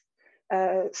hypothesis.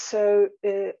 So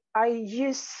I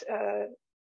use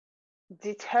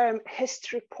the term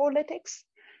history politics,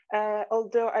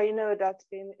 although I know that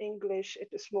in English it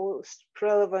is most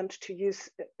relevant to use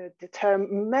the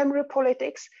term memory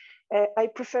politics. I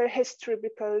prefer history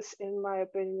because, in my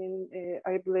opinion,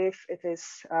 I believe it is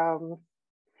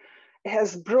it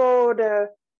has broader,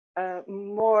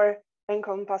 more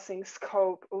encompassing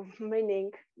scope of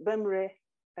meaning. Memory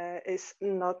is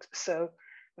not so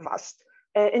vast.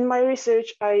 In my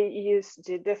research, I use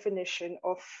the definition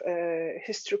of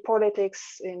history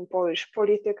politics in Polish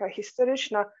Polityka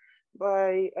Historyczna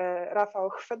by Rafał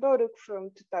Chwedoruk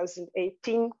from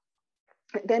 2018.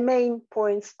 The main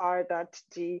points are that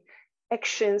the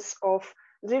actions of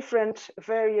different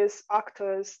various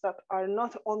actors that are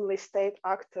not only state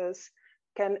actors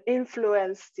can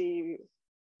influence the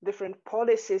different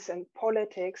policies and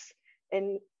politics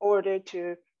in order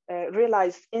to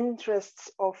realize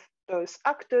interests of those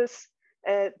actors.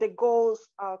 The goals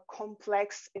are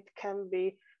complex. It can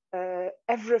be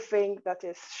everything that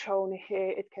is shown here.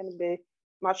 It can be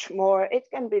much more. It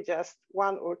can be just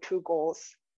 1 or 2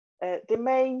 goals. The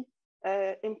main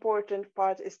important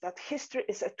part is that history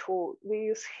is a tool. We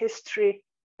use history,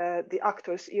 the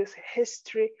actors use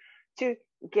history to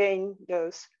gain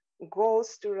those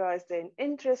goals, to realize their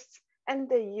interests, and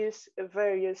they use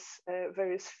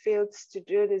various fields to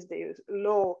do this. They use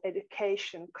law,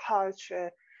 education,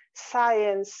 culture,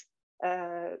 science.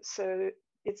 So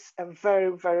it's a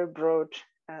very, very broad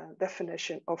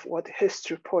definition of what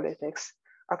history politics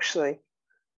actually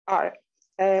are.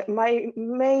 My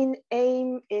main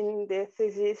aim in the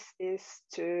thesis is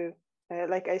to,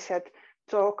 like I said,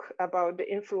 talk about the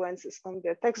influences on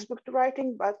the textbook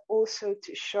writing, but also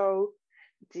to show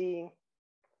the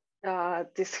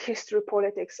this history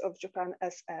politics of Japan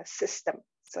as a system.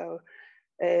 So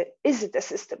is it a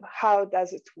system? How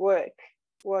does it work?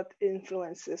 What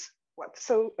influences what?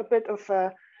 So a bit of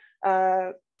a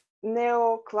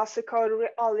neoclassical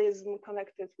realism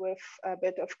connected with a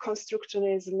bit of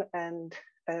constructionism and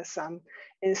some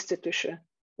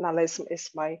institutionalism is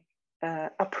my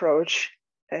approach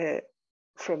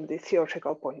from the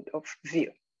theoretical point of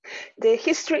view. The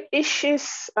history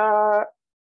issues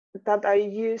that I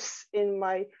use in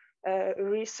my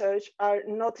research are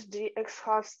not the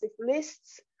exhaustive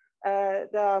lists. There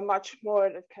are much more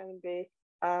that can be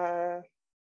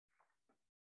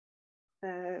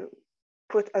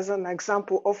put as an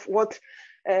example of what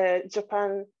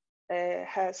Japan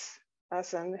has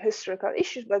as an historical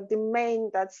issue, but the main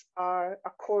that are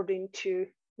according to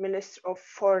Minister of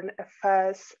Foreign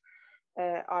Affairs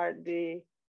are the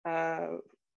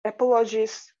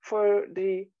apologies for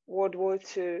the World War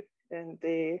II and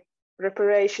the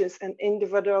reparations and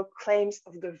individual claims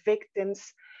of the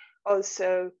victims.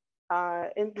 Also,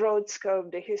 in broad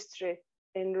scope, the history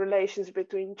in relations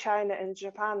between China and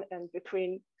Japan and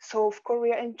between South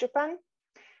Korea and Japan,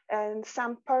 and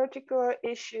some particular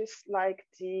issues like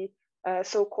the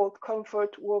so-called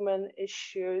comfort woman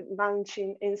issue,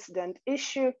 Nanjing incident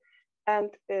issue, and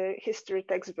history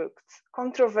textbooks,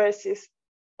 controversies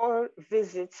or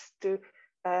visits to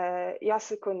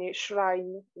Yasukuni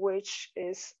Shrine, which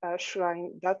is a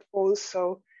shrine that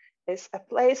also is a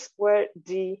place where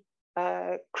the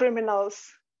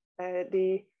criminals,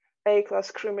 the A-class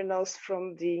criminals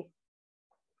from the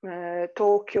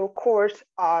Tokyo court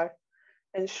are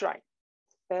enshrined.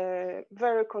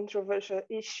 Very controversial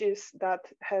issues that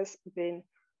has been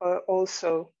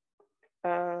also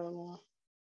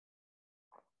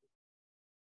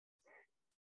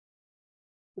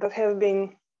that have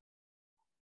been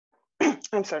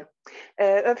I'm sorry,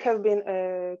 that have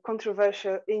been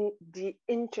controversial in the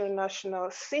international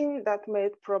scene that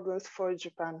made problems for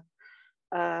Japan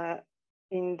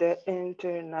in the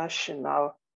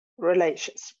international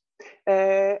relations.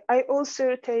 I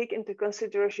also take into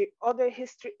consideration other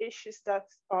history issues that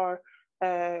are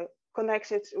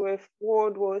connected with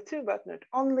World War II, but not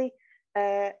only.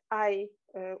 I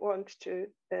want to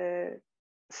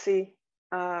see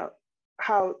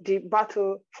how the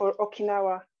battle for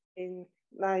Okinawa in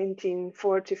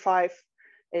 1945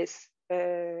 is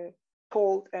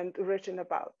told and written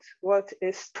about. What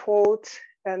is told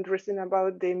and written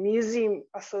about the museum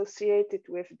associated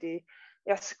with the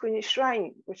Yasukuni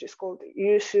Shrine, which is called the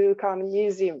Yushukan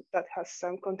Museum, that has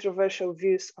some controversial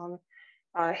views on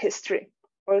history.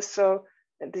 Also,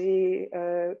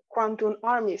 the Kwantung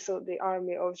Army, so the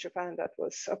army of Japan that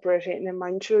was operating in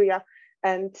Manchuria,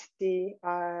 and the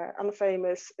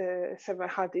infamous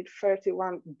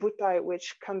 731 Butai,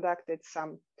 which conducted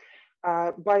some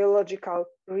biological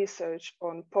research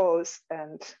on Poles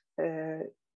and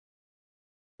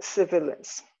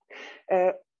civilians.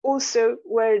 Also,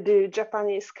 where the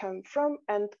Japanese come from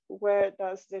and where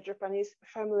does the Japanese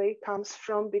family comes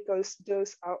from, because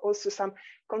those are also some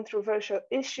controversial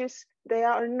issues. They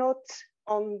are not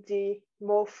on the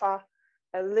MOFA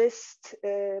list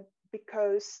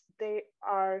because they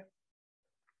are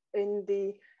in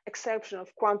the exception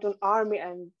of Kwantung Army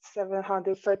and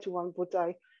 731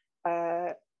 Butai,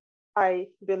 I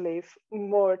believe,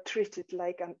 more treated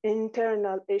like an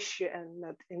internal issue and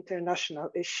not international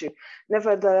issue.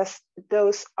 Nevertheless,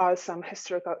 those are some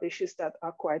historical issues that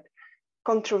are quite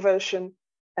controversial,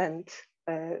 and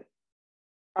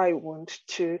I want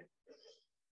to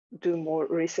do more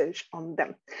research on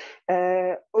them.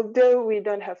 Although we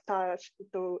don't have time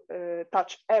to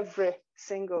touch every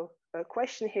single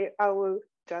question here, I will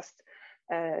just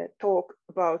talk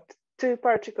about two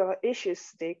particular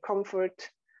issues: the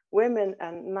comfort women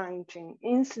and Nanjing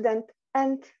incident,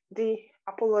 and the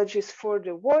apologies for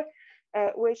the war,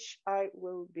 which I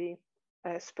will be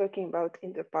speaking about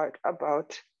in the part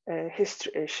about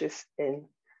history issues in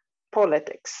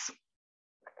politics.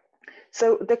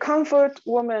 So the comfort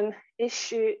woman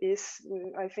issue is,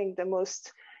 I think, the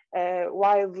most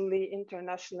widely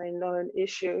internationally known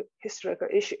issue, historical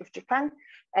issue of Japan.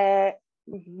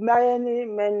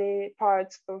 Many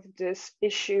parts of this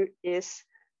issue is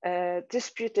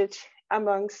disputed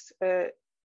amongst the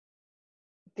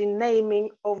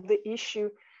naming of the issue.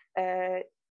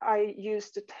 I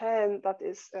use the term that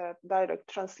is a direct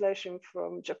translation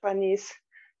from Japanese,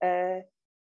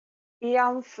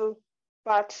 ianfu,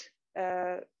 but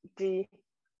the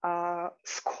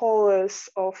scholars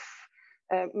of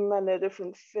many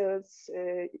different fields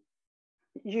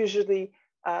usually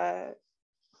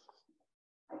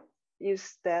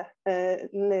use the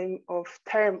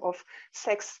term of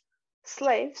sex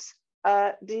slaves.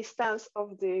 The stance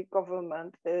of the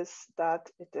government is that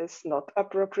it is not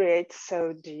appropriate,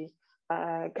 so the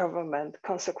government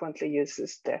consequently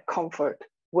uses the comfort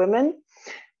women.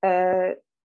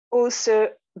 Also,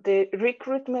 the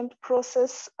recruitment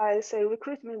process, I say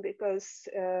recruitment because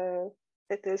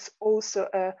it is also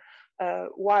a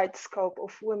wide scope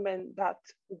of women that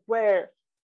were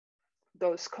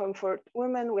those comfort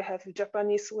women. We have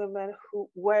Japanese women who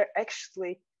were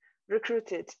actually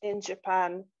recruited in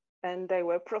Japan, and they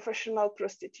were professional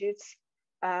prostitutes.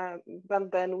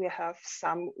 But then we have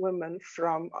some women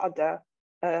from other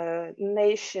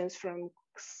nations, from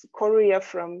Korea,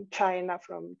 from China,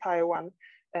 from Taiwan,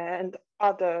 and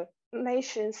other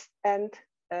nations, and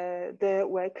there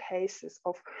were cases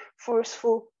of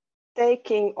forceful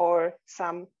taking or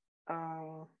some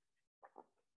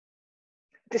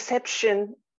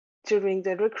deception during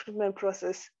the recruitment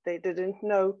process. They didn't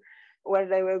know where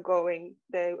they were going.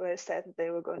 They were said they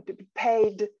were going to be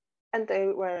paid, and they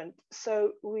weren't.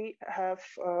 So we have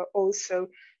also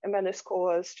many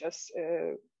scholars just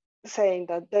saying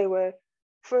that they were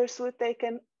firstly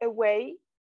taken away,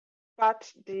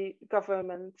 but the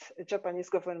government, Japanese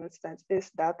government stance is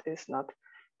that is not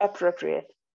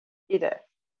appropriate either.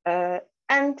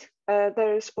 And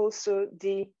there is also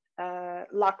the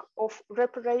lack of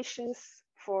reparations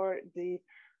for the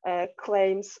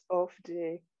claims of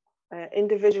the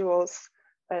individuals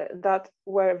that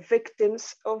were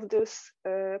victims of this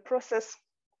process.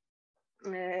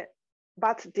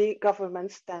 But the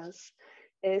government stance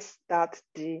is that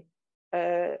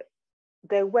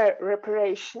there were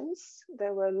reparations,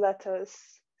 there were letters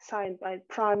signed by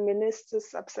prime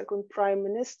ministers, subsequent prime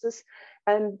ministers,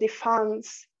 and the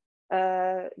funds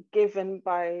given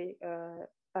by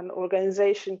an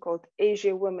organization called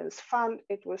Asia Women's Fund.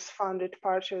 It was funded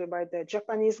partially by the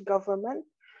Japanese government.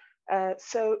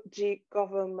 So the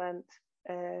government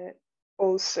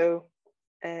also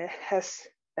has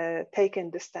taken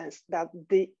the stance that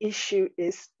the issue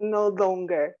is no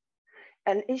longer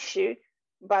an issue,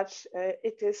 but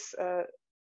it is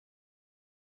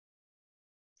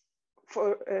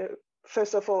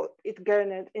first of all, it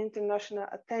garnered international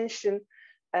attention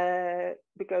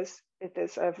because it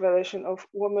is a violation of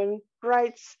women's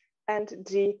rights, and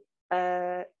the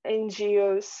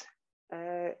NGOs,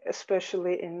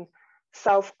 especially in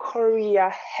South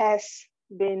Korea, has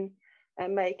been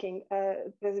taking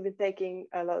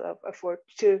a lot of effort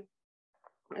to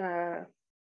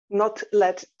not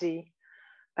let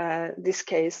this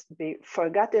case be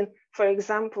forgotten. For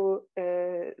example,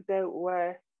 there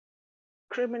were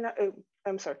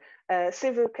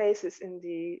civil cases in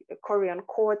the Korean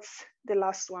courts. The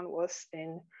last one was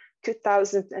in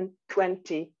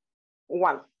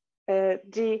 2021.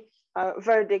 The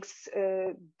verdicts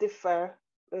differ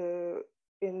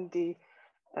in the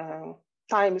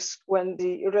times when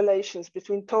the relations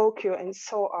between Tokyo and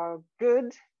Seoul are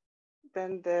good,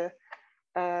 then the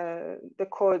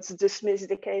courts dismiss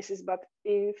the cases, but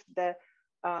if the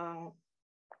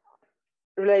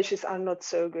relations are not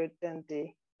so good, then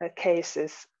the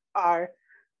cases are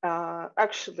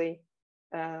actually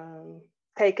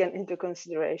taken into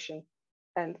consideration,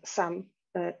 and some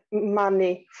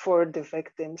money for the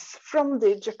victims from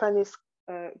the Japanese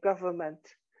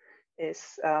government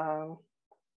is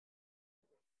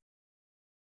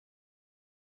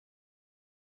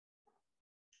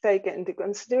taken into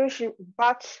consideration,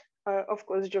 but of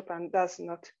course Japan does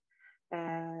not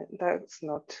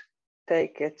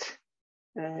take it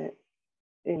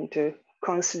into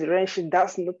consideration,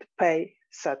 does not pay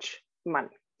such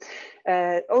money.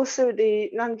 Also,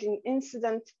 the Nanjing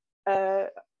incident,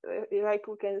 like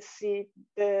we can see,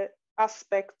 the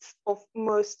aspects of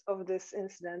most of this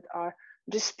incident are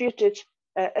disputed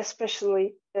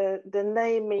especially the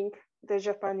naming. The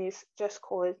Japanese just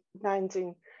call it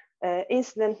Nanjing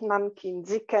incident, Nanking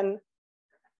Ziken,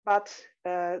 but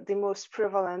the most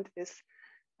prevalent is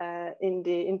in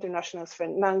the international sphere,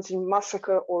 Nanjing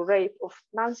massacre or rape of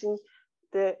Nanjing.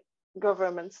 The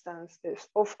government stance is,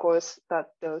 of course, that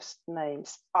those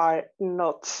names are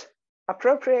not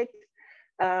appropriate.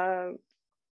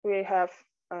 We have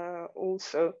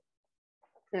also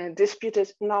a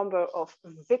disputed number of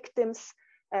victims.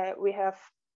 We have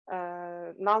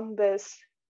numbers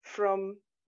from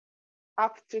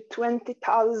up to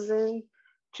 20,000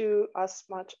 to as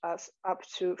much as up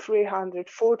to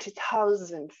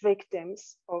 340,000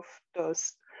 victims of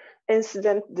those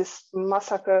incidents, this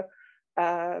massacre.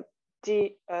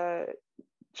 The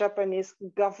Japanese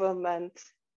government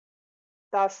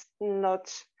does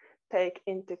not take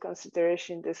into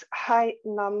consideration this high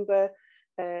number.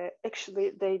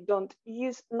 Actually, they don't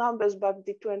use numbers, but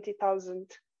the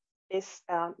 20,000 is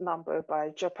a number by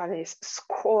Japanese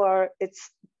scholar. It's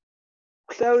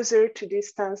closer to the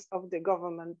stance of the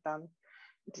government than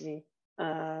the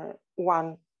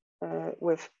one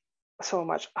with so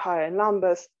much higher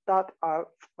numbers that are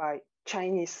by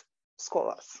Chinese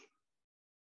scholars.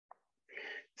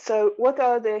 So what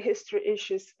are the history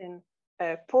issues in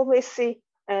policy?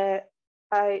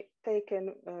 I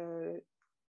taken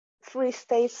 3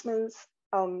 statements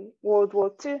on World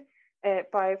War II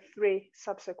by 3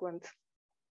 subsequent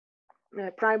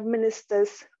prime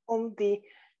ministers on the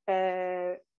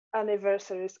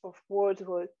anniversaries of World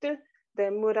War II. The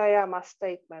Murayama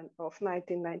statement of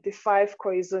 1995,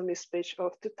 Koizumi speech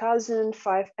of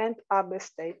 2005, and Abe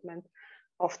statement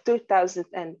of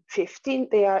 2015.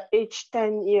 They are each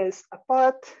 10 years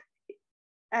apart,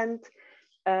 and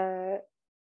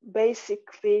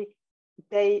basically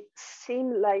they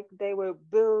seem like they were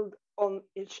built on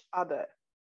each other,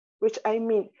 which I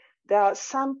mean, there are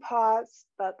some parts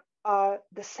that are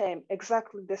the same,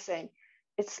 exactly the same.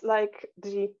 It's like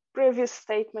the previous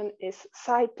statement is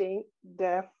citing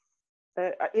the,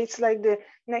 it's like the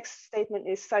next statement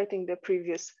is citing the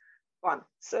previous one.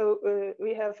 So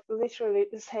we have literally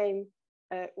the same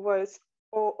words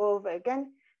all over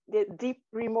again. The deep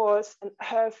remorse and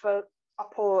heartfelt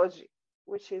apology,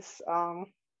 which is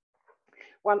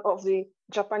one of the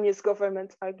Japanese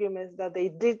government arguments that they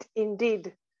did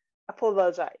indeed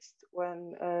apologize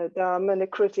when there are many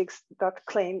critics that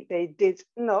claim they did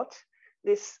not.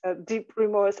 This deep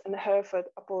remorse and heartfelt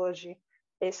apology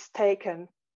is taken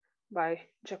by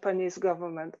Japanese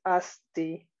government as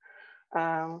the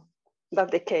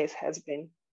that the case has been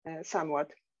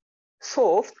somewhat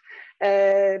solved.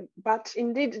 But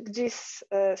indeed, these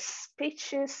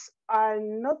speeches are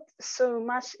not so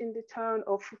much in the tone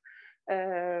of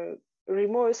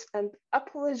remorse and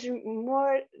apology,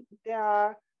 more they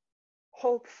are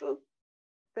hopeful.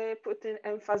 They put in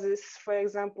emphasis, for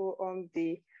example, on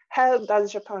the help that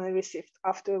Japan received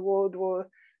after World War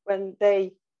when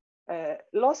they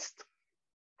lost,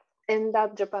 and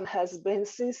that Japan has been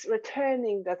since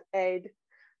returning that aid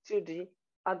to the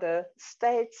other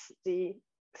states, the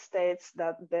states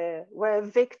that they were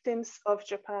victims of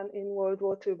Japan in World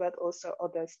War II, but also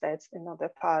other states in other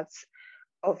parts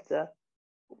of the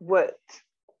world.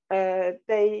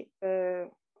 They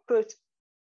put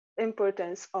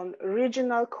importance on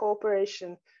regional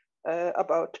cooperation,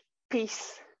 about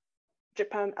peace.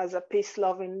 Japan as a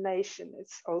peace-loving nation,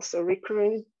 it's also a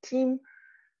recurring theme.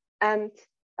 And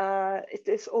it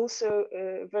is also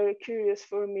very curious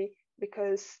for me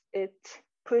because it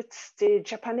puts the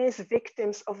Japanese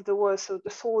victims of the war, so the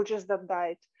soldiers that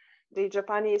died, the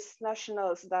Japanese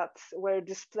nationals that were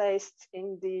displaced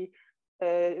in the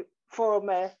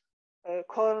former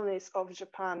colonies of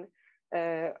Japan,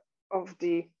 of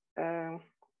the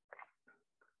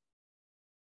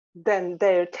then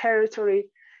their territory,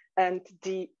 and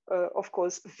the of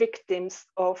course victims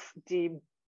of the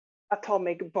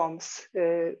atomic bombs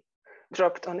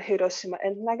dropped on Hiroshima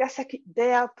and Nagasaki.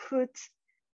 They are put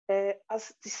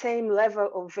as the same level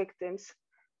of victims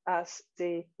as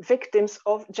the victims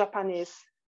of Japanese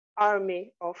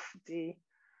army of the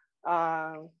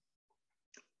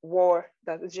war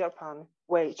that Japan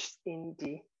waged in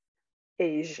the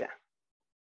Asia.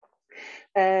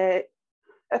 A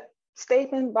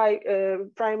statement by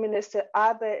Prime Minister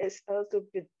Abe is a little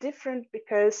bit different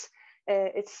because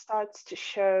it starts to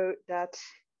show that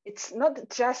it's not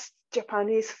just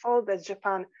Japanese fault that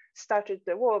Japan started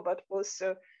the war, but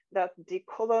also that the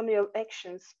colonial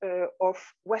actions of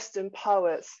Western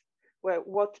powers were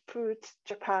what put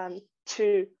Japan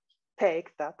to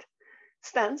take that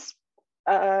stance.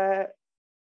 On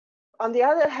the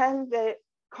other hand, the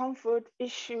comfort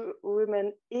issue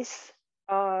women is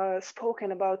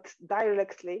spoken about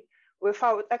directly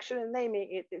without actually naming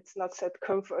it. It's not said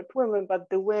comfort women, but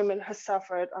the women who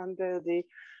suffered under the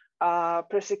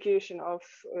persecution of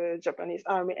Japanese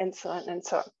army and so on and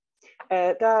so on.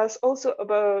 There's also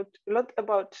a lot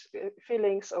about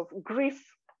feelings of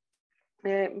grief,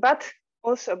 but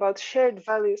also about shared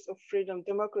values of freedom,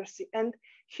 democracy, and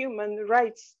human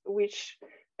rights, which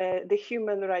the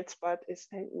human rights part is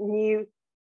a new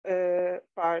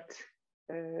part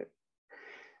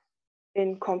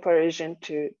in comparison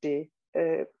to the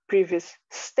previous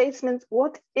statements.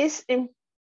 What is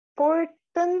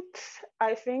important,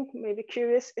 I think, maybe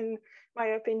curious in my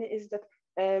opinion, is that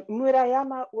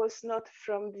Murayama was not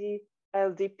from the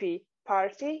LDP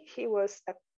party. He was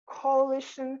a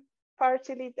coalition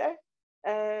party leader,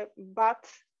 but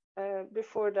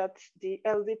before that, the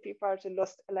LDP party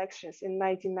lost elections in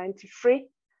 1993.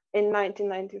 In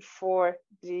 1994,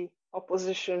 the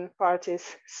opposition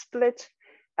parties split,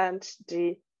 and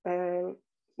the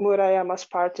Murayama's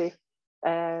party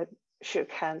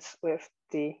shook hands with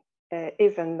the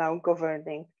even now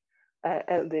governing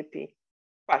LDP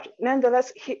party.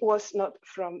 Nonetheless, he was not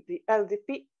from the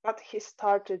LDP, but he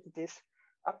started these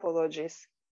apologies,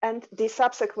 and the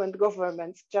subsequent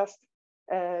governments just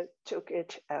took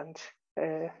it and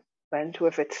went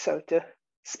with it, so to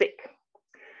speak.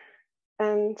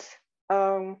 And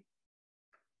I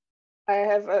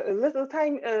have a little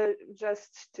time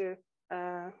just to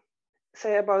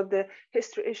say about the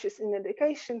history issues in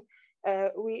education.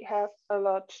 We have a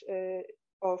lot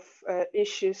of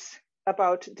issues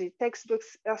about the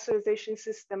textbooks authorization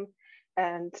system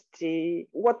and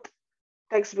what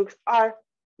textbooks are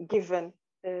given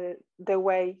the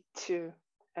way to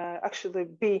actually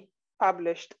be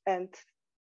published and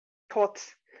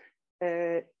taught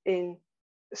in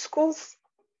schools.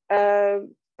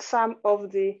 Some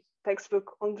of the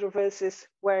textbook controversies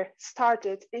were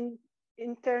started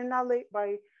internally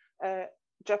by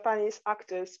Japanese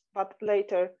actors, but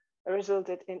later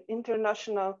resulted in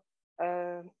international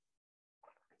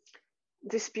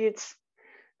disputes.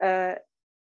 And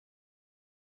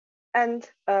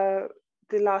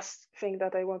the last thing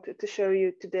that I wanted to show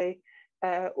you today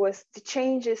was the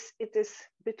changes it is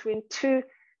between two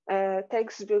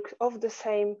textbooks of the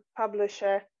same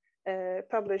publisher,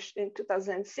 published in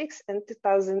 2006 and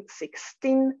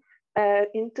 2016.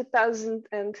 In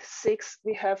 2006,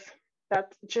 we have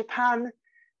that Japan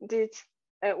did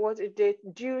what it did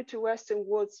due to Western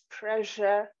world's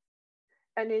pressure.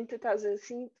 And in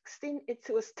 2016, it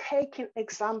was taken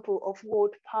example of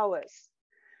world powers.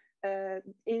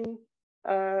 In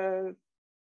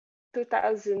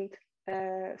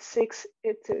 2006,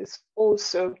 it is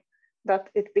also that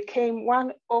it became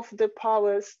one of the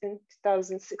powers. In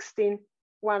 2016,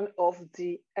 one of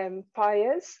the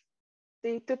empires.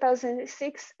 The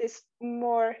 2006 is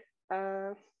more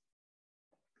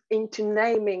into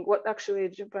naming what actually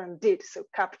Japan did. So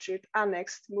captured,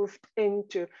 annexed, moved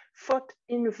into, fought,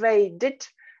 invaded,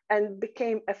 and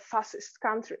became a fascist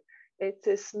country. It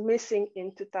is missing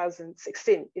in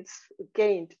 2016. It's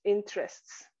gaining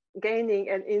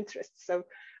an interest. So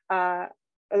a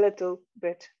little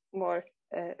bit more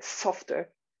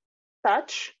softer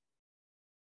touch.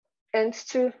 And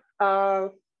to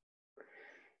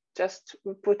just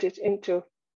put it into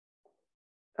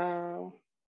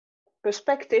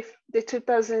perspective, the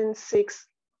 2006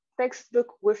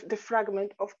 textbook with the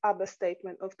fragment of Abe's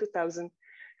statement of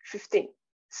 2015.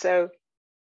 So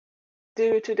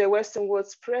due to the Western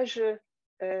world's pressure,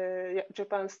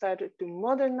 Japan started to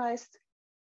modernize,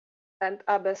 and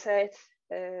Abe said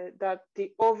that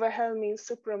the overwhelming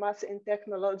supremacy in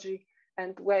technology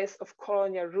and ways of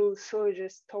colonial rule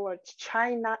surges towards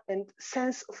China, and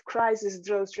sense of crisis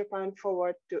draws Japan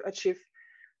forward to achieve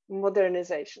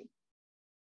modernization.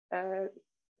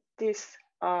 These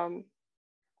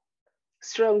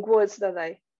strong words that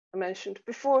I mentioned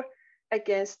before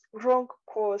against wrong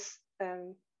course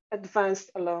and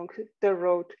advanced along the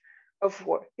road of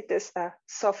war. It is a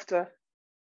softer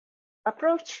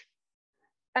approach,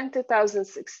 and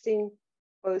 2016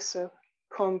 also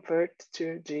compared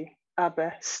to the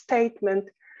Abe statement,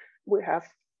 we have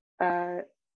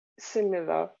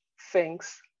similar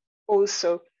things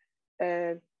also,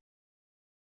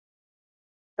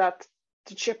 that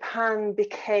Japan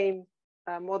became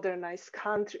a modernized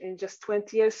country in just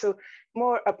 20 years. So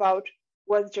more about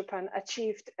what Japan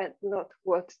achieved and not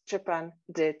what Japan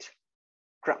did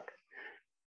wrong.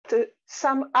 To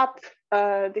sum up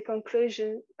the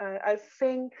conclusion, I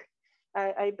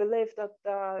believe that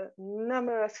there are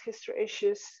numerous history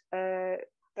issues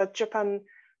that Japan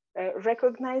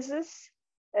recognizes,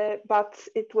 but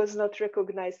it was not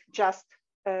recognized just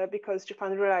because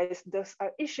Japan realized those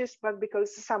are issues, but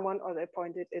because someone other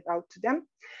pointed it out to them,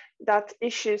 that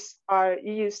issues are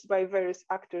used by various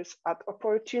actors at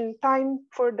opportune time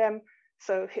for them.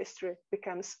 So history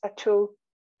becomes a tool.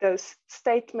 Those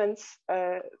statements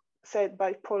said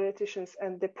by politicians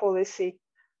and the policy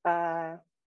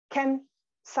can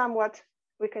somewhat,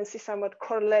 we can see somewhat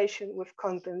correlation with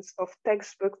contents of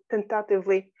textbook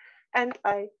tentatively. And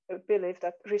I believe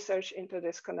that research into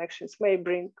these connections may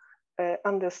bring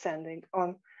understanding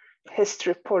on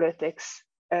history politics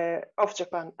of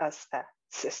Japan as a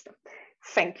system.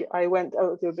 Thank you. I went a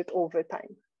little bit over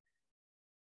time.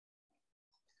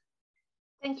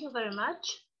 Thank you very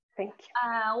much. Thank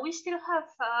you. We still have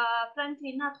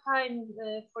plenty enough time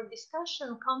for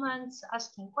discussion, comments,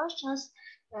 asking questions.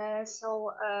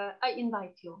 So I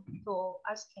invite you to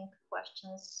asking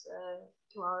questions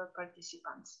to our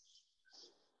participants.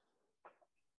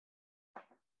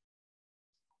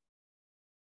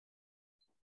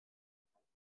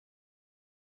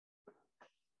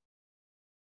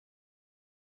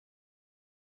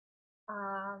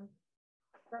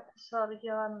 Professor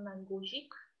Joanna Guzik.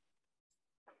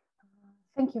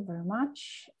 Thank you very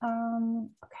much.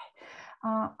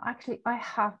 Actually, I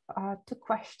have two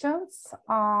questions.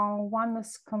 One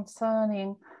is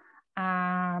concerning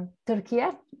Turkey.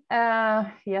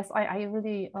 Yes, I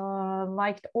really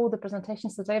liked all the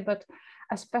presentations today, but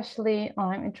especially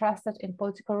I'm interested in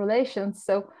political relations.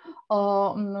 So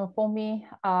for me,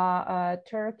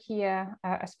 Turkey,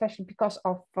 especially because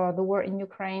of the war in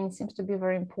Ukraine, seems to be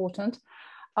very important.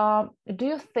 Do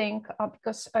you think,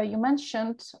 because you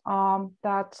mentioned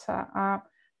that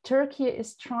Turkey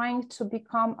is trying to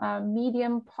become a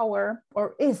medium power,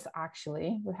 or is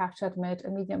actually, we have to admit, a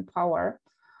medium power,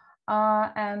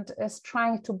 and is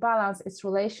trying to balance its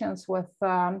relations with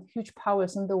huge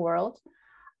powers in the world.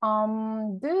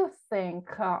 Do you think,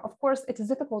 of course, it is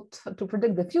difficult to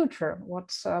predict the future.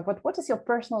 What is your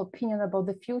personal opinion about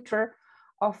the future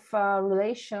of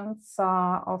relations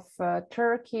of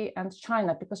Turkey and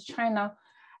China? Because China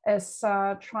is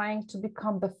trying to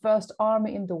become the first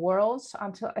army in the world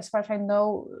until, as far as I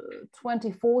know,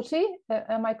 2040,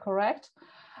 am I correct?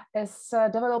 Is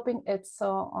developing its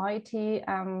IT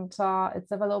and it's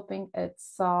developing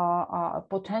its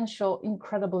potential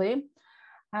incredibly.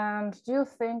 And do you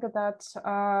think that,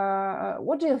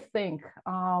 what do you think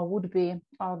would be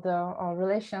the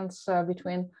relations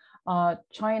between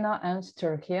China and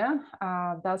Turkey?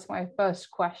 That's my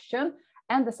first question.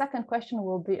 And the second question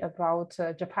will be about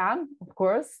Japan, of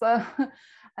course,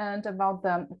 and about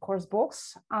the course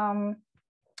books.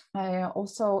 I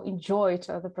also enjoyed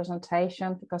the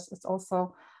presentation because it's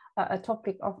also a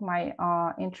topic of my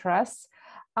interest.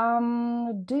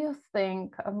 Do you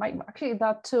think, actually there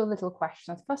are two little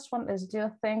questions. First one is, do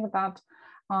you think that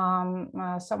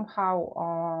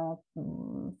somehow,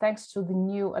 thanks to the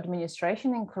new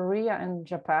administration in Korea and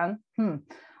Japan,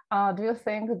 do you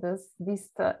think these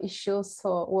issues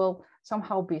will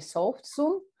somehow be solved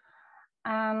soon?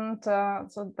 And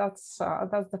so that's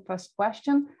the first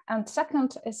question. And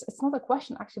second is, it's not a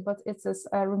question actually, but it's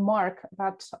a remark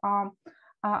that,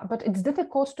 but it's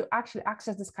difficult to actually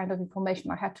access this kind of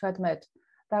information, I have to admit.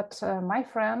 That my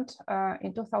friend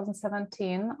in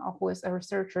 2017, who is a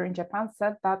researcher in Japan,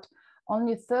 said that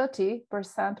only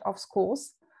 30% of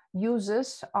schools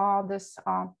uses this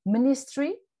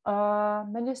ministry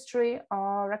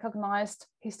recognized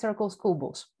historical school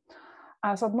books.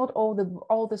 So not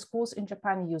all the schools in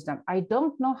Japan use them. I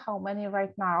don't know how many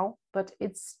right now, but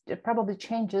it probably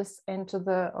changes into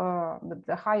the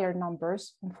higher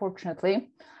numbers, unfortunately.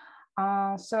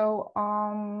 So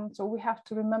we have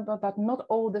to remember that not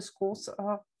all the schools,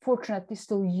 fortunately,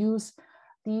 still use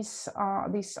these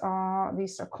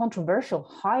controversial,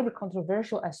 highly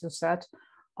controversial, as you said,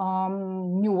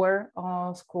 newer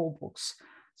school books.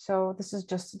 So this is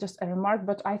just a remark,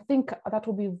 but I think that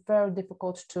will be very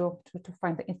difficult to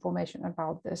find the information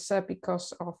about this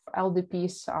because of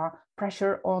LDP's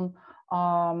pressure on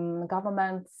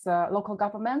governments, local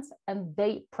governments, and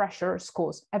they pressure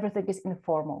schools. Everything is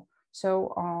informal.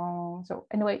 So so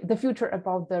anyway, the future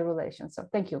about the relations. So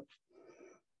thank you.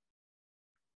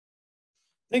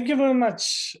 Thank you very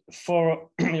much for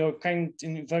your kind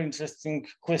and very interesting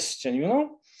question. You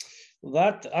know,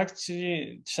 that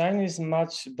actually China is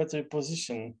much better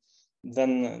position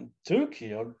than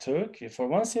Turkey for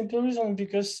one simple reason,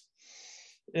 because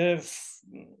if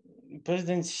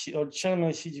President or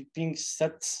Chairman Xi Jinping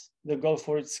set the goal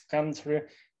for its country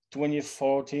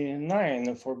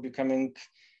 2049 for becoming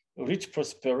rich,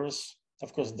 prosperous,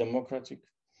 of course, democratic,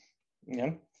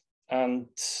 yeah, and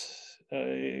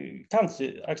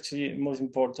country, actually most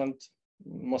important,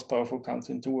 most powerful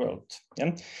country in the world.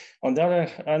 Yeah? On the other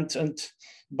hand,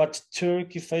 but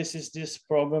Turkey faces this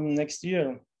problem next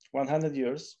year, 100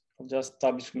 years of the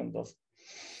establishment of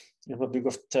the Republic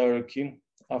of Turkey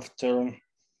after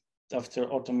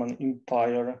Ottoman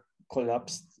Empire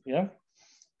collapsed. Yeah,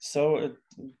 so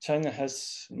China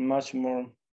has much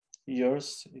more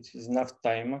years. It is enough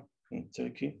time. In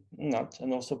Turkey, not,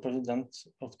 and also President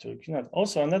of Turkey, not.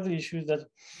 Also, another issue is that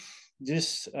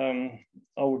this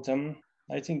autumn,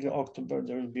 I think in October,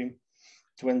 there will be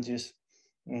 20th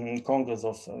Congress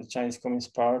of Chinese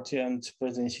Communist Party, and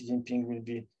President Xi Jinping will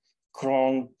be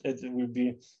crowned. It will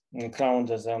be crowned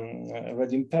as a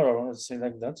Red Emperor, let's say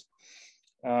like that.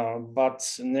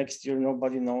 But next year,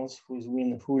 nobody knows who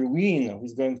will win,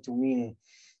 who's going to win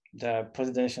the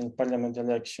presidential and parliament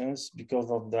elections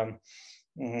because of the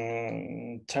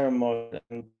turmoil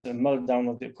and the meltdown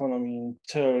of the economy in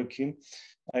Turkey.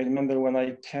 I remember when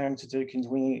I came to Turkey in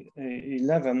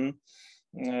 2011,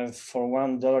 for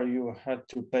 $1 you had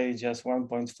to pay just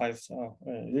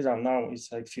 1.5 lira. Now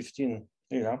it's like 15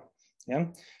 lira. Yeah,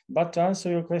 but to answer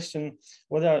your question,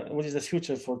 what is the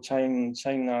future for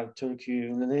China-Turkey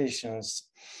relations?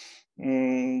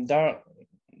 There are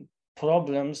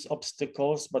problems,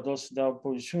 obstacles, but also the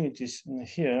opportunities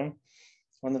here.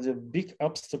 One of the big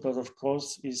obstacles, of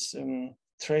course, is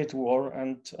trade war,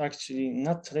 and actually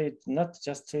not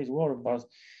just trade war, but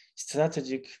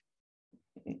strategic,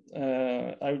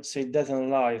 I would say, death and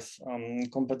life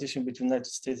competition between the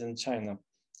United States and China.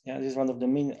 Yeah, this is one of the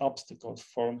main obstacles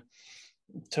for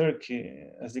Turkey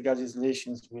as regards its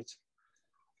relations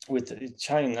with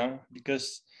China,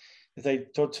 because as I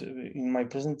taught in my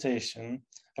presentation,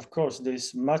 of course, there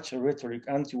is much rhetoric,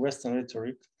 anti-Western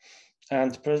rhetoric,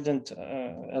 and President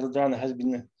Erdogan has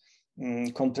been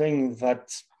complaining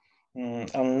that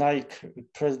unlike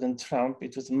President Trump,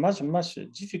 it was much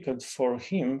difficult for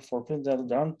President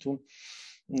Erdogan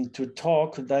to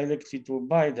talk directly to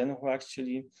Biden, who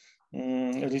actually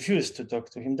refused to talk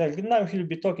to him directly. Now he'll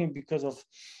be talking because of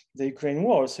the Ukraine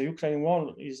war. So Ukraine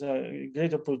war is a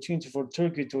great opportunity for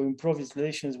Turkey to improve its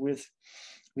relations with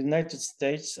the United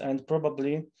States, and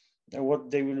probably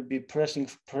what they will be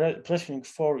pressuring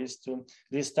for is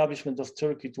the establishment of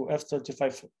Turkey to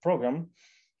F-35 program,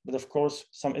 but of course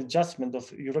some adjustment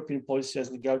of European policy as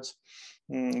regards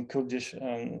Kurdish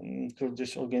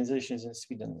organizations in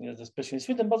Sweden, yes, especially in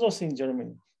Sweden, but also in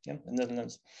Germany, yeah, and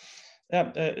Netherlands.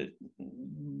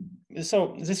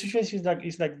 So the situation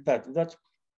is like that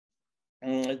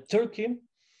Turkey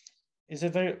is a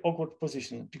very awkward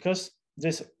position because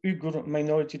there's Uyghur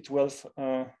minority, 12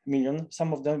 million,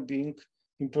 some of them being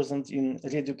imprisoned in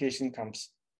re-education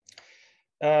camps.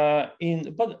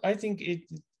 But I think in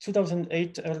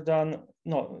 2008, Erdogan,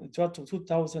 no,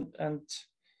 2000 and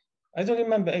I don't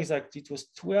remember exactly, it was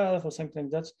 12 or something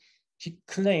like that. He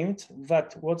claimed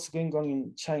that what's going on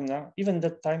in China, even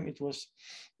that time it was,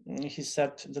 he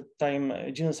said that time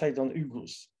genocide on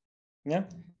Uyghurs. Yeah,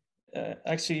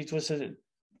 actually it was a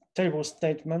terrible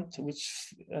statement,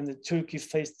 and Turkey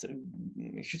faced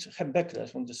huge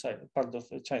backlash on the part of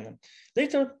China.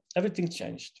 Later, everything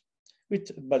changed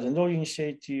with Belt and Road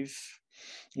Initiative,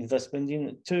 investment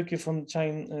in Turkey from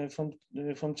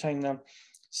China.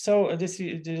 So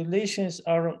the relations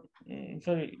are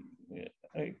very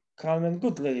calm and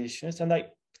good relations, and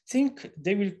I think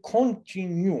they will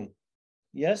continue.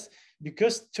 Yes,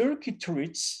 because Turkey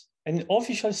treats an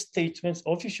official statements,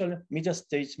 official media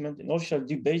statement, and official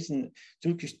debates in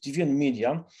Turkish TV and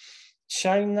media,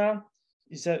 China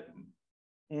is a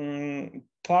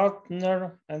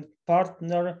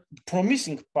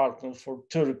promising partner for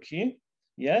Turkey.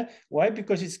 Yeah, why?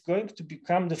 Because it's going to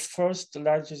become the first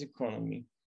largest economy.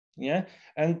 Yeah,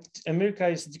 and America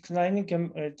is declining,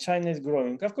 and China is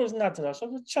growing. Of course, not Russia,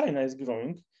 but China is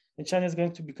growing, and China is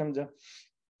going to become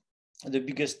the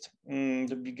biggest,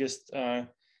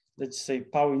 let's say,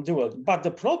 power in the world. But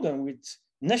the problem with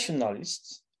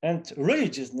nationalists and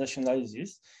religious nationalists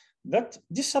is that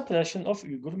this suppression of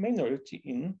Uyghur minority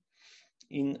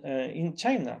in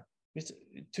China. With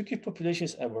Turkish population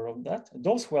is aware of that.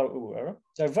 Those who are aware,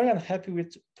 they're very unhappy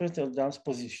with President Erdogan's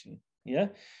position. Yeah,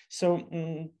 so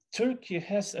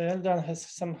Erdogan has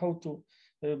somehow to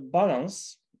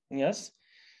balance. Yes,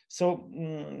 so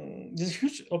there's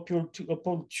huge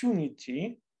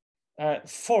opportunity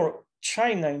for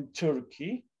China and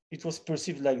Turkey. It was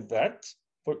perceived like that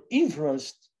for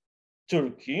influenced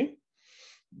Turkey,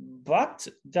 but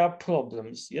there are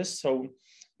problems. Yes, so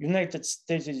United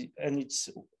States and its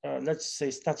let's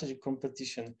say strategic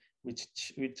competition with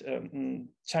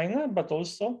China, but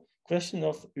also question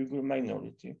of Uyghur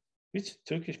minority, which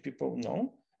Turkish people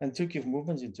know, and Turkish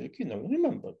movements in Turkey know.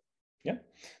 Remember, Yeah,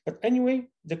 but anyway,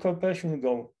 the cooperation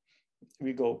will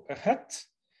go ahead,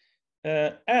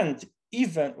 and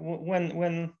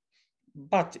even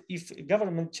but if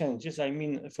government changes, I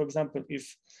mean, for example,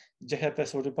 if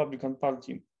JHP or Republican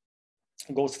Party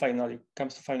comes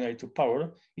finally to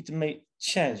power, it may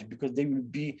change because they will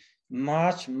be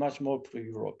much more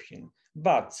pro-European.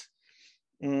 But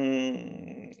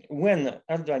when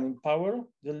Erdogan in power,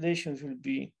 the relations will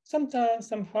be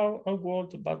somehow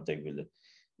awkward, but they will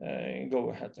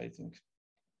go ahead, I think.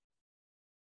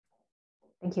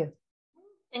 Thank you.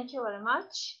 Thank you very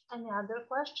much. Any other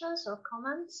questions or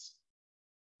comments?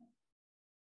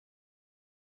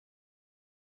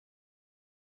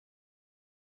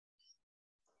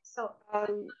 So,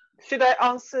 should I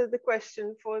answer the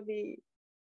question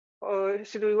or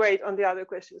should we wait on the other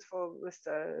questions for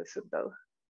Mr. Sudal?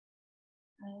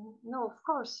 No, of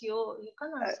course, you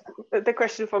can answer. The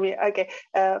question for me, okay,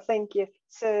 thank you.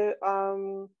 So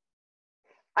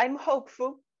I'm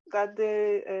hopeful that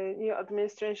the new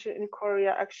administration in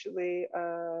Korea actually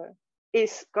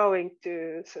is going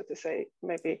to, so to say,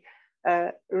 maybe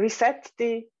reset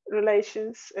the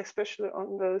relations, especially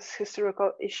on those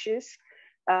historical issues.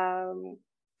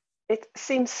 It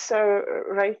seems so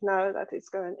right now that it's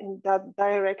going in that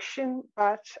direction,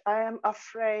 but I am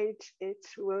afraid it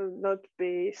will not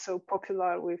be so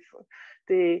popular with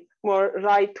the more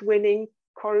right-wing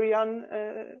Korean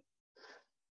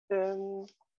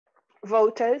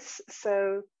voters.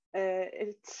 So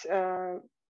it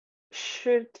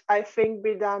should, I think,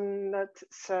 be done not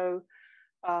so,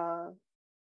 how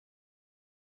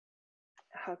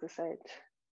to say it?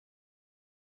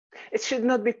 It should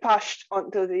not be pushed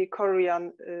onto the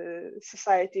Korean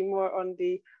society, more on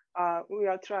the, we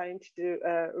are trying to do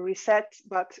a reset,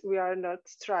 but we are not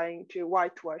trying to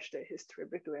whitewash the history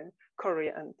between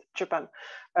Korea and Japan.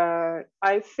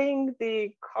 I think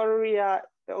the Korea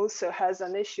also has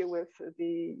an issue with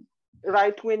the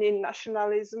right-wing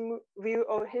nationalism view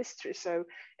of history. So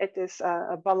it is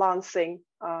a balancing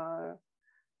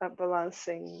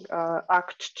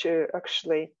act to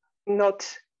actually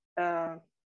not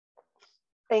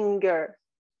anger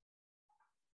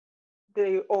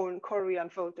their own Korean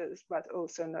voters, but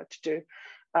also not to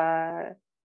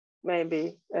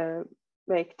maybe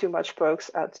make too much progress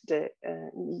at the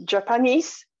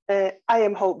Japanese. I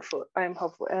am hopeful. And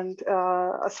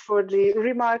as for the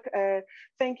remark,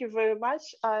 thank you very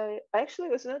much. I actually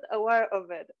was not aware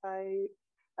of it.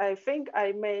 I think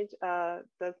I made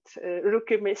that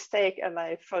rookie mistake, and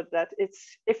I thought that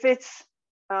if it's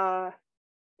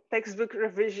textbook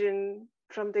revision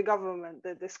from the government,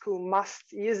 that the school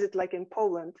must use it like in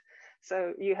Poland.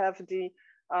 So you have the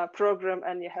program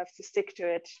and you have to stick to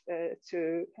it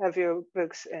to have your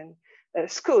books in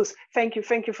schools. Thank you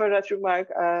for that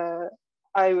remark.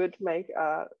 I would make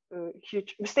a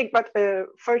huge mistake, but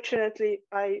fortunately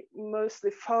I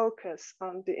mostly focus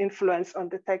on the influence on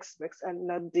the textbooks and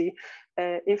not the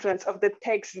influence of the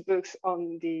textbooks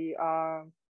on the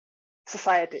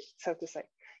society, so to say.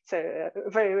 So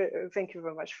thank you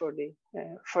very much for the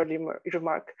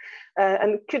remark.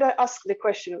 And could I ask the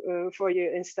question for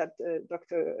you instead,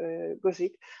 Dr.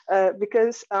 Guzik,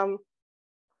 because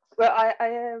well, I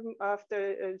am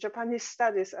after Japanese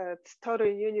studies at Toru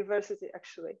University,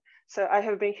 actually. So I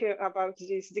have been hearing about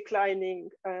this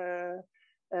declining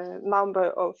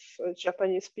number of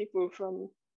Japanese people from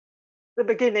the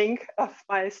beginning of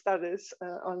my studies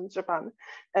on Japan.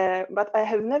 But I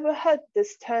have never heard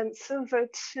this term silver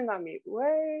tsunami.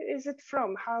 Where is it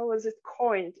from? How was it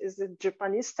coined? Is it a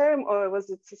Japanese term or was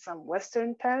it some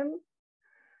Western term?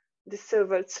 The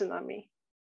silver tsunami.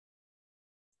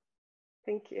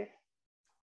 Thank you.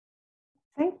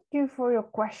 Thank you for your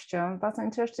question. That's an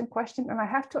interesting question. And I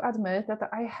have to admit that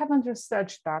I haven't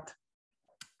researched that.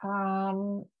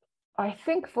 I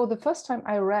think for the first time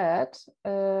I read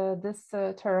this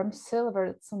term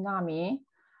silver tsunami,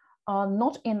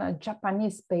 not in a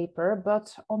Japanese paper,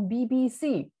 but on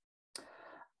BBC.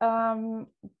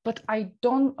 But I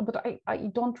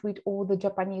don't read all the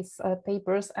Japanese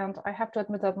papers, and I have to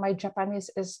admit that my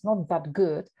Japanese is not that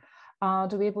good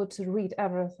to be able to read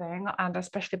everything, and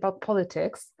especially about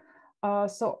politics.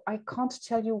 So I can't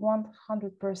tell you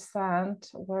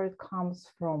 100% where it comes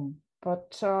from,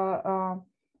 but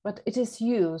it is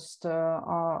used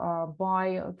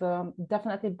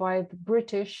definitely by the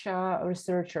British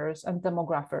researchers and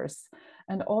demographers,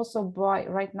 and also by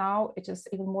right now it is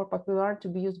even more popular to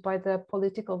be used by the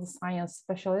political science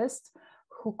specialists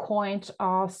who coined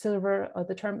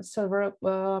the term silver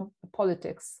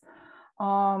politics.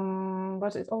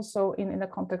 But it's also in the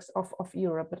context of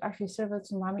Europe. But actually, silver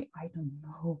tsunami, I don't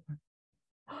know.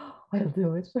 I'll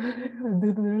do it. I'll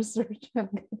do the research and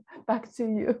get back to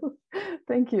you.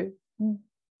 Thank you.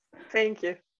 Thank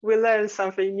you. We learn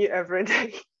something new every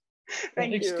day.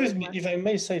 Thank you. Excuse me, if I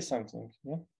may say something.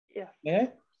 Yeah. Yeah. Yeah.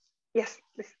 Yes,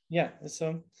 please. Yeah.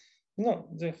 So, you know,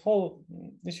 the whole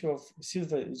issue of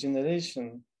silver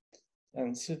generation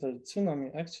and silver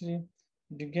tsunami actually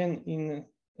began in,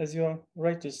 as you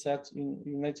rightly said, in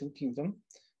United Kingdom,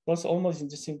 was almost in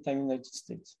the same time United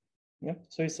States. Yeah.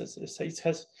 So it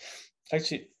has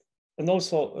actually, and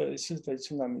also silver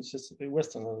tsunami is just a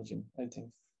Western origin, I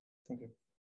think. Thank you.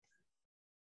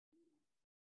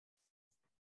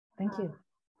 Thank you.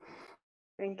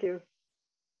 Thank you.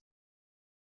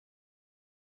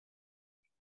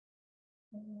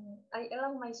 I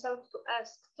allow myself to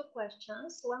ask two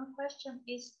questions. One question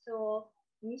is to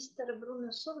Mr.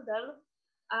 Bruno Surdal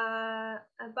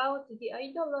about the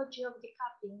ideology of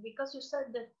decoupling, because you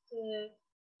said that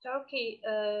Turkey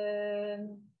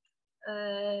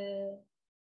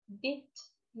did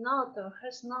not or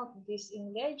has not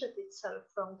disengaged itself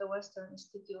from the Western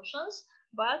institutions,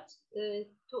 but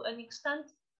to an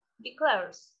extent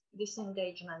declares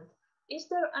disengagement. Is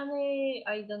there any,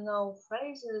 I don't know,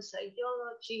 phrases,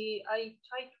 ideology? I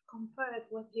try to compare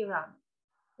it with Iran.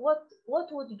 What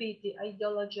would be the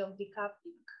ideology of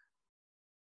decoupling,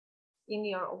 in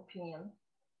your opinion?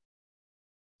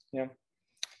 Yeah.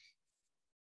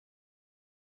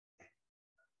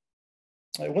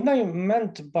 What I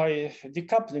meant by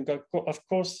decoupling, of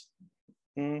course,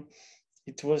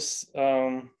 it was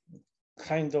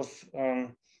kind of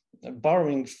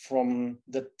borrowing from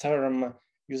the term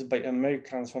used by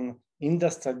Americans from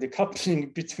industrial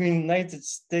decoupling between United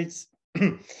States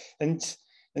and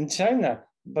China.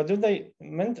 But what I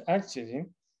meant actually,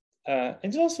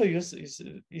 and also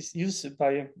is used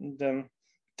by the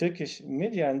Turkish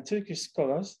media and Turkish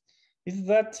scholars, is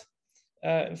that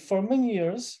for many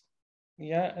years,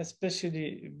 yeah,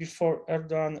 especially before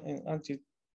Erdogan until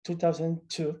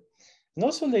 2002, and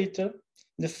also later,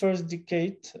 the first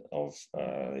decade of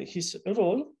his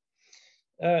rule,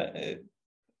 there,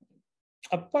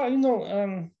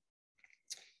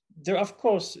 of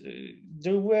course,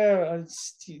 there were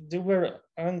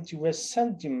anti-West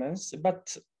sentiments,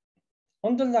 but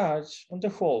on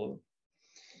the whole,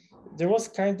 there was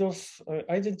kind of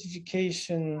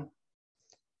identification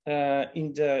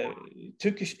in the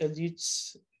Turkish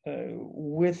elites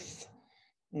with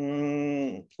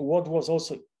what was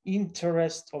also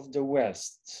interest of the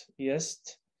West.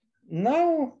 Yes.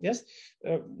 Now, yes.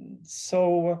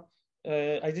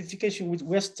 Identification with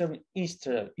Western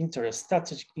interest,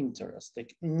 strategic interest,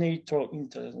 like NATO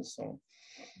interest and so on.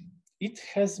 It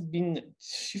has been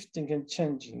shifting and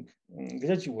changing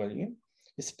gradually,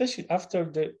 especially after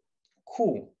the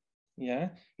coup, yeah,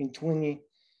 in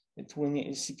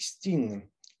 2016,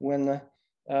 when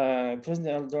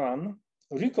President Erdogan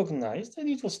recognized, and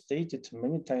it was stated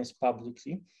many times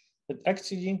publicly, that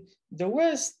actually the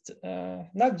West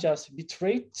not just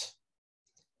betrayed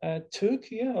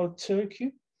Turkey,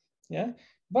 yeah,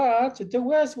 but the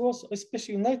West was,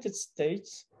 especially United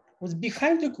States, was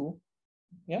behind the coup,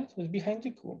 yeah, it was behind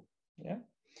the coup, yeah.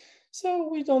 So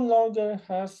we no longer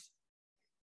have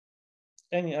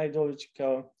any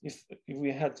ideological, if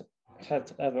we had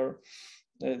ever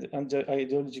under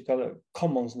ideological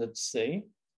commons, let's say,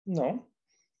 no.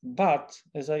 But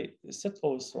as I said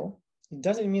also, it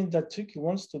doesn't mean that Turkey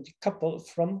wants to decouple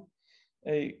from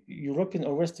European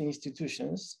or Western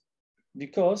institutions,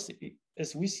 because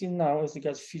as we see now, as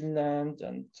regards Finland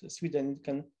and Sweden, it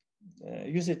can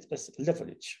use it as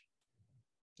leverage.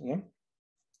 Yeah?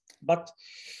 But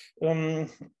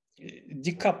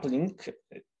decoupling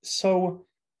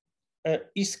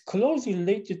is closely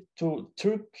related to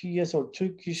Turkey's or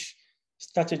Turkish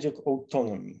strategic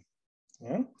autonomy.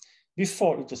 Yeah?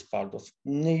 Before it was part of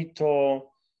NATO.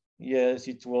 Yes,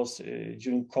 it was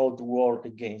during Cold War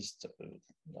against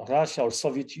Russia or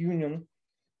Soviet Union.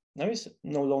 Now it's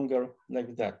no longer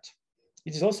like that.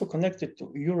 It is also connected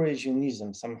to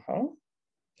Eurasianism somehow,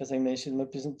 as I mentioned in my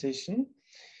presentation.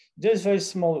 There's a very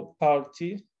small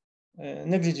party,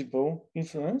 negligible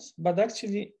influence, but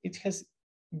actually it has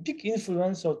big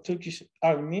influence of Turkish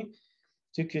army,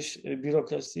 Turkish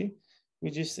bureaucracy,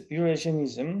 which is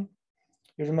Eurasianism.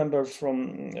 You remember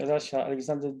from Russia,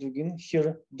 Alexander Dugin,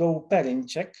 here, though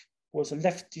Perenchek was a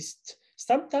leftist.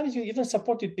 Sometimes he even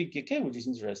supported PKK, which is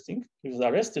interesting. He was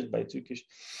arrested by Turkish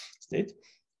state.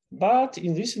 But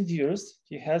in recent years,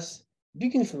 he has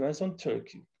big influence on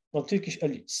Turkey, on Turkish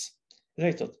elites,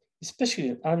 related, especially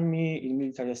in army, in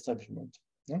military establishment.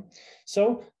 Yeah?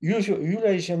 So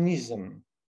Eurasianism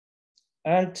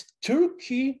and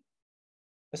Turkey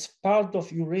as part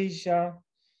of Eurasia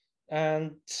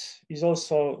and is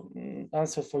also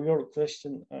answer for your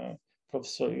question,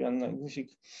 Professor Jan Guzik.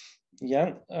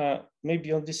 Jan,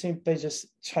 maybe on the same page as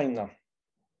China.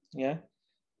 Yeah.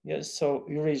 Yes. So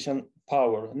Eurasian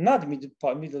power, not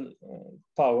middle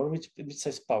power, which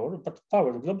says power, but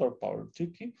power, global power.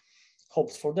 Turkey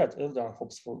hopes for that. Erdogan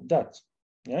hopes for that.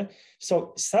 Yeah.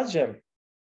 So such a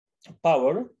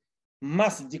power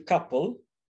must decouple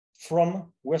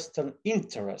from Western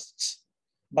interests,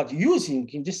 but using,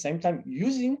 in the same time,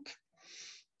 using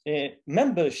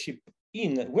membership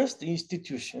in Western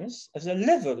institutions as a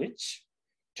leverage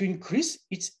to increase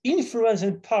its influence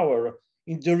and power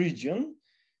in the region.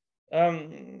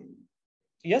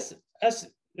 Yes, as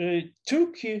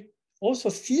Turkey also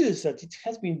feels that it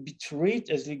has been betrayed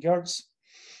as regards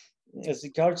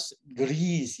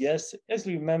Greece. Yes, as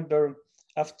we remember,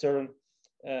 after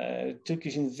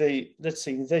Turkish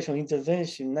invasion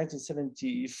intervention in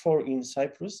 1974 in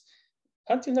Cyprus,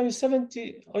 until now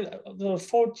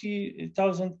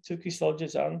 40,000 Turkish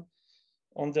soldiers are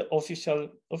on the officially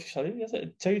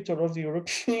territory of the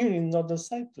European Union in northern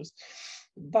Cyprus.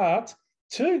 But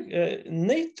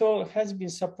NATO has been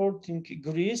supporting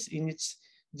Greece in its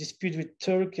dispute with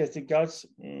Turkey as regards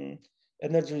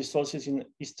energy resources in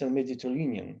Eastern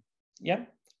Mediterranean. Yeah,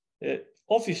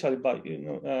 officially by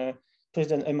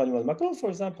President Emmanuel Macron, for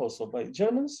example, also by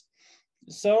Germans.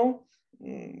 So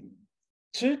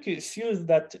Turkey feels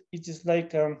that it is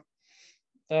like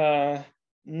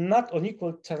not on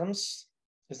equal terms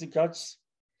as regards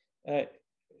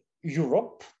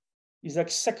Europe. Is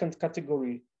like second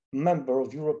category member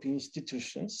of European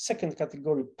institutions, second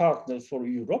category partner for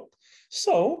Europe.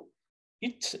 So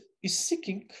it is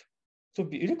seeking to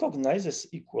be recognized as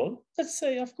equal. Let's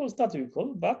say, of course, not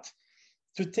equal, but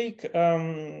to take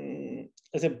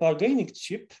as a bargaining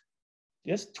chip,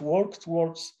 yes, to work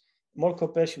towards more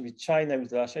cooperation with China,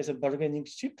 with Russia as a bargaining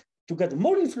chip to get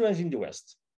more influence in the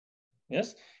West.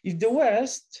 Yes, if the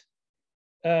West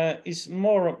is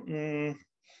more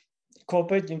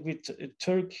cooperating with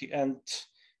Turkey and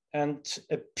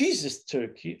appeases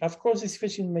Turkey, of course, the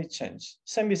situation may change.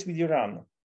 Same is with Iran.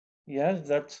 Yeah,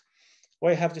 that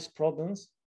why have these problems?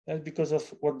 Because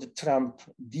of what the Trump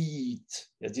did,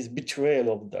 this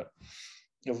betrayal of the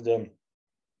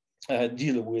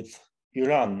deal with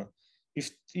Iran.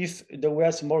 If the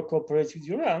West more cooperates with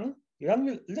Iran, Iran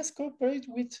will less cooperate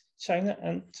with China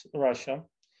and Russia.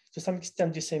 To some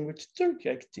extent, the same with Turkey,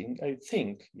 I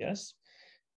think, yes.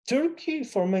 Turkey,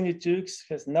 for many Turks,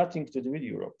 has nothing to do with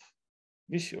Europe.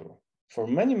 Be sure. For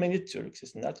many, many Turks,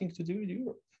 has nothing to do with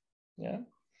Europe. Yeah,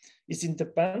 it's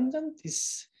independent.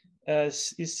 Is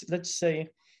let's say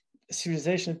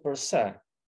civilization per se,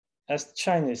 as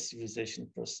Chinese civilization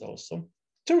per se. Also,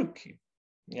 Turkey.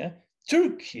 Yeah,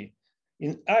 Turkey,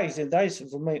 in eyes and eyes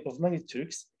of many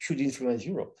Turks, should influence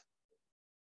Europe.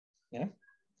 Yeah,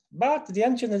 but the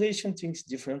young generation thinks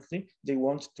differently. They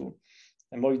want to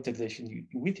more integration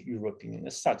with European Union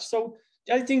as such. So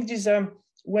I think this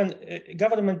when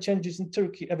government changes in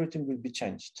Turkey, everything will be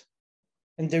changed,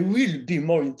 and there will be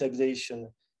more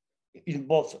integration in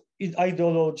both in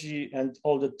ideology and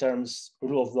all the terms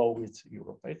rule of law with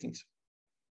Europe. I think so.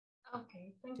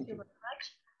 Okay, thank you very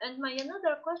much. And my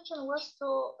another question was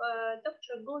to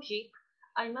Dr. Guzik.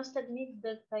 I must admit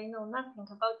that I know nothing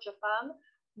about Japan,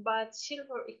 but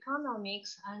silver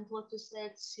economics and what you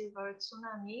said, silver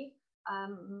tsunami,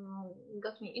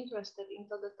 got me interested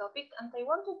into the topic. And I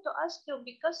wanted to ask you,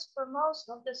 because for most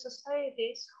of the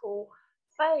societies who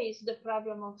face the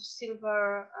problem of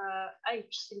silver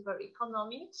age, silver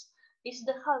economics, is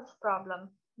the health problem.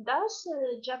 Does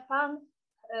Japan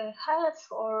have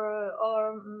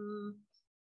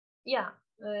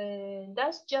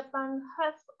does Japan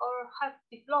have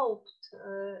developed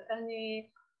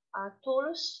any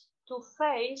tools to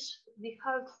face the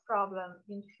health problem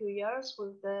in few years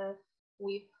with the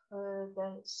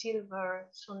silver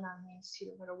tsunami,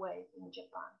 silver wave in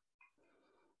Japan?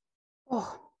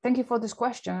 Oh, thank you for this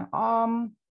question.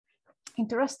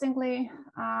 Interestingly,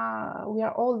 we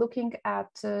are all looking at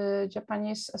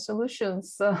Japanese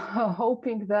solutions,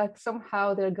 hoping that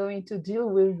somehow they're going to deal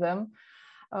with them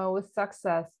with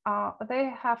success. They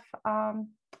have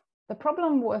the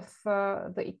problem with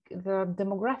the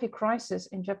demographic crisis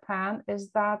in Japan is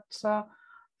that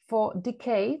for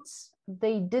decades,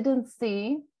 they didn't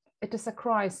see it as a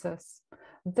crisis.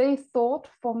 They thought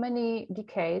for many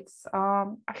decades,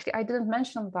 actually I didn't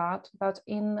mention that, but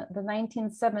in the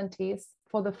 1970s,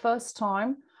 for the first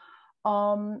time,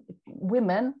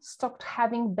 women stopped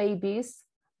having babies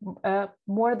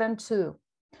more than two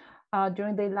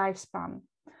during their lifespan.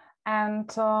 And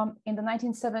in the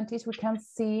 1970s, we can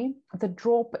see the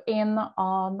drop in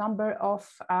number of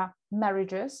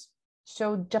marriages.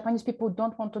 So Japanese people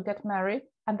don't want to get married.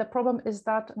 And the problem is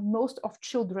that most of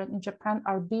children in Japan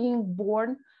are being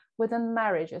born within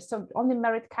marriages. So only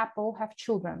married couple have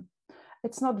children.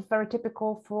 It's not very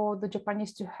typical for the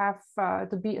Japanese to have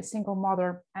to be a single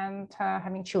mother and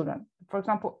having children. For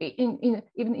example,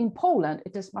 even in Poland,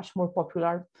 it is much more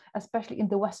popular, especially in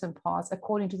the Western parts,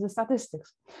 according to the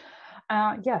statistics.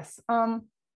 Yes,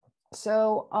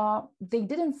 so they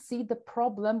didn't see the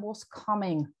problem was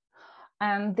coming,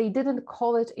 and they didn't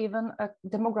call it even a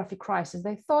demographic crisis.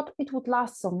 They thought it would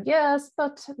last some years,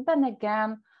 but then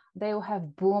again, they will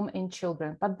have boom in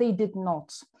children, but they did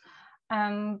not.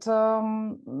 And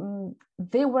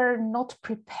they were not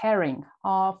preparing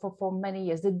for many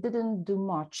years. They didn't do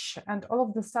much. And all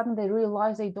of a sudden they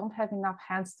realized they don't have enough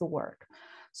hands to work.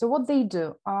 So what they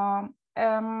do,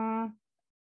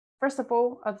 first of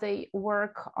all, they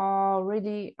work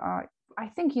really, I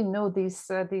think you know these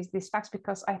facts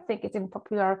because I think it's in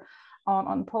popular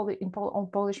on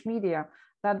Polish media,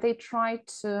 that they try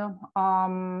to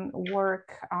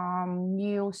work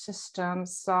new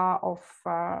systems of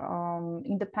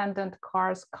independent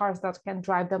cars that can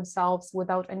drive themselves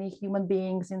without any human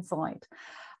beings inside.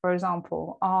 For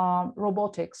example,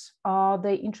 robotics.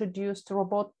 They introduced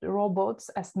robots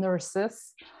as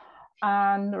nurses,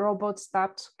 and robots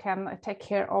that can take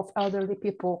care of elderly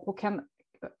people, who can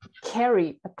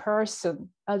carry a person,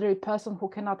 elderly person who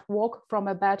cannot walk from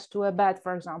a bed to a bed,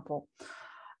 for example.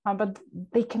 But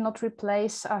they cannot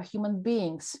replace human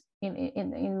beings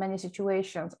in many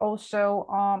situations. Also,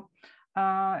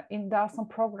 there are some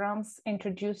programs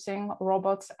introducing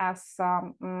robots as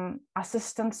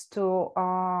assistants to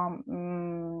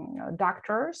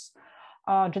doctors,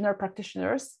 general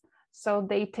practitioners. So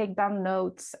they take down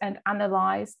notes and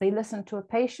analyze, they listen to a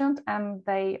patient and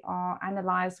they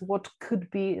analyze what could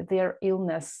be their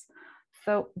illness.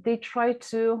 So they try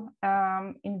to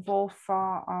involve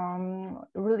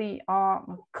really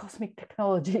cosmic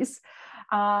technologies.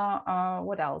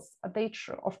 What else?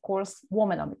 Of course,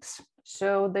 womanomics.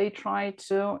 So they try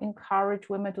to encourage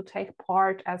women to take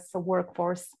part as a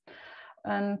workforce.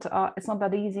 And it's not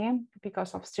that easy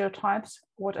because of stereotypes.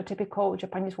 What a typical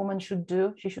Japanese woman should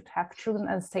do, she should have children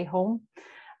and stay home.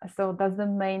 So that's the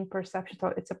main perception.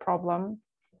 So it's a problem.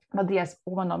 But yes,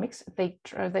 womanomics, they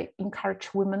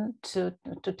encourage women to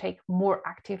take more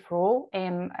active role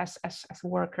in as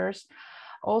workers.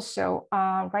 Also,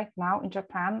 right now in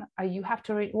Japan, you have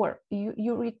to read, or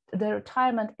you read, the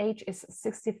retirement age is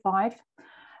 65.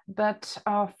 But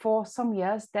for some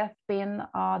years, there's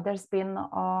been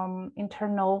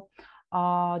internal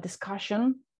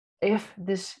discussion if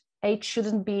this age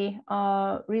shouldn't be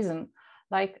risen,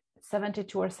 like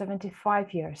 72 or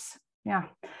 75 years. Yeah.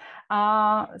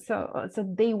 So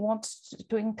they want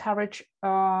to encourage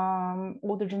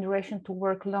older generation to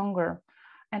work longer.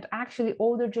 And actually,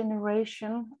 older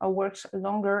generation works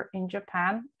longer in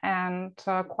Japan, and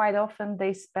quite often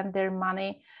they spend their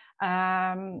money.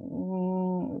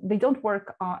 They don't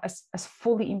work as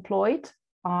fully employed.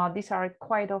 These are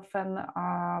quite often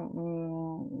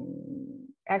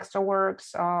extra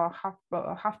works,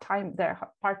 half time, they're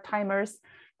part-timers,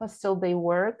 but still they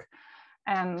work.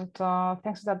 And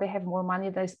thanks to that, they have more money,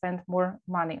 they spend more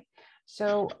money.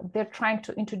 So they're trying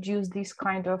to introduce these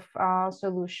kind of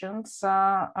solutions.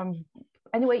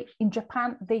 Anyway, in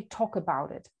Japan, they talk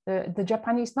about it. The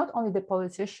Japanese, not only the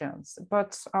politicians,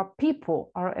 but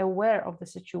people are aware of the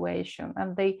situation,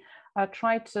 and they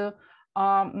try to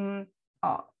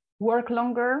work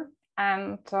longer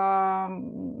and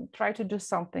try to do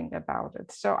something about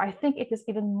it. So I think it is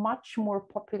even much more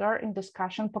popular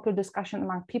discussion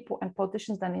among people and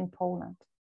politicians than in Poland.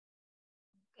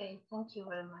 Okay, thank you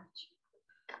very much.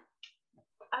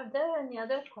 Are there any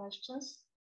other questions?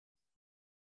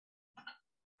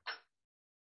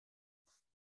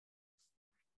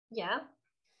 Yeah.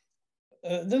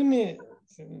 Let me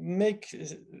make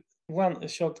one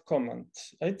short comment.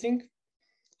 I think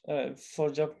for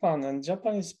Japan and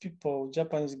Japanese people,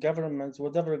 Japanese government,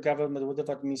 whatever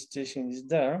administration is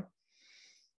there,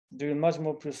 they will much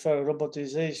more prefer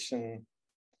robotization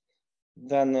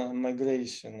than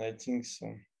migration, I think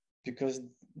so. Because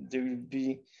there will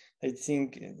be, I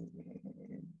think,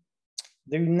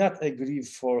 they will not agree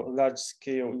for large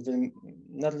scale, even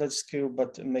not large scale,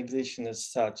 but migration as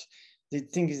such. They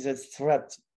think it's a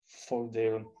threat for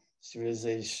their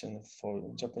civilization, for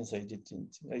Japanese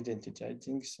identity. I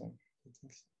think so.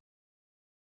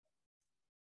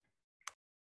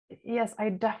 Yes, I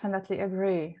definitely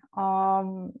agree.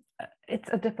 it's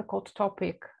a difficult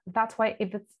topic. That's why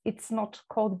if it's not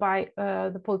called by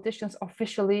the politicians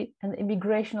officially an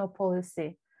immigrational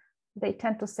policy. They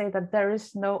tend to say that there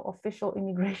is no official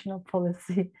immigrational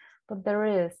policy, but there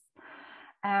is.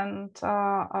 And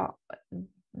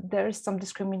there is some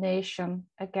discrimination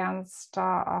against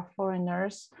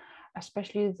foreigners,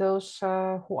 especially those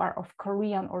who are of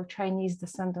Korean or Chinese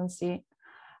descendancy.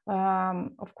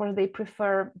 Of course, they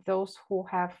prefer those who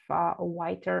have a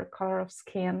whiter color of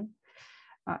skin.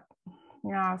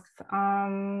 Yes,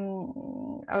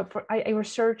 I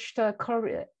researched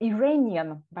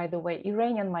Iranian, by the way,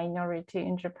 Iranian minority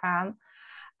in Japan,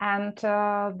 and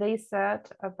they said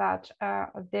that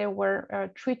they were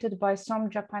treated by some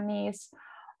Japanese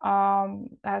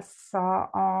as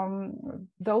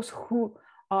those who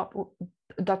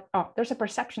there's a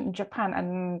perception in Japan,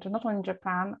 and not only in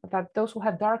Japan, that those who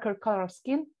have darker color of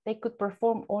skin, they could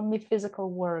perform only physical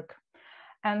work,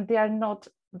 and they are not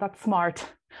that smart.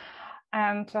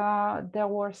 And there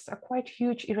was a quite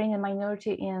huge Iranian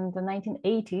minority in the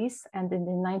 1980s and in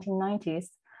the 1990s.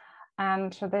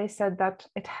 And they said that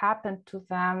it happened to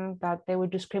them that they were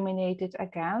discriminated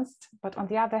against, but on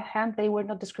the other hand, they were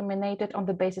not discriminated on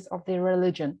the basis of their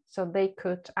religion. So they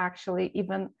could actually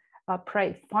even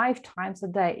pray 5 times a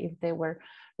day if they were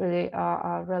really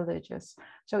religious.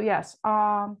 So yes,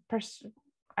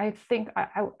 I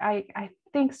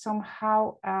think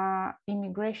somehow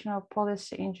immigration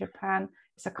policy in Japan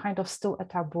is a kind of still a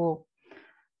taboo,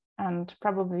 and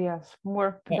probably yes,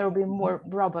 there will be more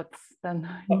robots than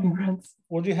immigrants.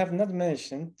 What you have not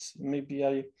mentioned, maybe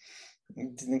I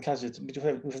didn't catch it, but you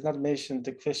have not mentioned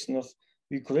the question of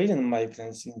Ukrainian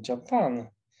migrants in Japan.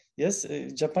 Yes,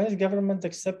 Japanese government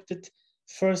accepted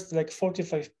first like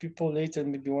 45 people, later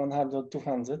maybe 100 or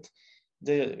 200.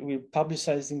 They were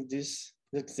publicizing this,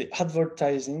 let's say,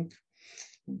 advertising,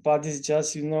 but it's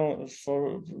just,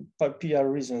 for PR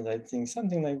reasons, I think,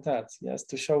 something like that. Yes,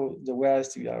 to show the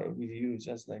West we are with you,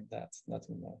 just like that,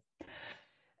 nothing more.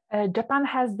 Japan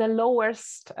has the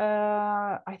lowest,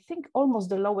 I think almost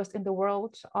the lowest in the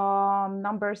world,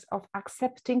 numbers of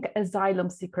accepting asylum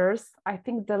seekers. I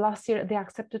think the last year they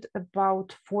accepted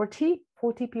about 40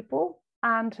 people,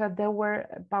 and there were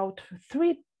about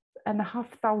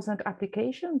 3,500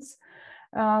 applications.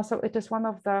 So it is one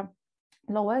of the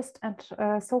lowest, and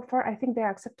so far I think they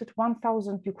accepted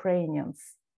 1,000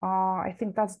 Ukrainians. I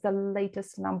think that's the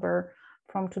latest number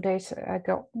from 2 days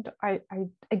ago. I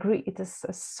agree, it is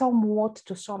somewhat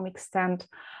to some extent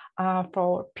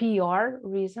for PR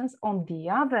reasons. On the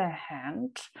other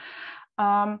hand,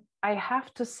 I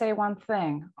have to say one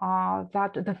thing,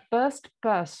 that the first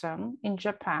person in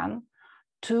Japan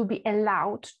to be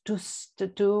allowed to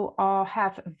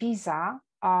have visa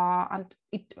and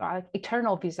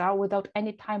eternal visa without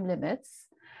any time limits,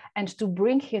 and to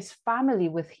bring his family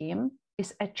with him,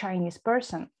 is a Chinese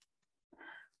person.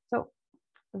 So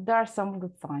there are some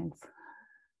good signs.